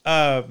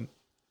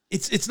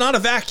 It's not a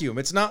vacuum.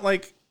 It's not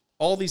like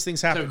all these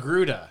things So happen.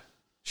 Gruta.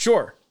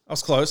 Sure, I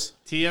was close.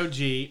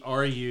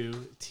 Togruta.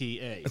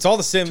 It's all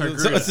the same.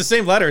 Tortuga. It's the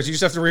same letters. You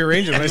just have to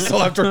rearrange them. And I still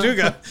have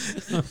Tortuga.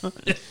 In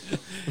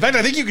fact,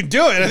 I think you can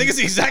do it. I think it's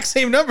the exact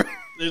same number.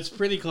 It's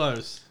pretty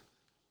close.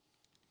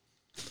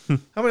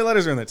 How many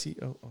letters are in that?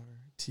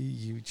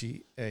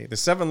 Tortuga. There's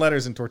 7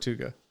 letters in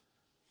Tortuga.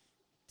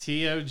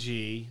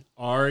 Togruta.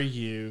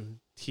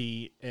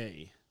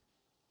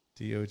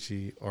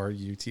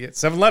 Dogruta.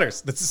 7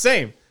 letters. That's the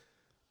same.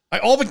 I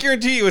all but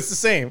guarantee you it's the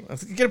same.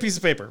 Get a piece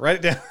of paper. Write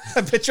it down.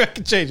 I bet you I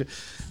can change it.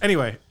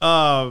 Anyway,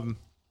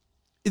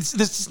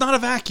 it's not a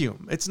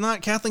vacuum. It's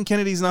not. Kathleen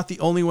Kennedy's not the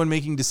only one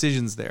making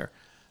decisions there.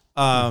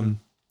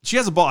 She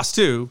has a boss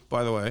too,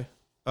 by the way.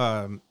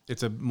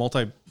 It's a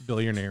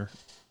multi-billionaire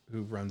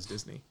who runs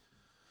Disney,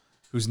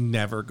 who's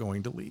never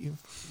going to leave.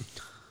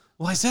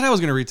 Well, I said I was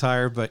going to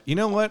retire, but you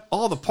know what?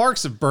 All the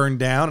parks have burned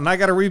down, and I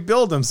got to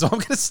rebuild them, so I'm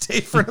going to stay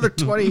for another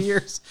 20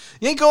 years.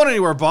 You ain't going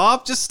anywhere,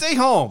 Bob. Just stay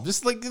home.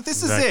 Just like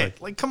this is Exactly.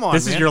 it. Like, come on,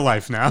 This man. is your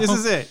life now. This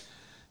is it.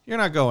 You're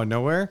not going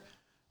nowhere.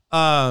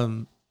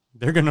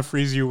 They're gonna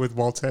freeze you with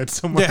Walt's head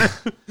somewhere.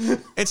 Yeah.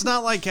 It's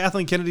not like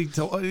Kathleen Kennedy.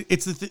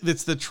 It's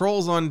the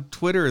trolls on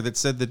Twitter that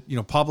said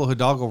that Pablo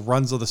Hidalgo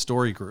runs the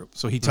story group,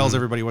 so he tells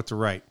everybody what to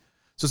write.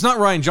 So it's not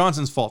Ryan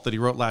Johnson's fault that he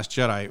wrote Last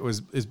Jedi.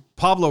 Is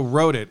Pablo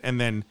wrote it and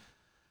then,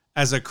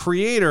 as a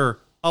creator,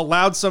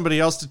 allowed somebody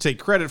else to take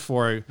credit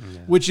for it. Yeah.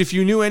 Which, if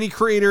you knew any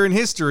creator in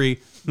history,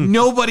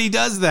 nobody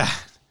does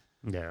that.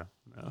 Yeah.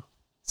 No.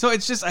 So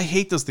it's just I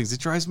hate those things. It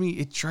drives me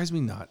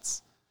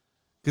nuts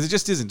because it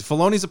just isn't.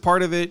 Filoni's a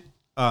part of it.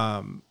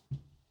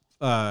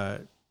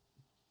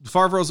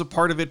 Favreau's a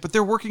part of it, but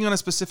they're working on a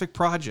specific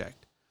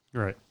project.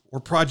 Right. Or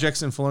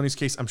projects. In Filoni's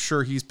case, I'm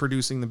sure he's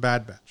producing the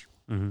Bad Batch.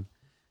 Mm-hmm.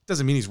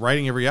 Doesn't mean he's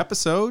writing every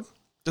episode.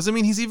 Doesn't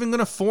mean he's even going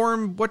to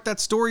form what that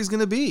story's going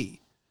to be.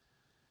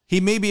 He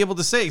may be able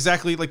to say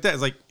exactly like that.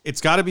 It's like it's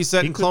got to be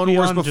set in Clone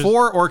Wars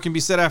before, or it can be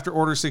set after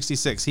Order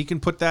 66. He can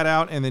put that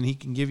out, and then he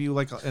can give you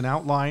like an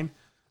outline.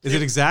 Is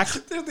it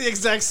exact? They're the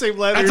exact same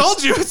letters. I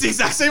told you it's the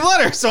exact same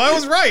letter, so I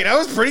was right. I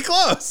was pretty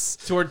close.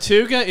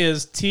 Tortuga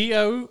is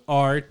Tortuga.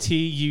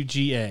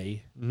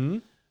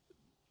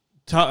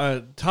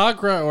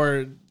 Togra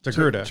or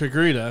Togruta.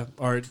 Togruta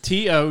or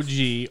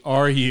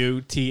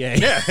Togruta.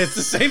 Yeah, it's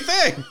the same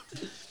thing.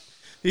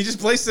 You just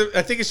place the.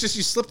 I think it's just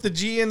you slip the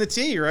G and the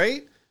T,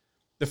 right?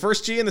 The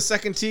first G and the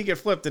second T get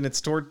flipped, and it's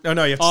toward. No,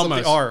 you have to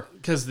slip the R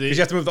because you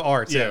have to move the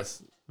R too.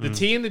 Yes, the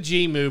T and the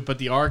G move, but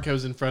the R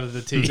goes in front of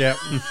the T. Yeah,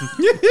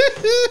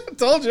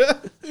 told you.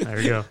 There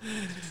we go.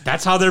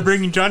 That's how they're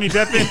bringing Johnny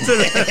Depp into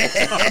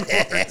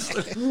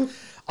the.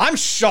 I'm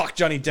shocked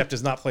Johnny Depp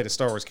does not play the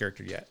Star Wars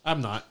character yet.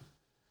 I'm not.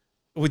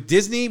 With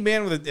Disney,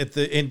 man,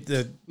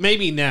 in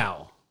Maybe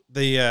now.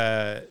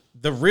 The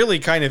really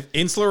kind of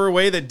insular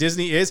way that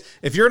Disney is.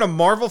 If you're in a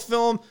Marvel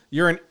film,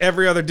 you're in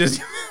every other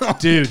Disney film.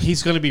 Dude,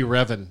 he's going to be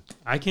Revan.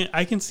 I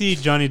can see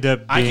Johnny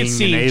Depp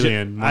being an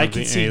alien. I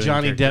can see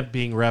Johnny Depp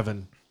being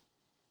Revan.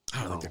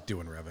 I don't think they're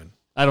doing Revan.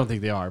 I don't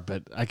think they are,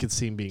 but I could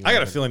see him being. I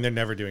got a feeling they're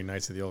never doing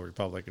Knights of the Old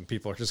Republic, and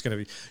people are just going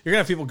to be. You're going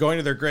to have people going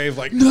to their grave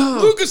like, no,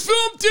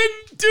 Lucasfilm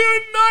didn't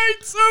do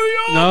Knights of the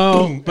Old.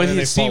 No, but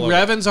you see,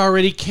 Revan's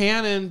already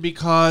canon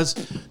because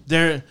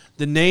they're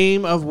the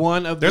name of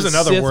one of There's the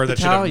another Sith word that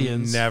should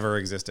battalions. have never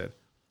existed.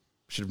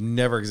 Should have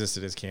never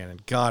existed as canon.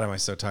 God, am I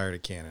so tired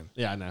of canon?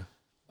 Yeah, I know.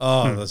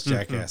 Oh, those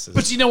jackasses.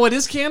 But you know what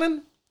is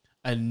canon?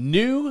 A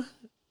new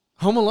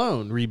Home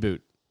Alone reboot.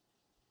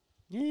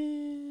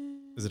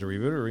 Is it a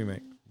reboot or a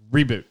remake?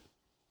 Reboot.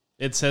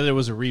 It said it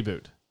was a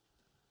reboot.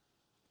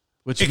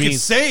 Which It can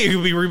means say it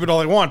could be reboot all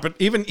they want, but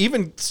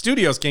even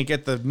studios can't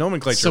get the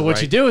nomenclature so. What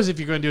right. you do is if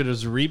you're going to do it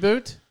as a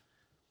reboot,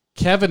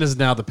 Kevin is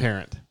now the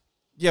parent.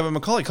 Yeah, but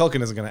Macaulay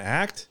Culkin isn't going to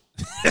act.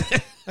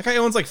 That guy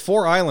owns like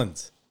 4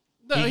 islands.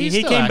 No, He he's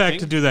came still back acting.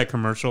 to do that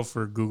commercial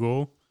for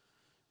Google.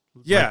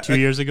 Yeah, like 2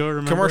 years ago.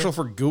 Remember? commercial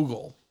for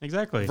Google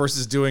Exactly.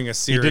 versus doing a He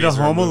series. did a or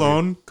Home movie.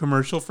 Alone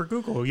commercial for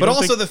Google. You But don't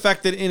also think- the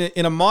fact that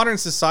in a modern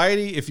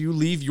society, if you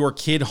leave your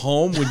kid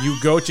home when you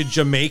go to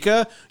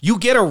Jamaica, you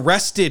get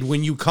arrested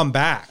when you come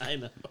back. I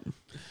know.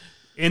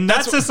 in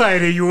that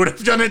society, you would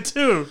have done it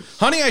too.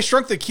 Honey, I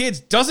Shrunk the Kids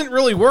doesn't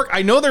really work.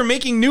 I know they're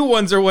making new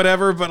ones or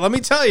whatever, but let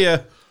me tell you,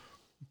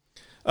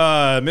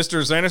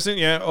 Mr. Sanderson,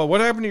 yeah. Oh,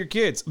 what happened to your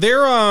kids?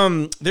 They're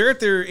at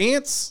their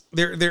aunt's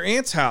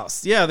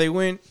house. Yeah, they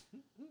went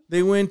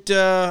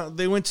to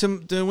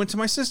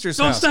my sister's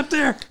Don't house. step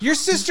there. Your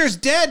sister's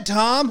dead,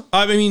 Tom.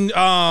 I mean,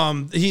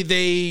 no,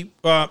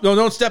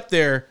 don't step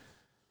there.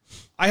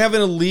 I have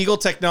an illegal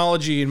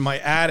technology in my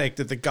attic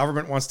that the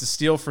government wants to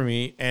steal from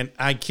me, and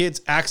my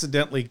kids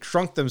accidentally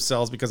shrunk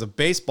themselves because a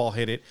baseball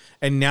hit it,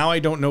 and now I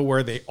don't know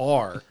where they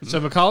are. So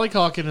Macaulay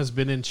Culkin has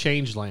been in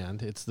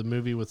Changeland. It's the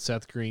movie with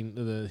Seth Green,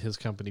 his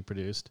company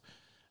produced,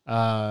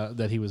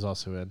 that he was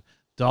also in.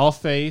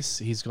 Dollface,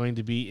 he's going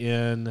to be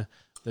in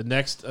the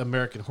next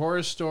American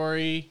Horror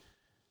Story.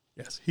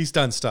 Yes, he's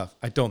done stuff.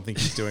 I don't think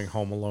he's doing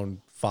Home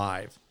Alone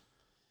 5.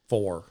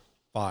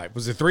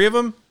 Was there 3 of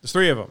them? There's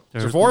 3 of them.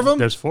 Is there 4 of them?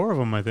 There's 4 of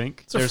them, I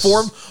think. There's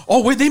 4 of them?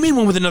 Oh, wait, they made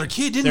one with another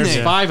kid, didn't There's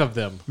they? 5 of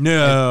them.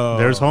 No.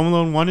 There's Home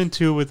Alone 1 and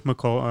 2 with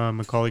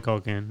Macaulay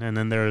Culkin, and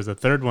then there's a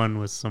third one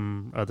with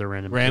some other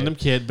random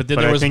kid. But then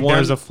But there I was think one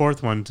there's a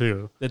 4th one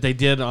too, that they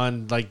did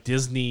on like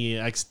Disney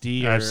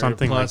XD or or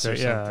something like Plus that. or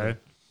Yeah, something.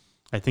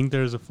 I think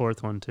there's a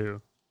 4th one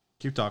too.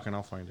 Keep talking,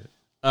 I'll find it.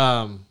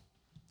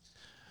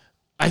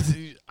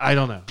 I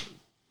don't know.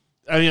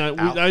 I mean,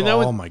 I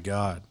know. Oh, my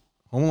God.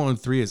 Home Alone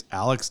 3 is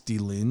Alex D.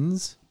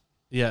 Linz.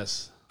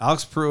 Yes.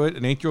 Alex Pruitt,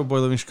 an 8-year-old boy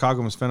living in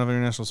Chicago, must fend off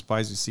international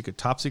spies who seek a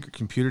top-secret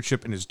computer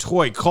chip in his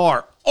toy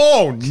car.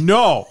 Oh,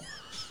 no.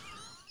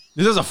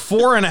 This is a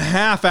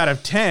 4.5 out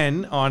of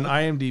 10 on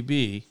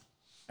IMDb.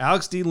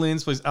 Alex D.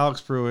 Linz plays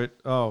Alex Pruitt.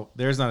 Oh,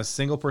 there's not a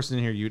single person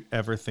in here you'd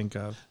ever think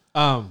of.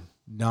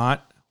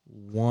 Not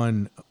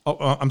one.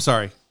 Oh, I'm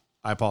sorry.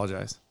 I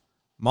apologize.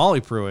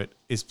 Molly Pruitt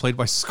is played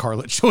by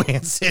Scarlett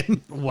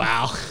Johansson.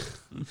 Wow.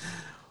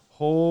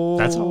 Oh,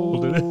 That's how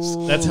old it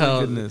is. That's how.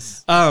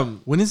 goodness.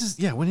 Um, When is this?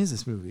 Yeah, when is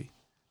this movie?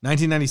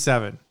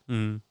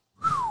 1997.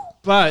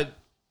 but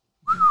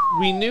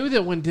we knew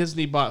that when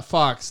Disney bought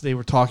Fox, they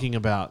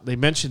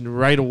mentioned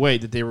right away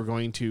that they were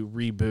going to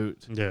reboot.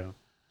 Yeah.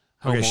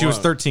 Home Okay, she was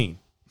Alone. 13.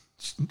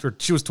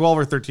 She was 12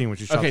 or 13 when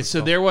she shot Okay, this so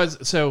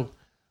film.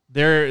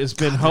 there has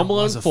been Home there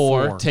Alone was a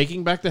 4, four.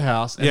 Taking Back the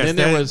House, and Yes, then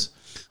there that- was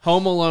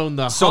Home Alone,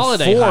 the So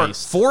Holiday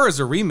Heist. 4 is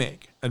a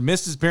remake.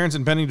 Amidst his parents'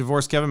 impending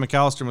divorce, Kevin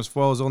McAllister must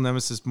foil his old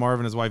nemesis Marv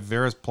and his wife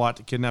Vera's plot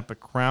to kidnap a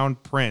crown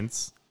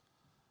prince.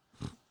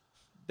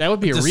 That would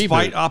be a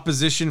Despite reboot.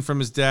 opposition from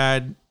his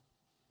dad,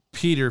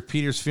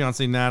 Peter's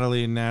fiancee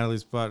Natalie, and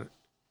Natalie's butt.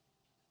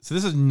 So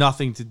this has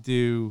nothing to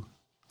do.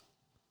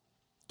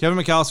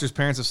 Kevin McAllister's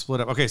parents have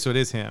split up. Okay, so it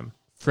is him.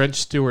 French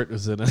Stewart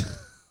was in it.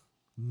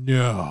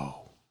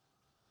 No.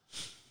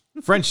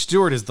 French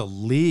Stewart is the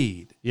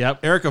lead.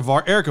 Yep. Eric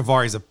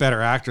Avari is a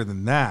better actor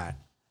than that.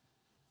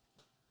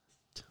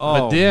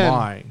 But Oh then-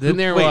 my! then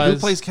there who was-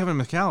 plays Kevin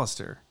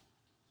McAllister?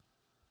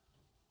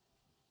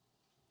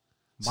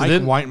 So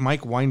then-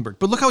 Mike Weinberg.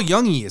 But look how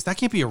young he is. That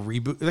can't be a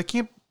reboot. That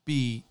can't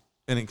be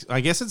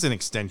I guess it's an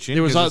extension.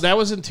 There was 'cause that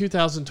was in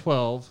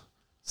 2012,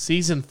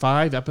 season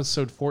 5,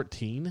 episode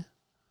 14.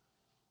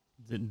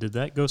 Did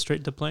that go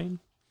straight to plane?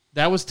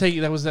 That was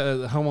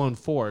Home Alone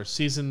 4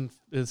 season.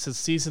 It says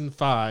season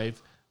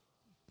 5,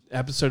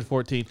 episode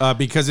 14.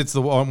 Because it's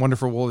the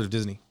Wonderful World of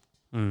Disney.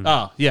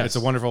 Oh, yes. It's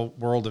a Wonderful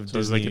World of So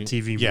it's Disney. like a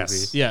TV movie.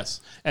 Yes.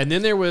 Yes. And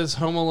then there was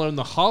Home Alone: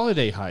 The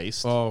Holiday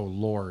Heist. Oh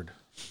Lord.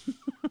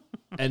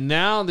 And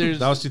now there's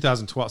That was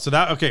 2012.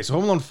 So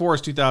Home Alone 4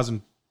 is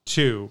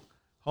 2002.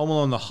 Home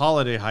Alone: The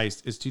Holiday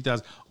Heist is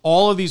 2000.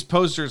 All of these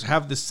posters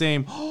have the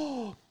same.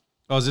 Oh,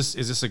 is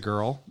this a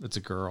girl? It's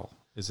a girl.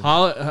 Isn't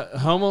it?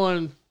 Home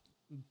Alone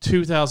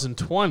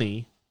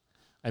 2020.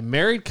 A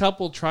married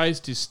couple tries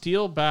to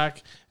steal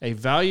back a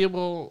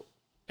valuable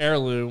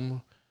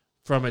heirloom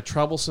from a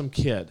troublesome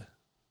kid.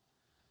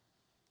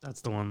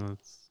 That's the one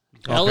that's...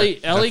 Ellie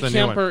that's the new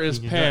Kemper one.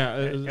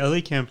 is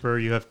Ellie Kemper,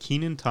 you have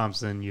Kenan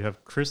Thompson, you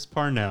have Chris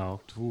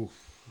Parnell, you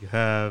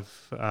have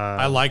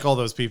I like all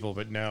those people,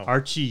 but no.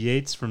 Archie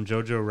Yates from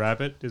Jojo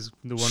Rabbit is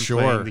the one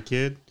Sure. playing the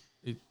kid.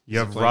 You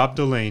have like- Rob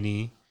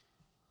Delaney.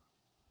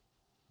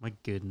 My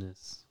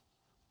goodness.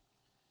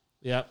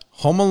 Yep.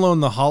 Home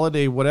Alone: The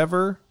Holiday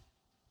whatever.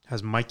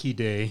 Has Mikey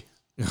Day.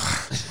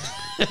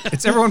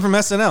 It's everyone from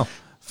SNL.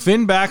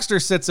 Finn Baxter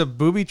sets up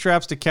booby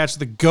traps to catch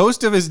the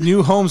ghost of his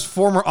new home's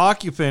former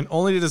occupant,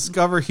 only to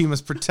discover he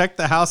must protect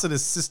the house and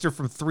his sister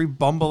from 3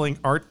 bumbling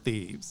art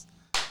thieves.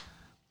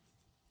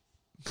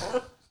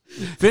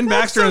 Finn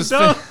Baxter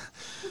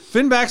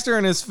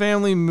and his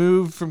family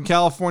moved from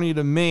California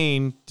to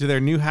Maine to their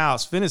new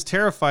house. Finn is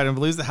terrified and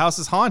believes the house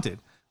is haunted.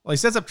 While he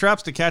sets up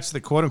traps to catch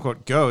the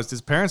quote-unquote ghost,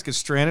 his parents get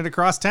stranded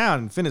across town,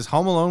 and Finn is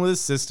home alone with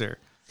his sister.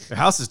 Their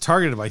house is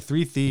targeted by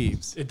 3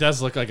 thieves. It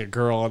does look like a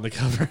girl on the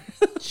cover.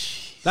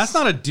 That's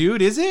not a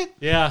dude, is it?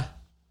 Yeah.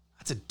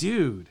 That's a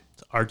dude.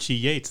 It's Archie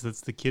Yates.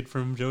 That's the kid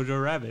from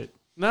Jojo Rabbit.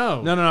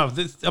 No. No.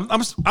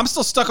 I'm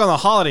still stuck on the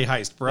holiday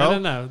heist, bro.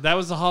 No. That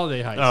was the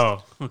Holiday Heist.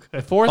 Oh, okay.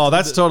 The fourth. Oh,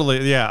 that's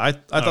totally, yeah. I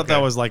thought Okay.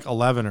 that was like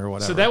 11 or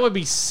whatever. So that would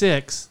be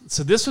 6.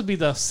 So this would be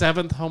the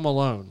 7th Home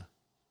Alone.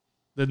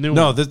 The new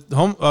no, one. the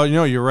home. Oh,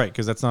 no, you're right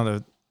because that's not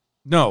a.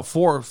 No,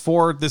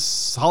 4.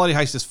 This holiday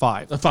heist is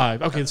 5. The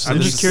 5. Okay, so I'm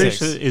this just is curious,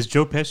 6. is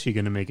Joe Pesci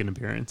going to make an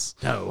appearance?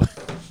 No.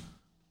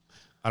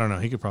 I don't know.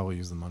 He could probably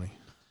use the money.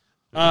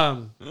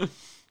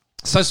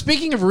 So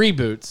speaking of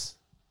reboots,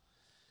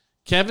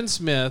 Kevin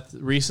Smith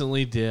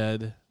recently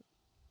did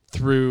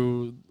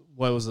through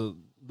what was it,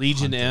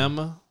 Legion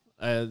M,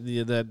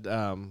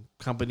 that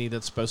company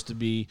that's supposed to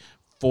be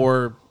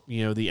for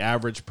the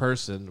average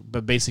person,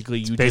 but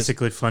basically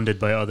Basically funded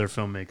by other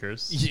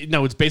filmmakers.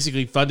 No, it's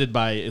basically funded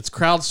by it's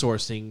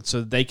crowdsourcing so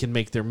that they can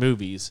make their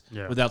movies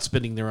without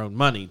spending their own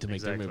money to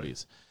make their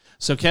movies.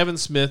 So Kevin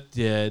Smith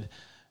did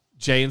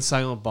Jay and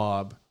Silent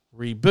Bob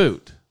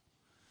Reboot,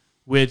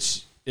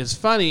 which is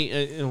funny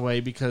in a way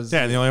because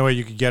Yeah, the only way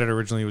you could get it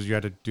originally was you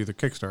had to do the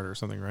Kickstarter or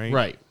something, right?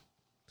 right.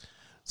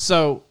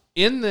 So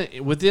within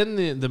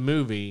the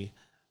movie,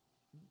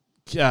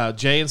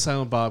 Jay and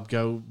Silent Bob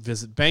go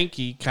visit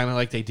Banky, kind of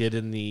like they did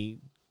in the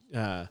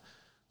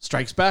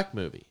Strikes Back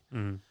movie,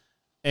 and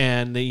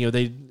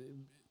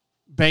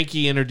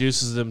Banky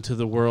introduces them to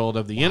the world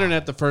of the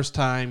internet the first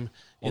time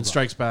in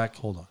Strikes Back.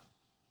 Hold on.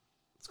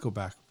 Let's go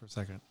back for a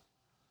second.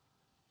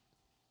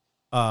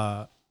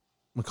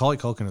 Macaulay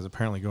Culkin is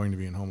apparently going to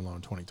be in Home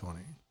Alone 2020.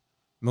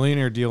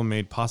 Millionaire deal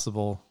made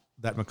possible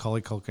that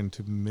Macaulay Culkin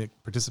to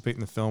participate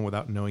in the film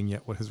without knowing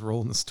yet what his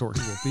role in the story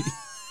will be.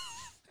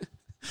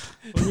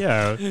 Well,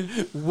 yeah.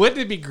 Wouldn't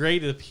it be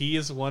great if he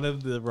is one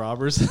of the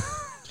robbers?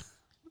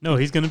 No,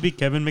 he's going to be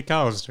Kevin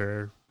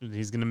McAllister.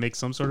 He's going to make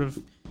some sort of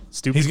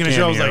stupid He's going to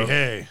show us cameo. like,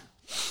 hey,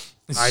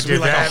 I I did did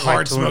like that a hard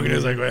like smoking. 20 It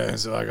was like, well,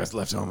 so I got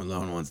left home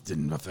alone once.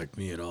 Didn't affect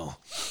me at all.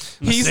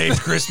 I He's saved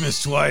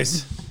Christmas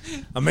twice.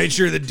 I made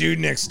sure the dude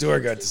next door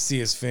got to see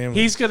his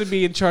family. He's going to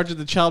be in charge of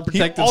the child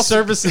protective also-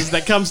 services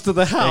that comes to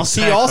the house.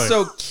 He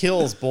also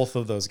kills both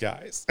of those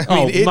guys. I Oh,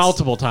 mean, it's,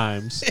 multiple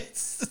times.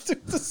 it's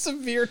the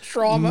severe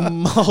trauma.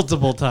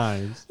 Multiple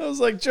times. I was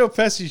like, Joe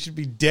Pesci should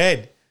be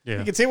dead. Yeah.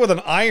 He gets hit with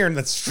an iron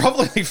that's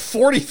traveling like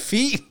 40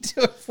 feet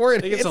before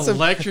it He gets hits him.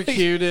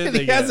 electrocuted. And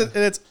he has it,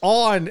 and it's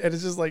on, and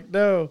it's just like,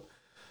 no.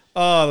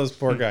 Oh, those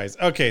poor guys.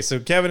 Okay, so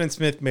Kevin and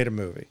Smith made a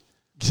movie.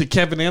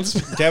 Kevin and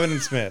Smith. Kevin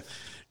and Smith.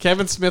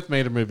 Kevin Smith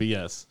made a movie,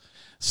 yes.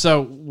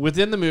 So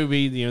within the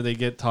movie, they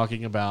get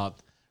talking about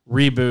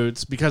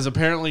reboots because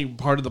apparently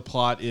part of the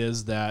plot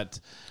is that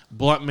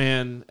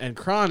Bluntman and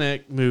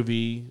Chronic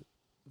movie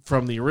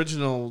from the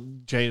original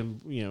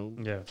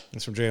Yeah.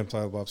 It's from Jay and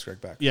Silent Bob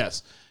Strike Back.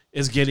 yes,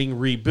 is getting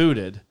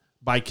rebooted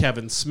by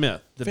Kevin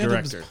Smith, the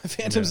director.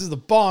 Phantoms is the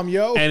bomb,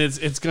 yo. And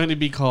it's going to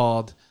be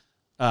called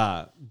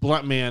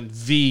Bluntman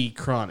v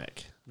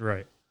Chronic.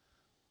 Right.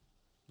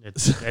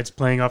 It's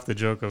playing off the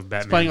joke of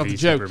Batman. playing off v the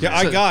joke. Superman. Yeah,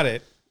 I got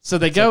it. So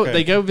they go okay.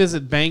 they go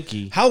visit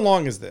Banky. How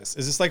long is this?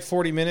 Is this like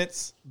 40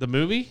 minutes? The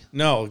movie?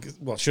 No,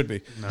 well, it should be.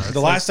 it's The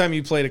last time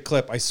you played a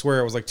clip, I swear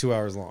it was like 2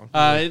 hours long.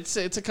 It's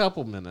a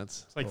couple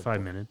minutes. It's like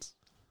 5 minutes.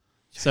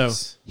 So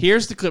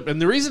here's the clip,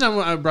 and the reason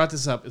I brought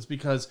this up is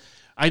because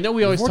I know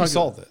we always You've already talk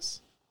solved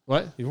this.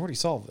 what You've already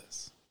solved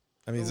this.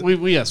 I mean, is it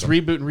we yes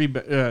reboot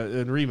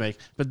and remake,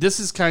 but this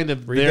is kind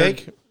of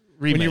remake?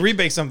 remake. When you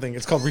rebake something,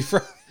 it's called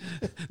refry.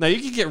 Now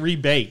you can get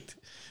rebaked,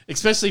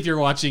 especially if you're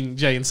watching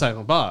Jay and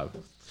Silent Bob.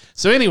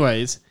 So,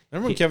 anyways,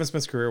 Remember when Kevin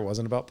Smith's career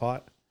wasn't about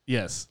pot?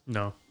 yes.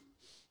 No.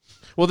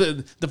 Well,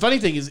 the funny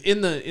thing is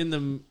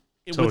within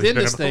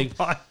this thing,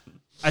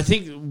 I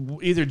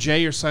think either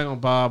Jay or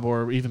Silent Bob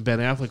or even Ben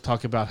Affleck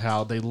talk about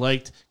how they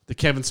liked the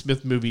Kevin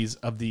Smith movies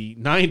of the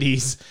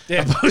 90s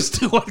opposed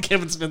to what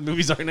Kevin Smith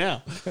movies are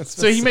now.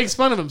 So he makes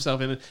fun of himself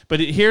in it. But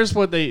here's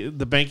what the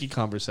Banky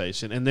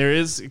conversation, and there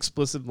is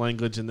explicit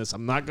language in this.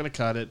 I'm not going to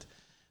cut it,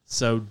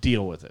 so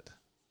deal with it.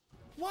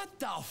 What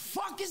the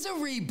fuck is a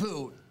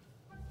reboot?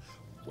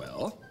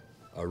 Well,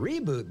 a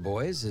reboot,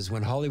 boys, is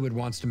when Hollywood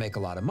wants to make a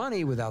lot of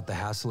money without the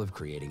hassle of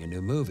creating a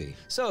new movie.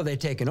 So they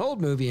take an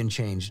old movie and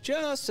change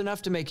just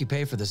enough to make you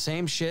pay for the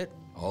same shit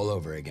all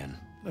over again.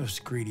 Those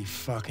greedy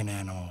fucking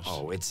animals.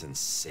 Oh, it's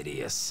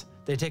insidious.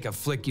 They take a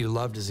flick you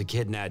loved as a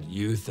kid and add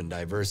youth and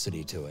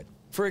diversity to it.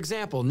 For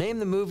example, name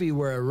the movie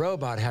where a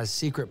robot has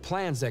secret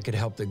plans that could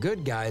help the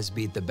good guys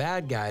beat the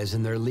bad guys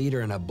and their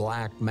leader in a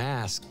black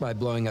mask by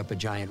blowing up a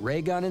giant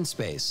ray gun in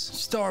space.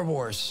 Star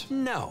Wars.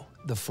 No,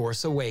 The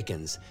Force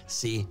Awakens.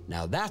 See,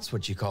 now that's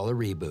what you call a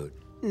reboot.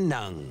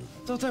 Nung.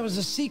 Thought that was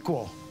a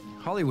sequel.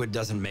 Hollywood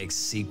doesn't make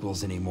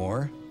sequels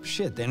anymore.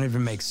 Shit, they don't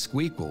even make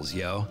squeakquels,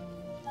 yo.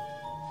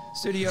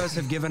 Studios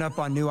have given up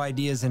on new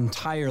ideas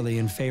entirely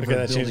in favor Okay, of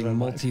that changed building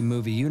my mind.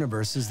 multi-movie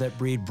universes that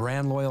breed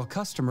brand-loyal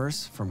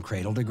customers from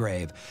cradle to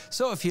grave.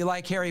 So if you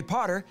like Harry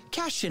Potter,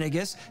 cash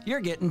Shinnigus, you're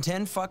getting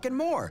 10 fucking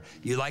more.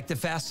 You like the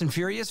Fast and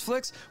Furious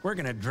flicks? We're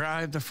gonna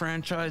drive the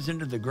franchise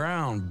into the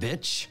ground,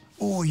 bitch.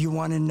 Oh, you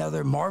want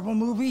another Marvel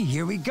movie?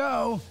 Here we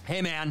go.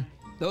 Hey man,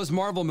 those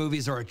Marvel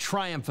movies are a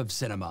triumph of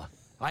cinema.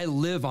 I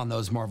live on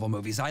those Marvel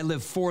movies. I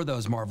live for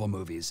those Marvel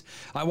movies.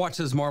 I watch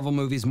those Marvel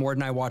movies more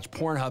than I watch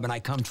Pornhub, and I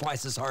come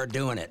twice as hard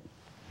doing it.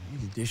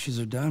 The dishes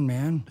are done,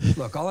 man.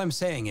 Look, all I'm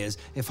saying is,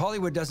 if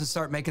Hollywood doesn't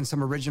start making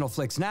some original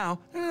flicks now,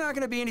 there's not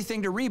gonna be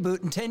anything to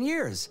reboot in 10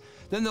 years.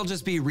 Then they'll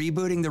just be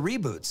rebooting the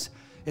reboots.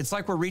 It's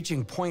like we're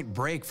reaching Point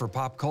Break for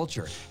pop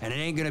culture, and it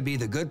ain't gonna be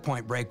the good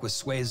Point Break with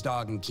Sway's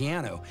dog and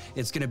Keanu.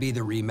 It's gonna be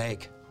the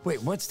remake.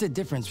 Wait, what's the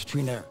difference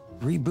between a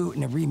reboot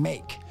and a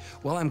remake?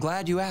 Well, I'm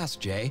glad you asked,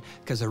 Jay,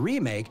 because a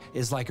remake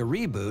is like a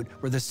reboot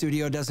where the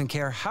studio doesn't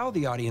care how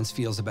the audience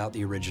feels about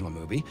the original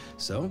movie,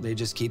 so they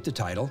just keep the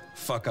title,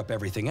 fuck up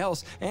everything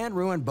else, and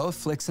ruin both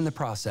flicks in the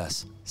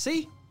process.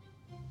 See?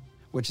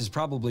 Which is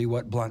probably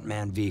what Blunt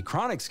Man v.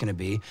 Chronic's gonna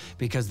be,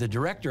 because the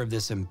director of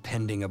this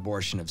impending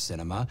abortion of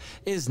cinema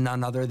is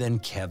none other than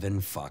Kevin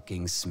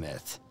fucking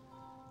Smith.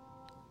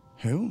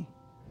 Who?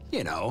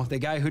 You know, the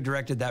guy who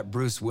directed that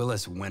Bruce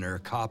Willis winner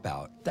Cop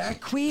Out.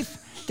 That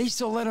queef? They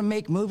still let him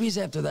make movies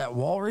after that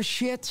walrus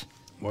shit?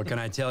 What can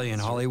I tell you in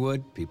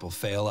Hollywood? People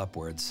fail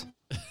upwards.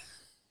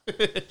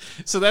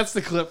 So that's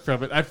the clip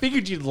from it. I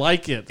figured you'd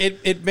like it.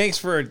 It makes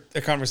for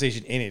a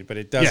conversation in it, but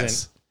it doesn't.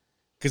 Yes.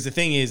 Because the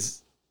thing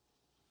is,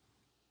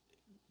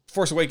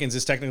 Force Awakens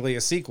is technically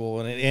a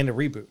sequel and a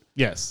reboot.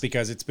 Yes.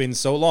 Because it's been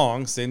so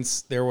long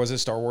since there was a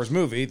Star Wars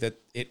movie that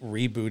it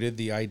rebooted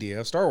the idea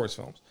of Star Wars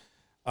films.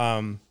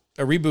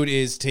 A reboot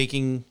is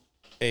taking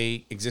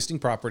a existing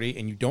property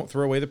and you don't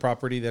throw away the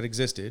property that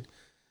existed.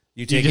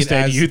 You take just it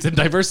add as youth and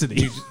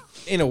diversity.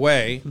 in a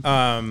way.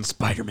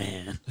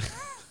 Spider-Man.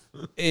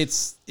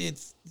 It's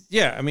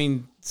yeah. I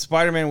mean,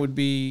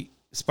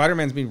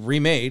 Spider-Man's been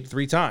remade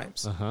 3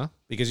 times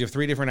because you have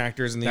 3 different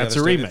actors and the That's other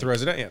a stuff remake. that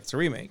throws it out. Yeah, it's a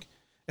remake.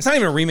 It's not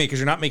even a remake because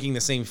you're not making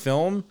the same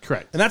film.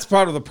 Correct. And that's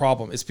part of the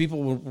problem is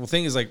people will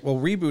think is like, well,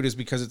 reboot is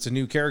because it's a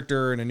new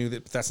character and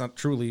but that's not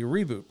truly a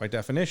reboot by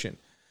definition.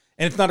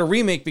 And it's not a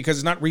remake because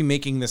it's not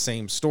remaking the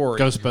same story.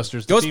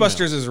 Ghostbusters. the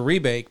Ghostbusters female. is a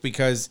remake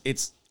because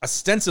it's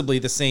ostensibly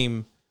the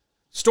same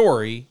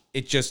story.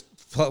 It just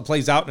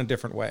plays out in a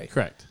different way.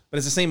 Correct. But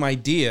it's the same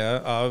idea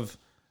of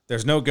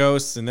there's no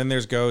ghosts and then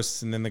there's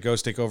ghosts and then the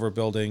ghosts take over a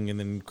building and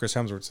then Chris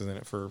Hemsworth's in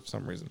it for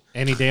some reason.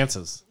 And he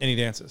dances. And he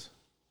dances.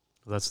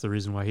 Well, that's the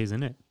reason why he's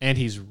in it. And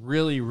he's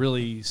really,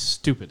 really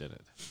stupid in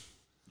it.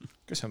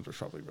 Chris Hemsworth's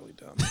probably really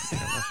dumb.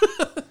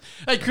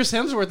 Hey, Chris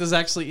Hemsworth is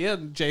actually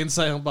in Jay and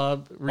Silent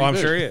Bob reboot. Well, I'm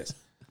sure he is.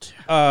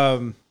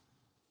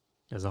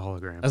 As a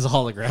hologram. As a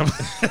hologram.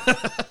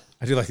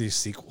 I do like these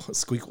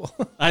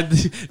squeakquel.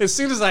 As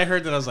soon as I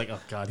heard that, I was like, oh,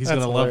 God, he's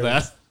going to love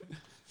hilarious.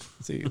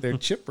 that. See, they're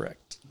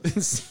chipwrecked.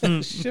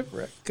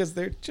 Shipwrecked because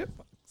they're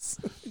chipmunks.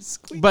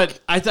 Squeak. But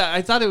I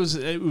thought it was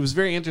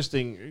very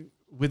interesting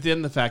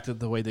within the fact that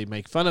the way they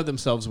make fun of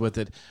themselves with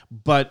it,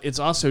 but it's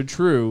also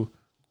true.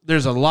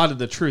 There's a lot of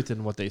the truth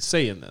in what they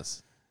say in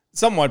this.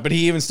 Somewhat, but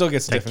he even still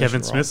gets the That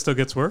Kevin definition wrong. Smith still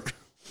gets work?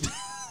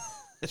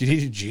 Dude, he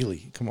did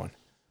Geely. Come on.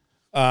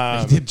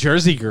 The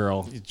Jersey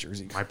Girl.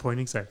 Jersey. My point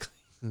exactly.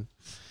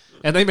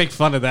 And they make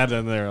fun of that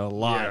in there a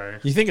lot. Yeah.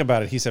 You think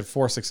about it, he's had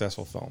 4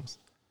 successful films.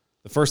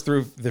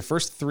 The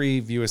first 3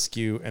 View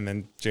Askew and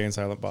then Jay and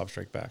Silent Bob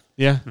Strike Back.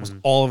 Yeah.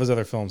 All of his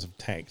other films have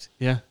tanked,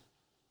 Yeah.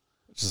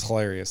 which is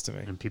hilarious to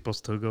me. And people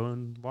still go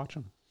and watch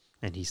them.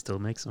 And he still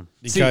makes them.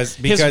 Because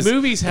his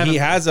movies have he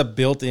a- has a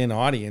built-in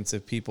audience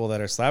of people that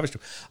are slavish to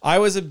him. I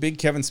was a big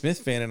Kevin Smith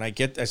fan, and I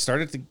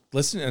started to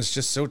listen, and I was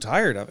just so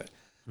tired of it.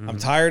 I'm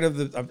tired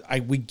of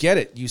we get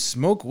it. You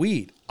smoke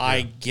weed. Yeah.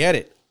 I get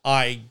it.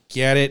 I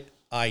get it.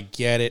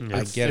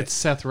 It's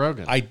Seth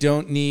Rogen. I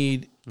don't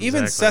need...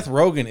 Even Seth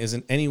Rogen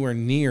isn't anywhere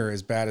near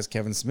as bad as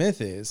Kevin Smith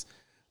is,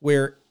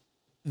 where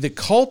the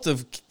cult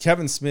of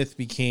Kevin Smith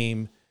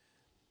became,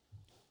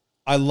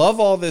 I love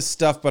all this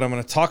stuff, but I'm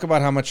going to talk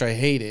about how much I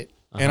hate it,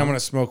 and I'm going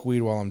to smoke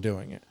weed while I'm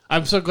doing it.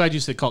 I'm so glad you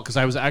said cult, because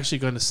I was actually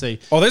going to say...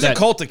 Oh, there's a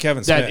cult of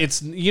Kevin Smith.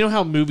 It's, you know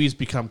how movies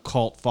become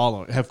cult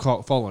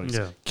followings?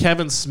 Yeah.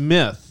 Kevin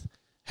Smith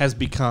has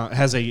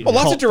a well,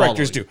 lots cult of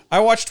directors following. do.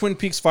 I watched Twin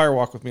Peaks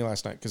Firewalk with me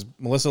last night because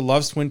Melissa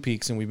loves Twin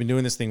Peaks, and we've been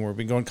doing this thing where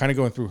we've been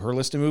going through her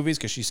list of movies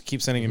because she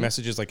keeps sending me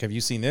messages like, "Have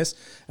you seen this?"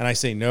 And I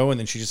say no, and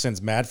then she just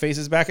sends mad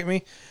faces back at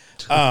me.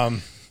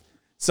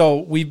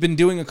 So we've been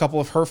doing a couple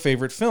of her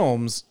favorite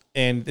films,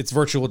 and it's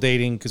virtual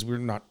dating because we're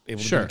not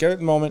able to get it at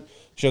the moment.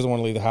 She doesn't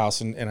want to leave the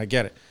house, and I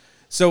get it.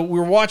 So we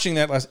were watching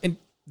that and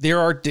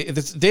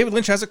David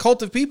Lynch has a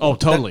cult of people. Oh,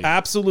 totally. That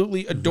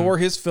absolutely adore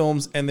his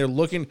films, and they're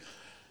looking.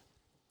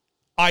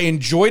 I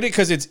enjoyed it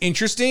because it's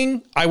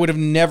interesting. I would have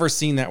never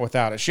seen that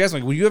without it. She asked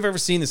me, would you have ever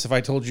seen this if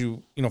I told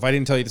you, if I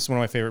didn't tell you this is one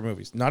of my favorite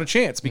movies? Not a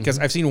chance, because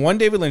I've seen one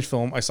David Lynch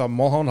film. I saw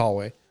Mulholland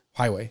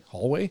Highway.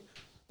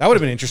 That would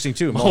have been interesting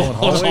too. Mulholland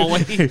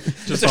Hallway.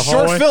 Just a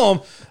short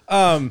film.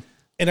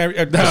 And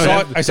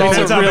I saw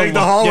that's how big the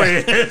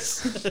hallway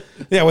is.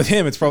 Yeah, with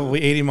him, it's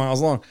probably 80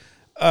 miles long.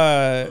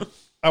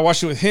 I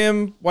watched it with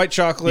him, White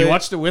Chocolate. You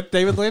watched it with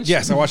David Lynch?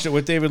 Yes, I watched it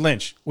with David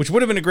Lynch, which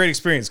would have been a great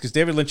experience because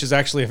David Lynch is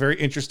actually a very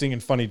interesting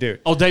and funny dude.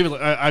 Oh, David,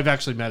 I've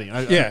actually met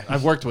him.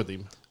 I've worked with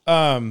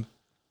him.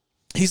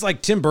 He's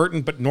like Tim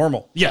Burton, but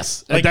normal.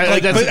 Yes. But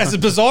as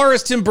bizarre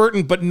as Tim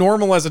Burton, but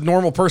normal as a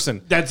normal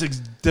person. That's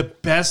the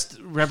best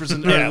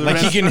representation.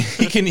 Yeah,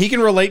 he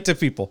can relate to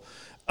people.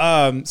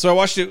 So I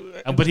watched it.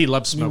 But he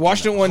loves smoking. We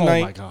watched it one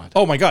night. Oh, my God.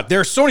 Oh, my God. There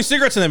are so many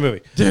cigarettes in that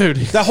movie. Dude.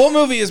 The whole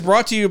movie is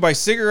brought to you by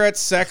cigarettes,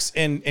 sex,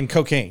 and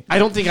cocaine. I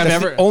don't think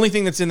That's the only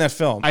thing that's in that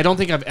film. I don't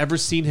think I've ever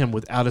seen him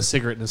without a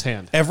cigarette in his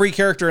hand. Every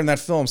character in that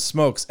film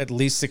smokes at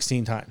least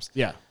 16 times.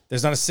 Yeah.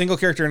 There's not a single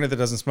character in it that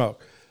doesn't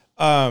smoke.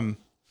 And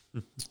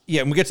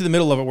we get to the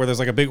middle of it where there's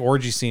like a big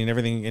orgy scene and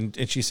everything.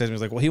 And she says,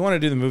 well, he wanted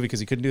to do the movie because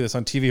he couldn't do this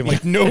on TV. I'm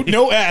like,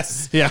 no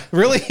S. Yeah.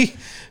 Really?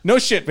 No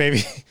shit,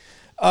 baby.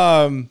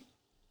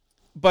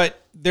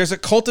 But there's a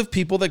cult of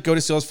people that go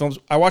to see those films.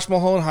 I watched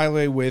Mulholland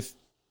Highway with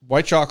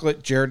White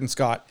Chocolate, Jared, and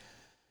Scott.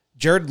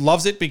 Jared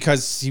loves it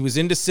because he was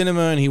into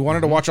cinema and he wanted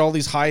to watch all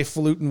these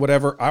highfalutin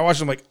whatever. I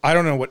watched him like, I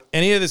don't know what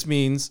any of this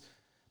means.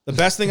 The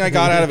best thing I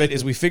got out of it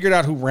is we figured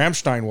out who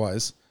Rammstein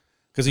was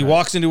because he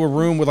walks into a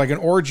room with like an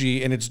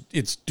orgy and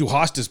it's Du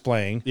Hast is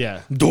playing.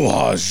 Yeah. Du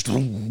Hast.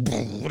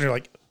 And you're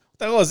like, what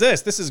the hell is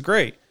this? This is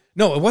great.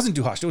 No, it wasn't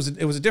Du Hast.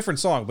 It was a different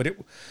song, but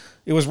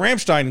it was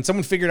Rammstein, and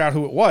someone figured out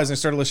who it was and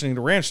started listening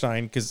to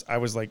Rammstein because I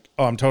was like,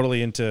 oh, I'm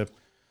totally into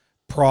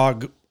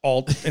prog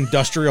alt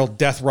industrial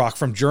death rock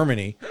from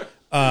Germany.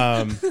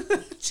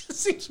 It just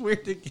seems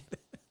weird to get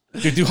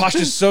it. Dude, Du Hast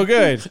is so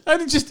good.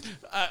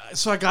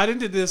 So I got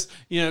into this,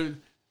 it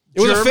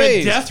was German a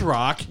phase. death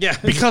rock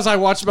because I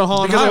watched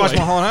Mulholland Highway. I watched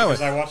Mulholland Highway.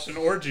 I watched an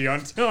orgy on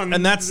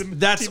and that's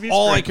TV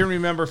all screen. I can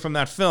remember from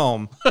that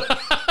film.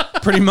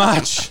 Pretty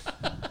much.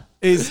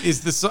 Is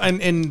the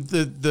and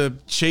the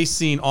chase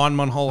scene on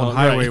Mulholland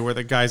Highway where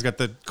the guy's got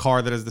the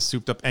car that has the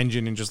souped up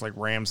engine and just like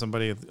rams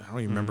somebody. I don't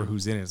even remember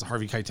who's in it. It's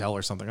Harvey Keitel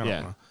or something. I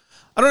don't know.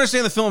 I don't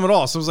understand the film at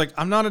all. So I was like,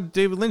 I'm not a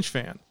David Lynch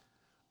fan.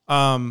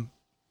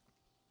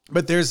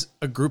 But there's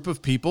a group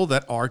of people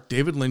that are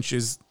David Lynch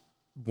is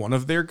one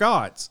of their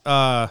gods.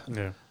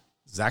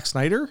 Zack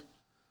Snyder.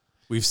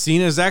 We've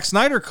seen a Zack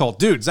Snyder cult.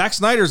 Dude, Zack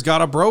Snyder's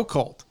got a bro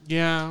cult.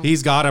 Yeah.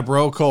 He's got a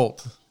bro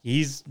cult.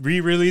 He's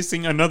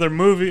re-releasing another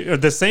movie, or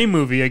the same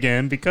movie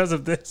again because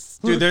of this.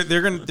 Dude,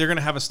 they're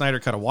gonna have a Snyder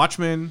cut of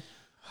Watchmen.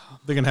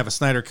 They're gonna have a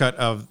Snyder cut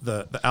of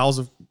the Owls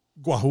of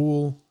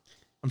Ga'Hoole.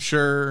 I'm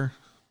sure.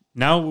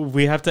 Now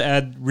we have to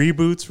add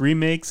reboots,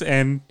 remakes,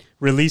 and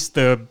release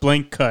the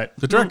blank cut,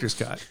 the director's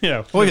cut.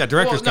 Yeah. Oh yeah,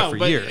 director's cut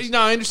for years.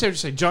 No, I understand what you're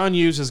saying. John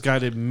Hughes has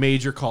got a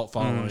major cult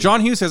following.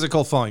 John Hughes has a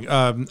cult following.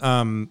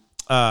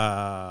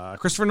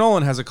 Christopher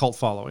Nolan has a cult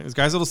following. There's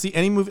guys that'll see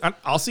any movie.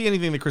 I'll see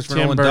anything that Christopher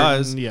Nolan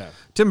does. Yeah.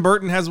 Tim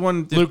Burton has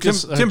one. Tim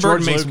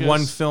Burton makes Lucas.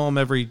 one film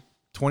every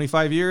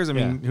 25 years. I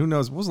mean, who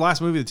knows? What was the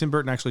last movie that Tim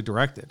Burton actually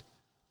directed?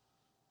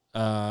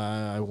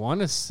 I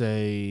want to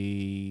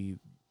say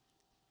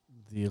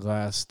the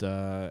last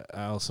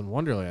Alice in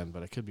Wonderland,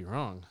 but I could be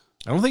wrong.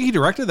 I don't think he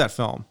directed that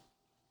film.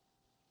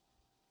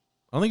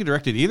 I don't think he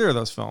directed either of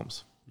those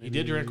films. He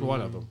did direct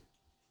one of them.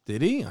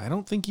 Did he? I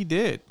don't think he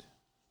did.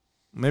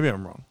 Maybe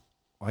I'm wrong.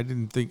 I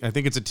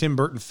think it's a Tim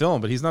Burton film,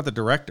 but he's not the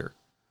director.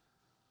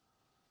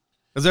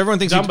 Because everyone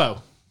thinks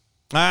Dumbo.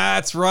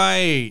 That's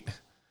right.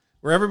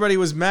 Where everybody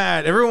was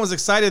mad. Everyone was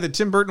excited that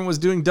Tim Burton was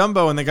doing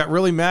Dumbo, and they got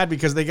really mad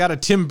because they got a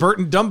Tim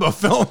Burton Dumbo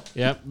film.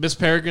 Yep. Miss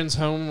Peregrine's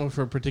Home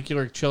for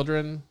Particular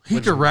Children. He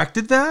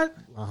directed that?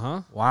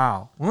 Uh-huh.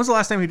 Wow. When was the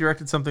last time he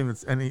directed something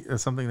that's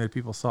something that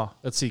people saw?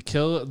 Let's see.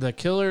 The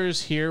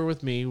Killers Here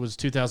With Me was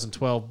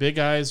 2012. Big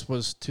Eyes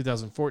was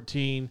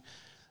 2014.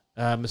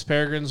 Miss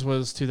Peregrine's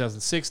was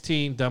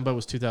 2016. Dumbo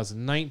was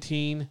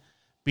 2019.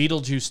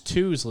 Beetlejuice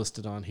 2 is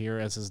listed on here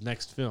as his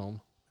next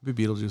film.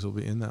 Maybe Beetlejuice will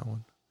be in that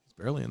one. He's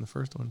barely in the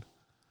first one.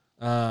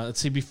 The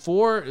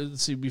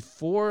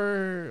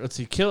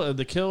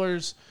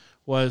Killers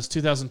was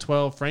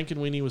 2012.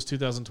 Frankenweenie was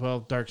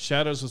 2012. Dark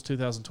Shadows was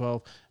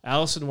 2012.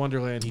 Alice in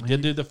Wonderland, he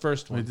did do the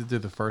first one. He did do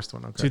the first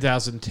one, okay.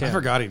 2010. I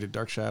forgot he did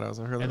Dark Shadows.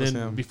 I heard that And was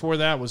then him. before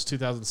that was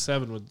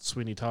 2007 with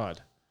Sweeney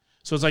Todd.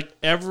 So it's like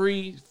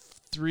every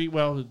three,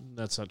 well,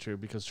 that's not true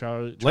because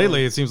Charlie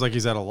Lately, it seems like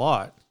he's had a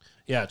lot.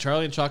 Yeah,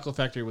 Charlie and Chocolate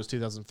Factory was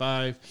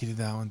 2005. He did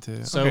that one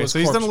too. So Okay, was so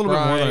he's done a Corpse little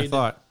bit more than I Bride.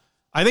 thought.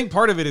 I think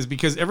part of it is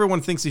because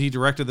everyone thinks that he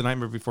directed The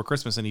Nightmare Before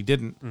Christmas and he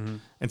didn't.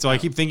 And so I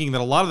keep thinking that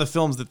a lot of the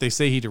films that they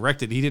say he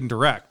directed, he didn't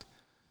direct.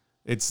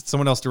 It's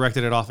someone else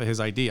directed it off of his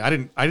idea. I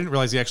didn't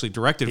realize he actually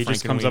directed He Frankenweenie.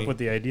 just comes up with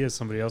the idea.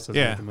 Somebody else has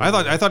Yeah, made the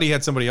movie. I thought he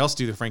had somebody else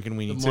do the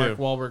Frankenweenie The too.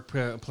 Mark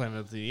Wahlberg Planet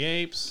of the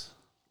Apes.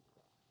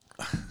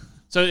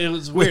 So it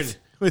was weird.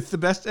 With the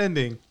best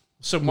ending.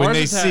 So When Mars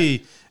they Attack,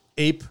 see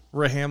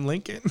Abraham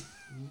Lincoln.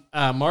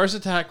 Mars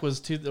Attack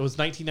was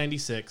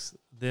 1996.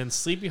 Then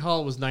Sleepy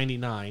Hollow was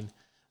 99.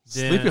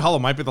 Then, Sleepy Hollow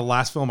might be the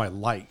last film I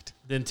liked.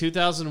 Then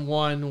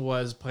 2001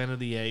 was Planet of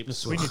the Apes.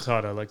 Sweeney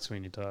Todd. I like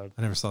Sweeney Todd.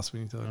 I never saw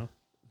Sweeney Todd. No.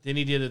 Then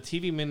he did a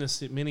TV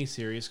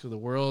miniseries called The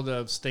World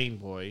of Stain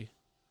Boy.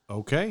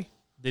 Okay.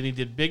 Then he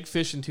did Big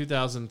Fish in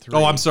 2003.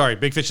 Oh, I'm sorry.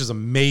 Big Fish is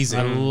amazing.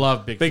 I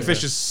love Big Fish. Big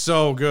Fish is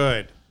so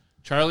good.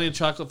 Charlie and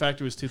Chocolate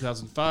Factory was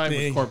 2005 with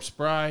Dang. Corpse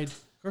Bride.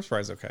 Corpse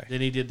Bride's okay. Then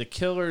he did The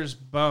Killer's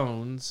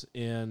Bones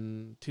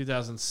in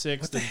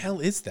 2006. What the hell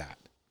is that?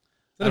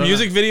 Is that a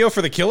music video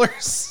for The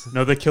Killers?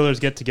 No, the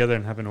killers get together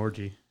and have an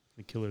orgy.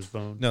 The Killer's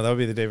Bone. No, that would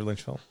be the David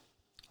Lynch film.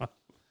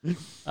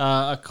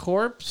 A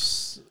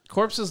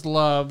corpse's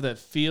love that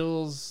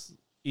feels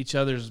each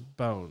other's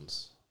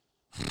bones.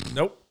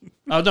 Nope.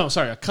 Oh no,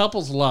 sorry. A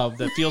couple's love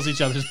that feels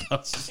each other's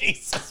bones.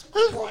 Jesus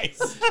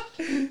Christ.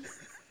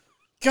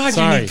 God,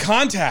 Sorry. you need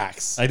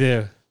contacts. I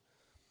do.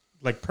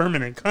 Like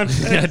permanent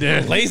contact. I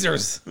do.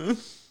 Lasers.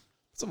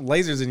 Some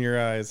lasers in your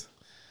eyes.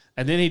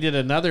 And then he did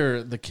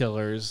another The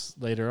Killers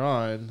later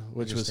on,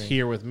 which was Interesting.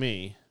 Here With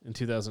Me in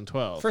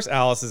 2012. First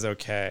Alice is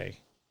okay.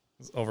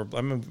 It's over.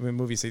 I mean, the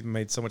movie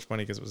made so much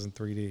money because it was in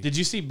 3D. Did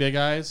you see Big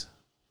Eyes?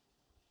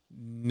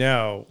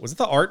 No. Was it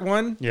the art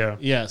one? Yeah.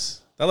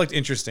 Yes. That looked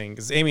interesting.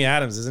 It's Amy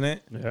Adams, isn't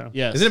it? Yeah.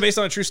 Yes. Isn't it based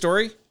on a true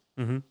story?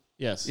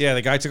 Yes. Yeah,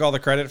 the guy took all the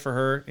credit for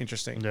her.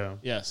 Interesting. Yeah.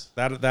 Yes.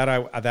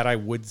 That I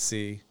would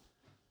see.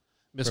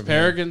 Miss From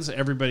Peregrine's,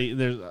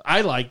 everybody,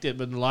 I liked it,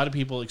 but a lot of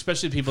people,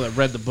 especially people that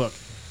read the book,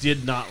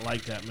 did not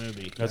like that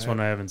movie. That's one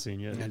I haven't seen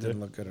yet. It didn't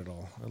look good at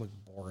all. It looked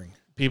boring.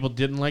 People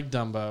didn't like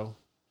Dumbo.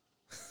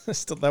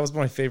 Still, that was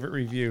my favorite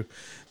review.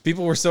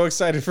 People were so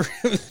excited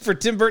for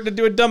Tim Burton to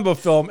do a Dumbo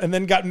film, and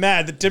then got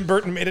mad that Tim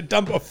Burton made a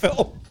Dumbo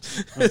film.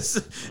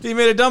 He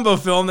made a Dumbo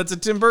film that's a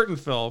Tim Burton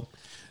film.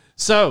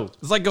 So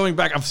It's like going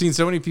back. I've seen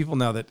so many people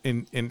now that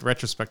in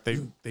retrospect,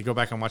 they go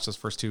back and watch those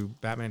first two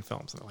Batman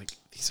films. And they're like,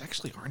 these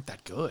actually aren't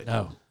that good.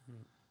 Oh.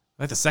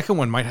 Like the second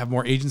one might have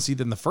more agency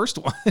than the first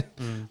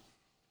one.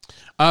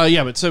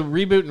 Yeah, but so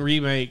reboot and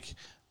remake,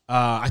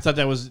 I thought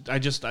that was,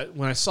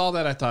 when I saw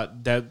that, I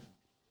thought that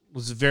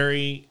was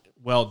very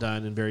well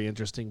done and very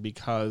interesting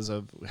because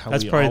of how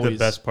That's we probably always, the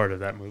best part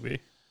of that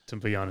movie, to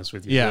be honest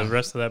with you. Yeah. The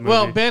rest of that movie.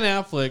 Well, Ben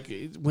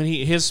Affleck, when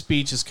his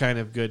speech is kind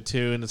of good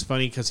too, and it's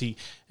funny because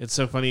it's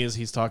so funny as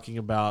he's talking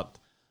about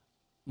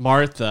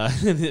Martha,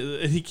 and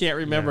he can't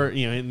remember,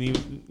 and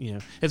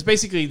it's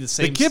basically the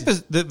same.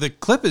 The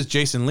clip is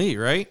Jason Lee,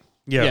 right?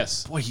 yeah.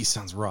 Yes. Boy, he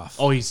sounds rough.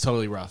 Oh, he's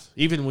totally rough.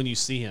 Even when you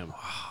see him.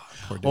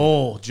 Poor dude.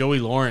 Oh, Joey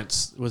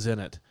Lawrence was in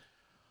it.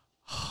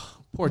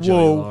 Poor Joey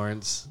Whoa.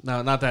 Lawrence.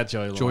 No, not that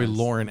Joey Lawrence. Joey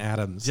Lauren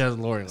Adams. Yeah,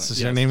 Lauren.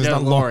 So her name is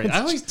not Lawrence. I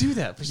always do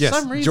that for Yes,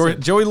 some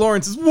reason. Joey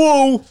Lawrence is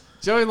whoa.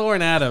 Joey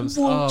Lauren Adams.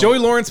 Oh. Joey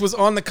Lawrence was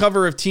on the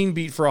cover of Teen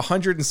Beat for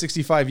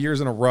 165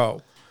 years in a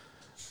row.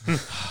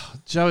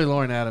 Joey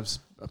Lauren Adams.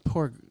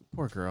 Poor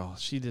girl.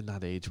 She did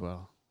not age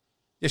well.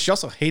 Yeah, she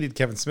also hated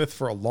Kevin Smith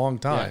for a long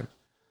time.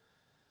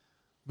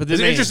 But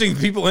There's then interesting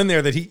people in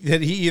there that he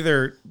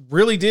either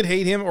really did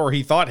hate him or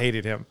he thought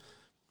hated him.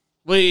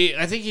 Well,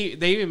 I think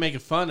they even make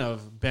fun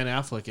of Ben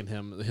Affleck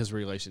and his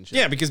relationship.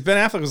 Yeah, because Ben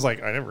Affleck was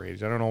like, I never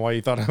hated you. I don't know why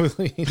you thought I was.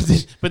 They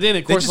But then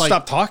of course, just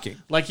stopped talking.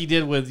 like he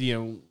did with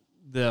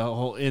the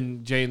whole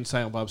in Jay and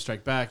Silent Bob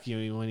Strike Back.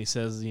 When he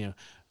says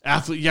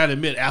Affleck, you got to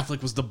admit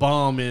Affleck was the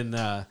bomb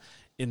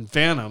in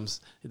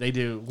Phantoms. They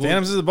do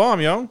Phantoms is the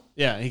bomb, yo.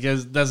 Yeah, he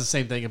does the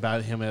same thing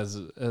about him as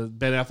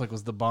Ben Affleck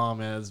was the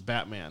bomb as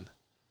Batman.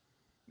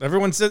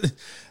 Everyone said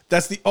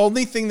that's the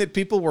only thing that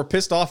people were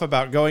pissed off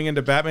about going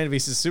into Batman v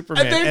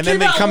Superman. And then And then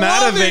they came out come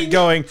out of loving- it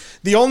going,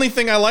 the only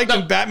thing I liked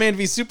in Batman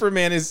v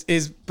Superman is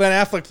Ben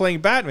Affleck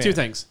playing Batman. Two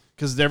things,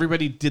 because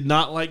everybody did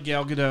not like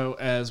Gal Gadot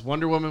as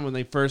Wonder Woman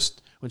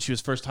when she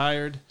was first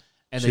hired,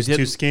 and She's they too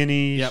didn't.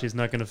 skinny. Yep. She's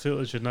not going to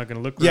feel. She's not going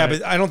to look Yeah, right.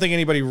 but I don't think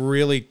anybody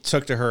really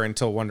took to her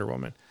until Wonder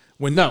Woman.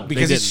 No,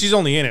 because they didn't. she's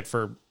only in it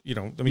for she's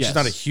Yes.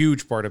 not a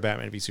huge part of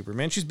Batman v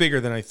Superman. She's bigger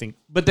than I think.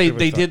 But they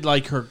everybody did thought.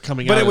 like her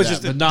coming But out it was of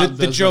just that, but not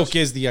the as joke much.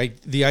 is the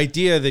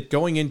idea that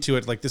going into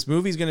it, like, this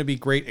movie's going to be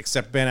great,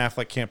 except Ben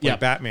Affleck can't play Yeah.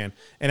 Batman,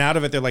 and out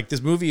of it they're like,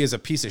 this movie is a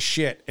piece of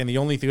shit, and the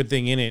only good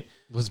thing in it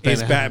Was Ben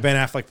is Affleck. Ben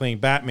Affleck playing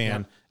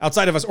Batman.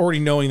 Outside of us already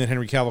knowing that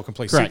Henry Cavill can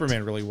play Correct.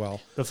 Superman really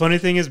well. The funny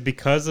thing is,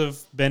 because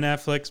of Ben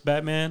Affleck's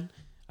Batman,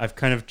 I've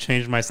kind of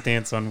changed my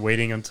stance on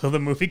waiting until the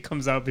movie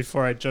comes out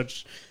before I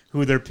judge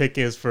who their pick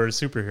is for a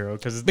superhero.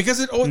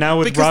 Now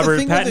with Robert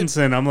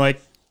Pattinson, I'm like,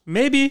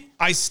 maybe.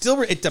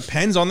 It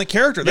depends on the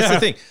character. That's the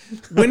thing.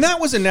 When that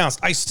was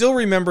announced, I still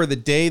remember the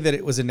day that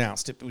it was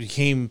announced. It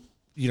became,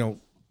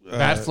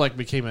 Batfleck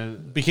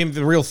became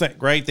the real thing,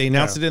 right? They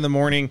announced it in the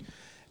morning,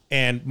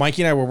 and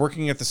Mikey and I were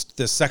working at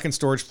the second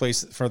storage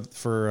place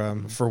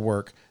for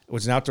work. It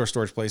was an outdoor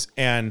storage place,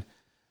 and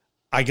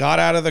I got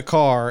out of the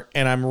car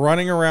and I'm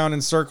running around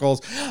in circles.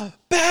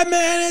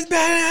 Batman is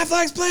Ben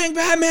Affleck's playing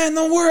Batman.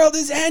 The world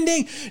is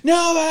ending.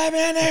 No,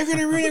 Batman, they're going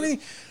to ruin everything.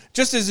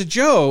 Just as a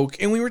joke.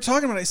 And we were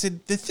talking about it. I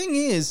said, the thing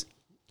is,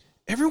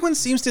 everyone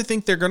seems to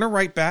think they're going to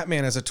write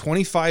Batman as a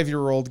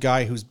 25-year-old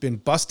guy who's been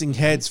busting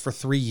heads for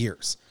 3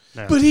 years.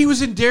 Yeah. But he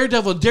was in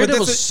Daredevil.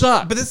 Daredevil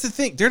sucked. But that's the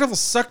thing. Daredevil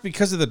sucked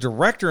because of the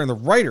director and the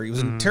writer. He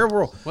was in a terrible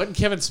role. Wasn't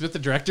Kevin Smith the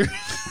director?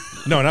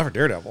 No, not for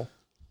Daredevil.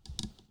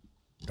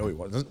 No, he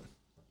wasn't.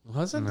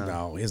 Wasn't?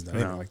 No, he hasn't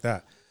done anything like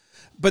that.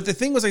 But the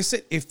thing was, I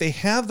said, if they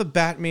have the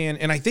Batman,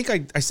 and I think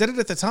I said it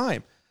at the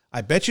time,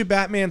 I bet you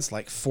Batman's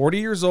like 40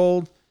 years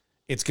old.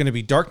 It's going to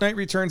be Dark Knight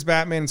Returns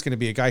Batman. It's going to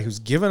be a guy who's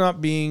given up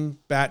being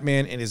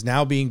Batman and is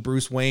now being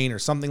Bruce Wayne or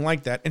something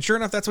like that. And sure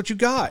enough, that's what you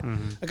got.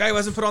 A guy who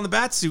hasn't put on the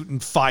bat suit in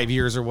 5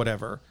 years or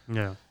whatever.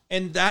 Yeah.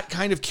 And that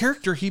kind of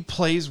character he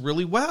plays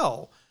really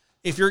well.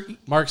 If you're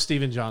Mark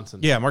Steven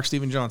Johnson. Yeah, Mark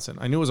Steven Johnson.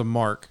 I knew it was a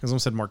Mark because I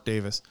almost said Mark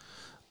Davis.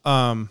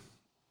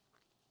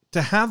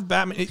 To have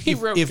Batman, He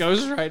wrote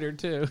Ghost Rider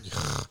too.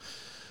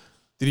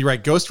 Did he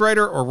write Ghost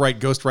Rider or write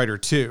Ghost Rider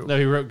 2? No,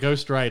 he wrote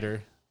Ghost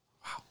Rider.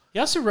 Wow. He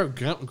also wrote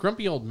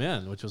Grumpy Old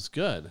Men, which was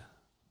good.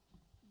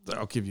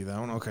 I'll give you that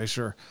one. Okay,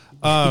 sure.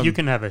 You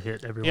can have a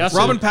hit every once.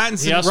 Robert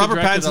Pattinson's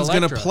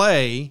going to Elektra.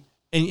 play,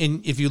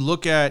 and if you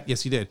look at,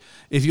 yes, he did.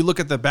 If you look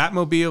at the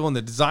Batmobile and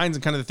the designs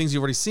and kind of the things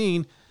you've already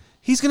seen,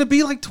 he's going to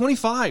be like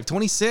 25,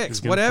 26, He's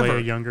gonna whatever. play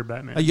a younger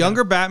Batman. A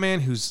younger Batman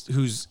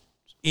who's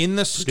in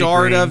the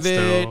start green of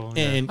it, still,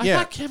 and I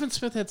thought Kevin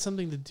Smith had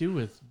something to do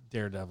with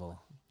Daredevil.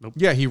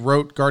 yeah, he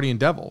wrote Guardian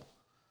Devil.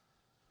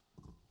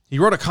 He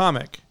wrote a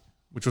comic,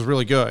 which was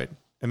really good,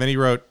 and then he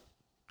wrote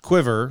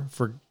Quiver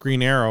for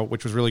Green Arrow,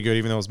 which was really good,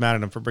 even though I was mad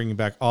at him for bringing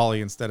back Ollie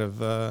instead of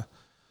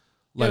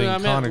letting I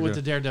Connor meant with go.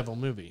 the Daredevil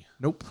movie.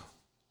 Nope.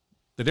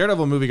 The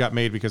Daredevil movie got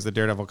made because the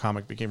Daredevil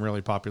comic became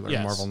really popular in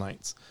Yes. Marvel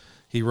Knights.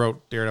 He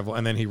wrote Daredevil,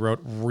 and then he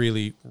wrote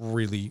really,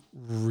 really,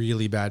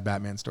 really bad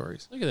Batman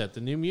stories. Look at that. The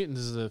New Mutants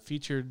is a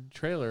featured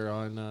trailer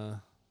on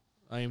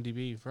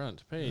IMDb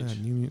front page.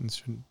 New Mutants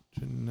shouldn't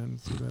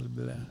blah,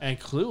 blah, blah. And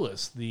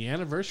Clueless, the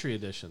anniversary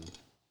edition.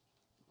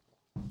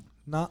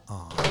 Talk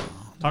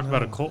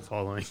about a cult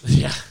following.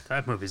 Yeah.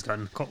 That movie's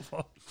gotten a cult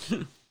following.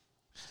 Just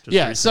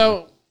Yeah, recently.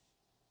 so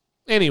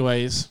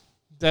anyways,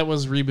 that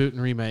was reboot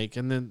and remake.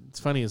 And then it's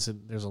funny is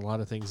that there's a lot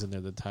of things in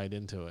there that tied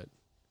into it.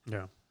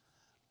 Yeah.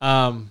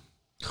 Home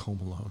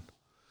Alone.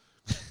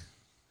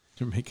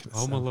 You're making a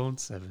Home seven. Alone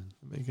 7.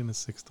 You're making a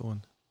sixth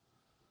one.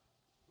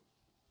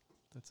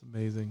 That's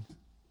amazing.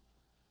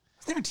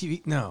 Was there a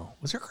TV? No.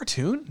 Was there a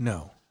cartoon?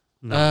 No.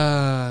 No,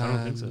 I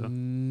don't think so.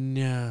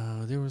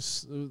 No, there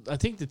was. I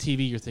think the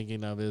TV you're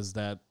thinking of is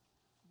that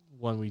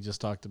one we just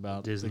talked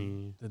about,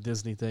 Disney. the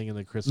Disney thing and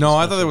the Christmas. No,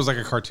 I thought special. there was like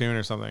a cartoon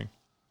or something.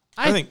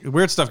 I think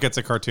weird stuff gets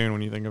a cartoon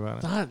when you think about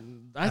it. I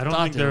don't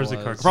thought think there was a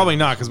was. cartoon. Probably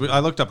not, because I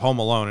looked up Home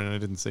Alone and I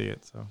didn't see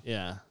it. So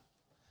Yeah.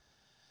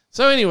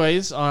 So,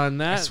 anyways, on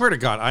that, I swear to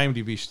God,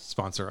 IMDb should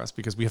sponsor us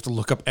because we have to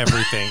look up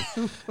everything.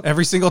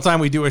 Every single time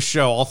we do a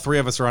show, all three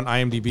of us are on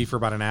IMDb for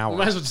about an hour. we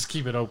might as well just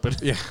keep it open.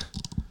 Yeah.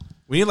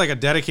 We need like a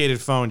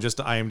dedicated phone just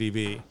to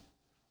IMDb.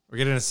 Or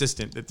get an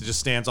assistant that just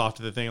stands off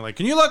to the thing like,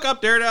 can you look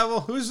up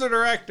Daredevil? Who's the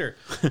director?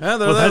 Well,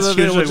 that's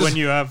usually when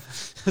you have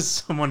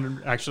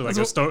someone actually like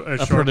a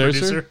short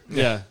producer.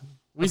 Yeah.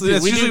 We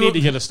That's do usually need what-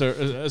 to get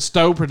a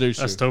stove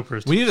producer. A stove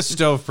person. We need a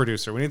stove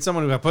producer. We need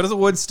someone who put a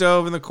wood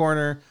stove in the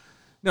corner.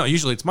 No,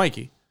 usually it's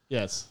Mikey.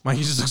 Yes.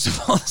 Mikey just looks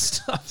up all the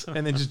stuff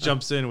and then just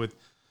jumps in with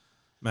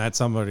Matt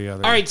somebody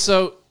other. All right,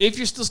 so if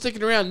you're still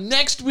sticking around,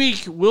 next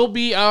week will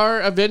be our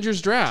Avengers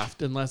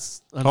draft,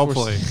 unless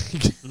Hopefully.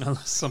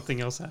 Unless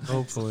something else happens.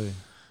 Hopefully.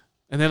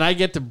 And then I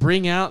get to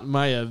bring out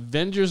my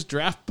Avengers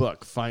draft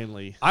book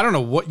finally. I don't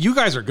know what you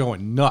guys are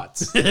going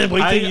nuts. Wait till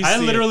you I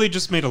see literally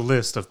just made a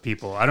list of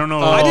people. I don't know.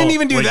 I didn't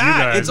even do what you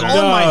that. guys It's are all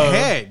doing. in my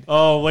head.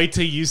 Oh, wait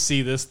till you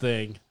see this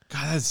thing.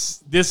 God, that's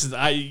This is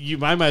I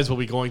might as well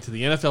be going to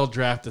the NFL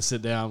draft to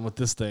sit down with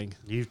this thing.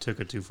 You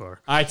took it too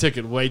far. I took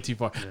it way too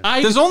far.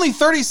 there's only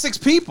 36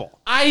 people.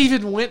 I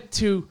even went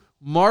to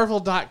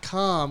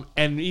Marvel.com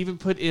and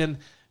even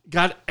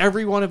got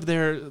every one of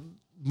their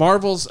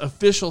Marvel's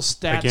official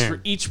stats Again,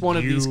 for each one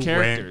of you these went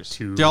characters.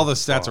 too All the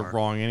stats far. are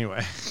wrong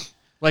anyway.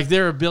 Like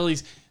their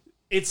abilities,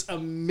 it's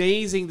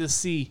amazing to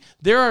see.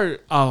 There are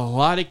a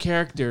lot of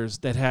characters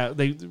that have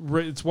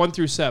it's 1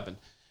 through 7.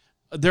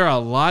 There are a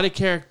lot of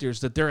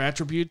characters that their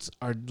attributes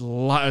are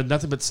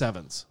nothing but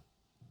 7s.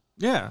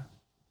 Yeah.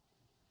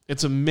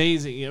 It's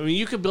amazing. I mean,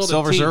 you could build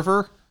Silver a team.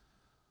 Surfer.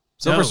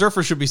 Silver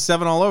Surfer should be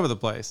 7 all over the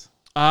place.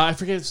 I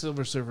forget if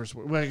Silver Surfer's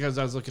because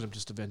I was looking up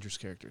just Avengers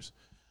characters.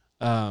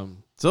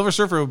 Silver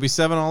Surfer would be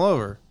 7 all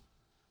over.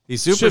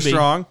 He's super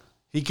strong.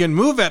 He can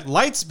move at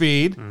light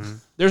speed. Mm-hmm.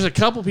 There's a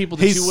couple people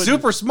that He's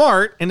super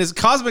smart, and his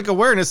cosmic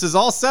awareness is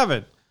all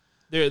 7.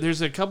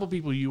 There's a couple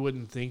people you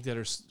wouldn't think that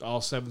are all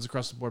 7s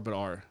across the board, but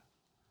are.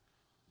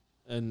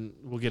 And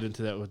we'll get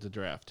into that with the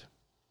draft.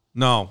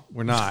 No,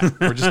 we're not.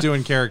 We're just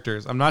doing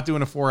characters. I'm not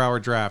doing a 4-hour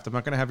draft. I'm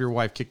not going to have your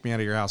wife kick me out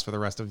of your house for the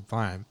rest of the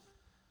time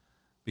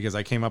because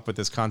I came up with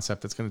this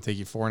concept that's going to take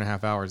you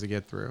 4.5 hours to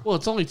get through. Well,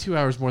 it's only 2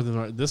 hours more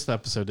than this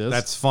episode is.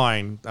 That's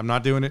fine. I'm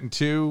not doing it in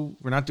 2.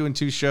 We're not doing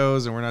 2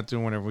 shows, and we're not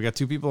doing whatever. We got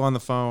 2 people on the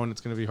phone.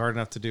 It's going to be hard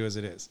enough to do as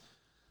it is.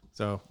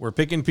 So we're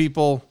picking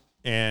people,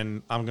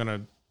 and I'm going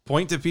to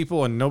point to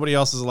people, and nobody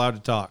else is allowed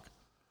to talk.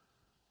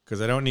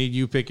 Because I don't need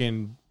you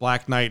picking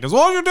Black Knight. As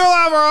long as you do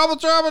have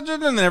a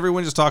and then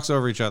everyone just talks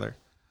over each other.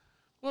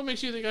 What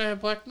makes you think I have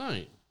Black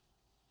Knight?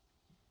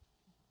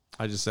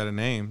 I just said a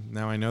name.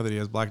 Now I know that he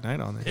has Black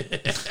Knight on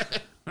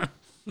there.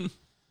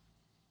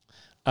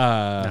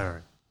 All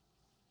right.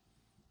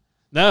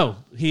 No,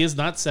 he is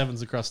not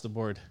 7s across the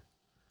board.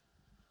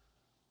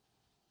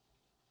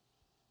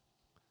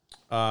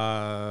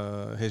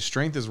 His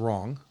strength is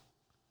wrong.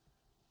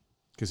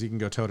 Because he can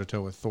go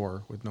toe-to-toe with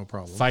Thor with no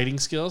problem. Fighting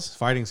skills?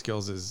 Fighting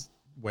skills is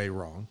way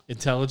wrong.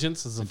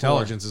 Intelligence is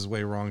is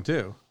way wrong,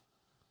 too.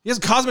 He has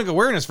cosmic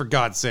awareness, for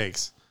God's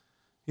sakes.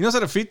 He knows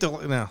how to defeat the...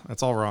 No,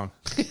 that's all wrong.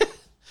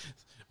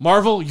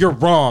 Marvel, you're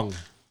wrong.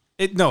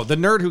 No, the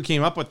nerd who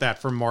came up with that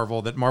for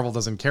Marvel that Marvel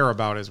doesn't care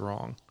about is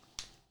wrong.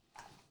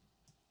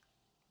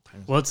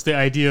 Well, it's the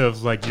idea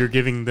of like you're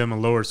giving them a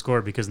lower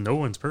score because no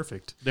one's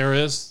perfect.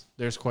 There's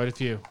quite a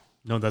few.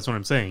 No, that's what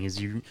I'm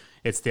saying.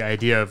 It's the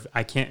idea of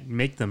I can't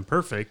make them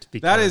perfect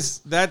because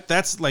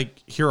that's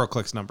like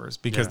HeroClix numbers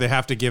because they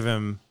have to give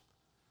him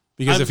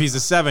if he's a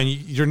 7,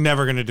 you're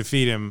never going to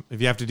defeat him if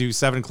you have to do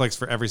 7 clicks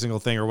for every single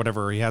thing or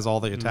whatever. He has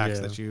all the attacks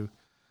that you.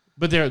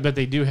 But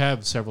they do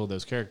have several of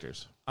those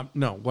characters.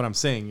 No, what I'm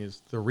saying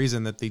is the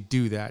reason that they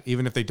do that,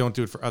 even if they don't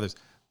do it for others,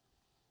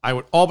 I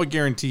would all but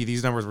guarantee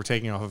these numbers were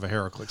taken off of a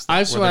HeroClix.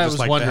 That's what I was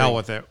wondering. The hell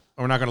with it.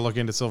 We're not going to look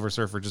into Silver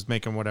Surfer. Just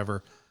make him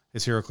whatever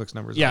his HeroClix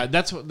numbers are. Yeah,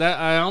 that's what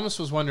I almost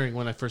was wondering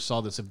when I first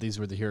saw this if these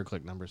were the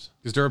HeroClix numbers.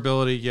 His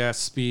durability, yes.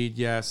 Speed,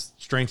 yes.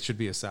 Strength should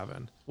be a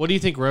 7. What do you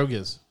think Rogue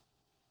is?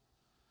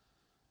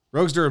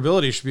 Rogue's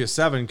durability should be a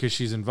 7 because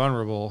she's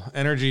invulnerable.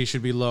 Energy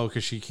should be low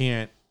because she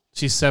can't.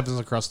 She's 7s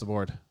across the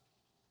board.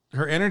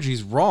 Her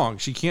energy's wrong.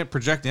 She can't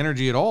project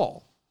energy at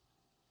all.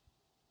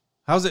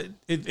 How's it?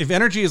 If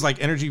energy is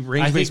like energy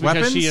range-based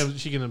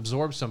weapons, she can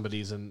absorb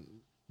somebody's and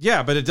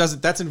yeah, but it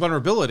doesn't. That's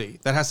invulnerability.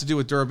 That has to do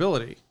with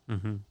durability.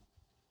 Mm-hmm.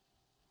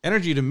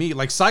 Energy to me,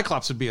 like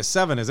Cyclops would be a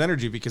 7 as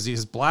energy because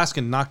his blast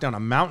can knock down a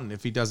mountain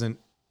if he doesn't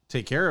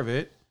take care of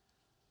it.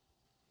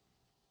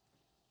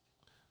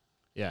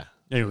 Yeah.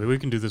 Anyway, we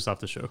can do this off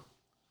the show.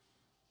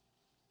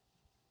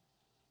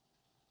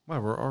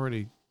 Wow, we're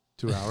already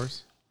 2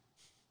 hours.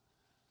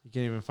 You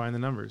can't even find the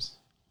numbers.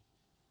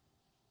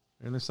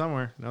 They're in there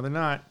somewhere. No, they're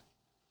not.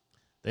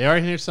 They are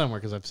in here somewhere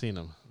because I've seen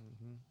them.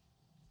 Mm-hmm.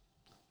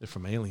 They're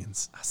from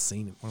Aliens. I've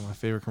seen it. One of my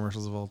favorite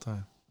commercials of all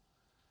time.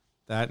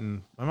 That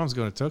and my mom's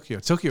going to Tokyo.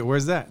 Tokyo,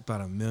 where's that?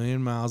 About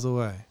 1,000,000 miles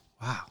away.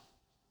 Wow.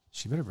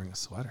 She better bring a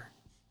sweater.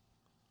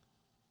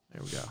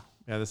 There we go.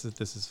 Yeah, this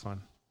is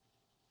fun.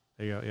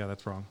 There you go. Yeah,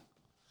 that's wrong.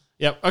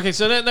 Yep. Okay,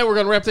 so then we're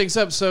going to wrap things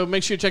up. So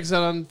make sure you check us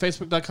out on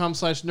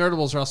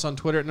Facebook.com/Nerdables or also on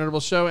Twitter at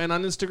Nerdables Show and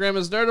on Instagram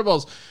as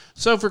Nerdables.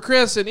 So for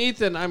Chris and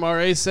Ethan, I'm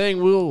RA saying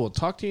we will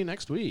talk to you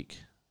next week.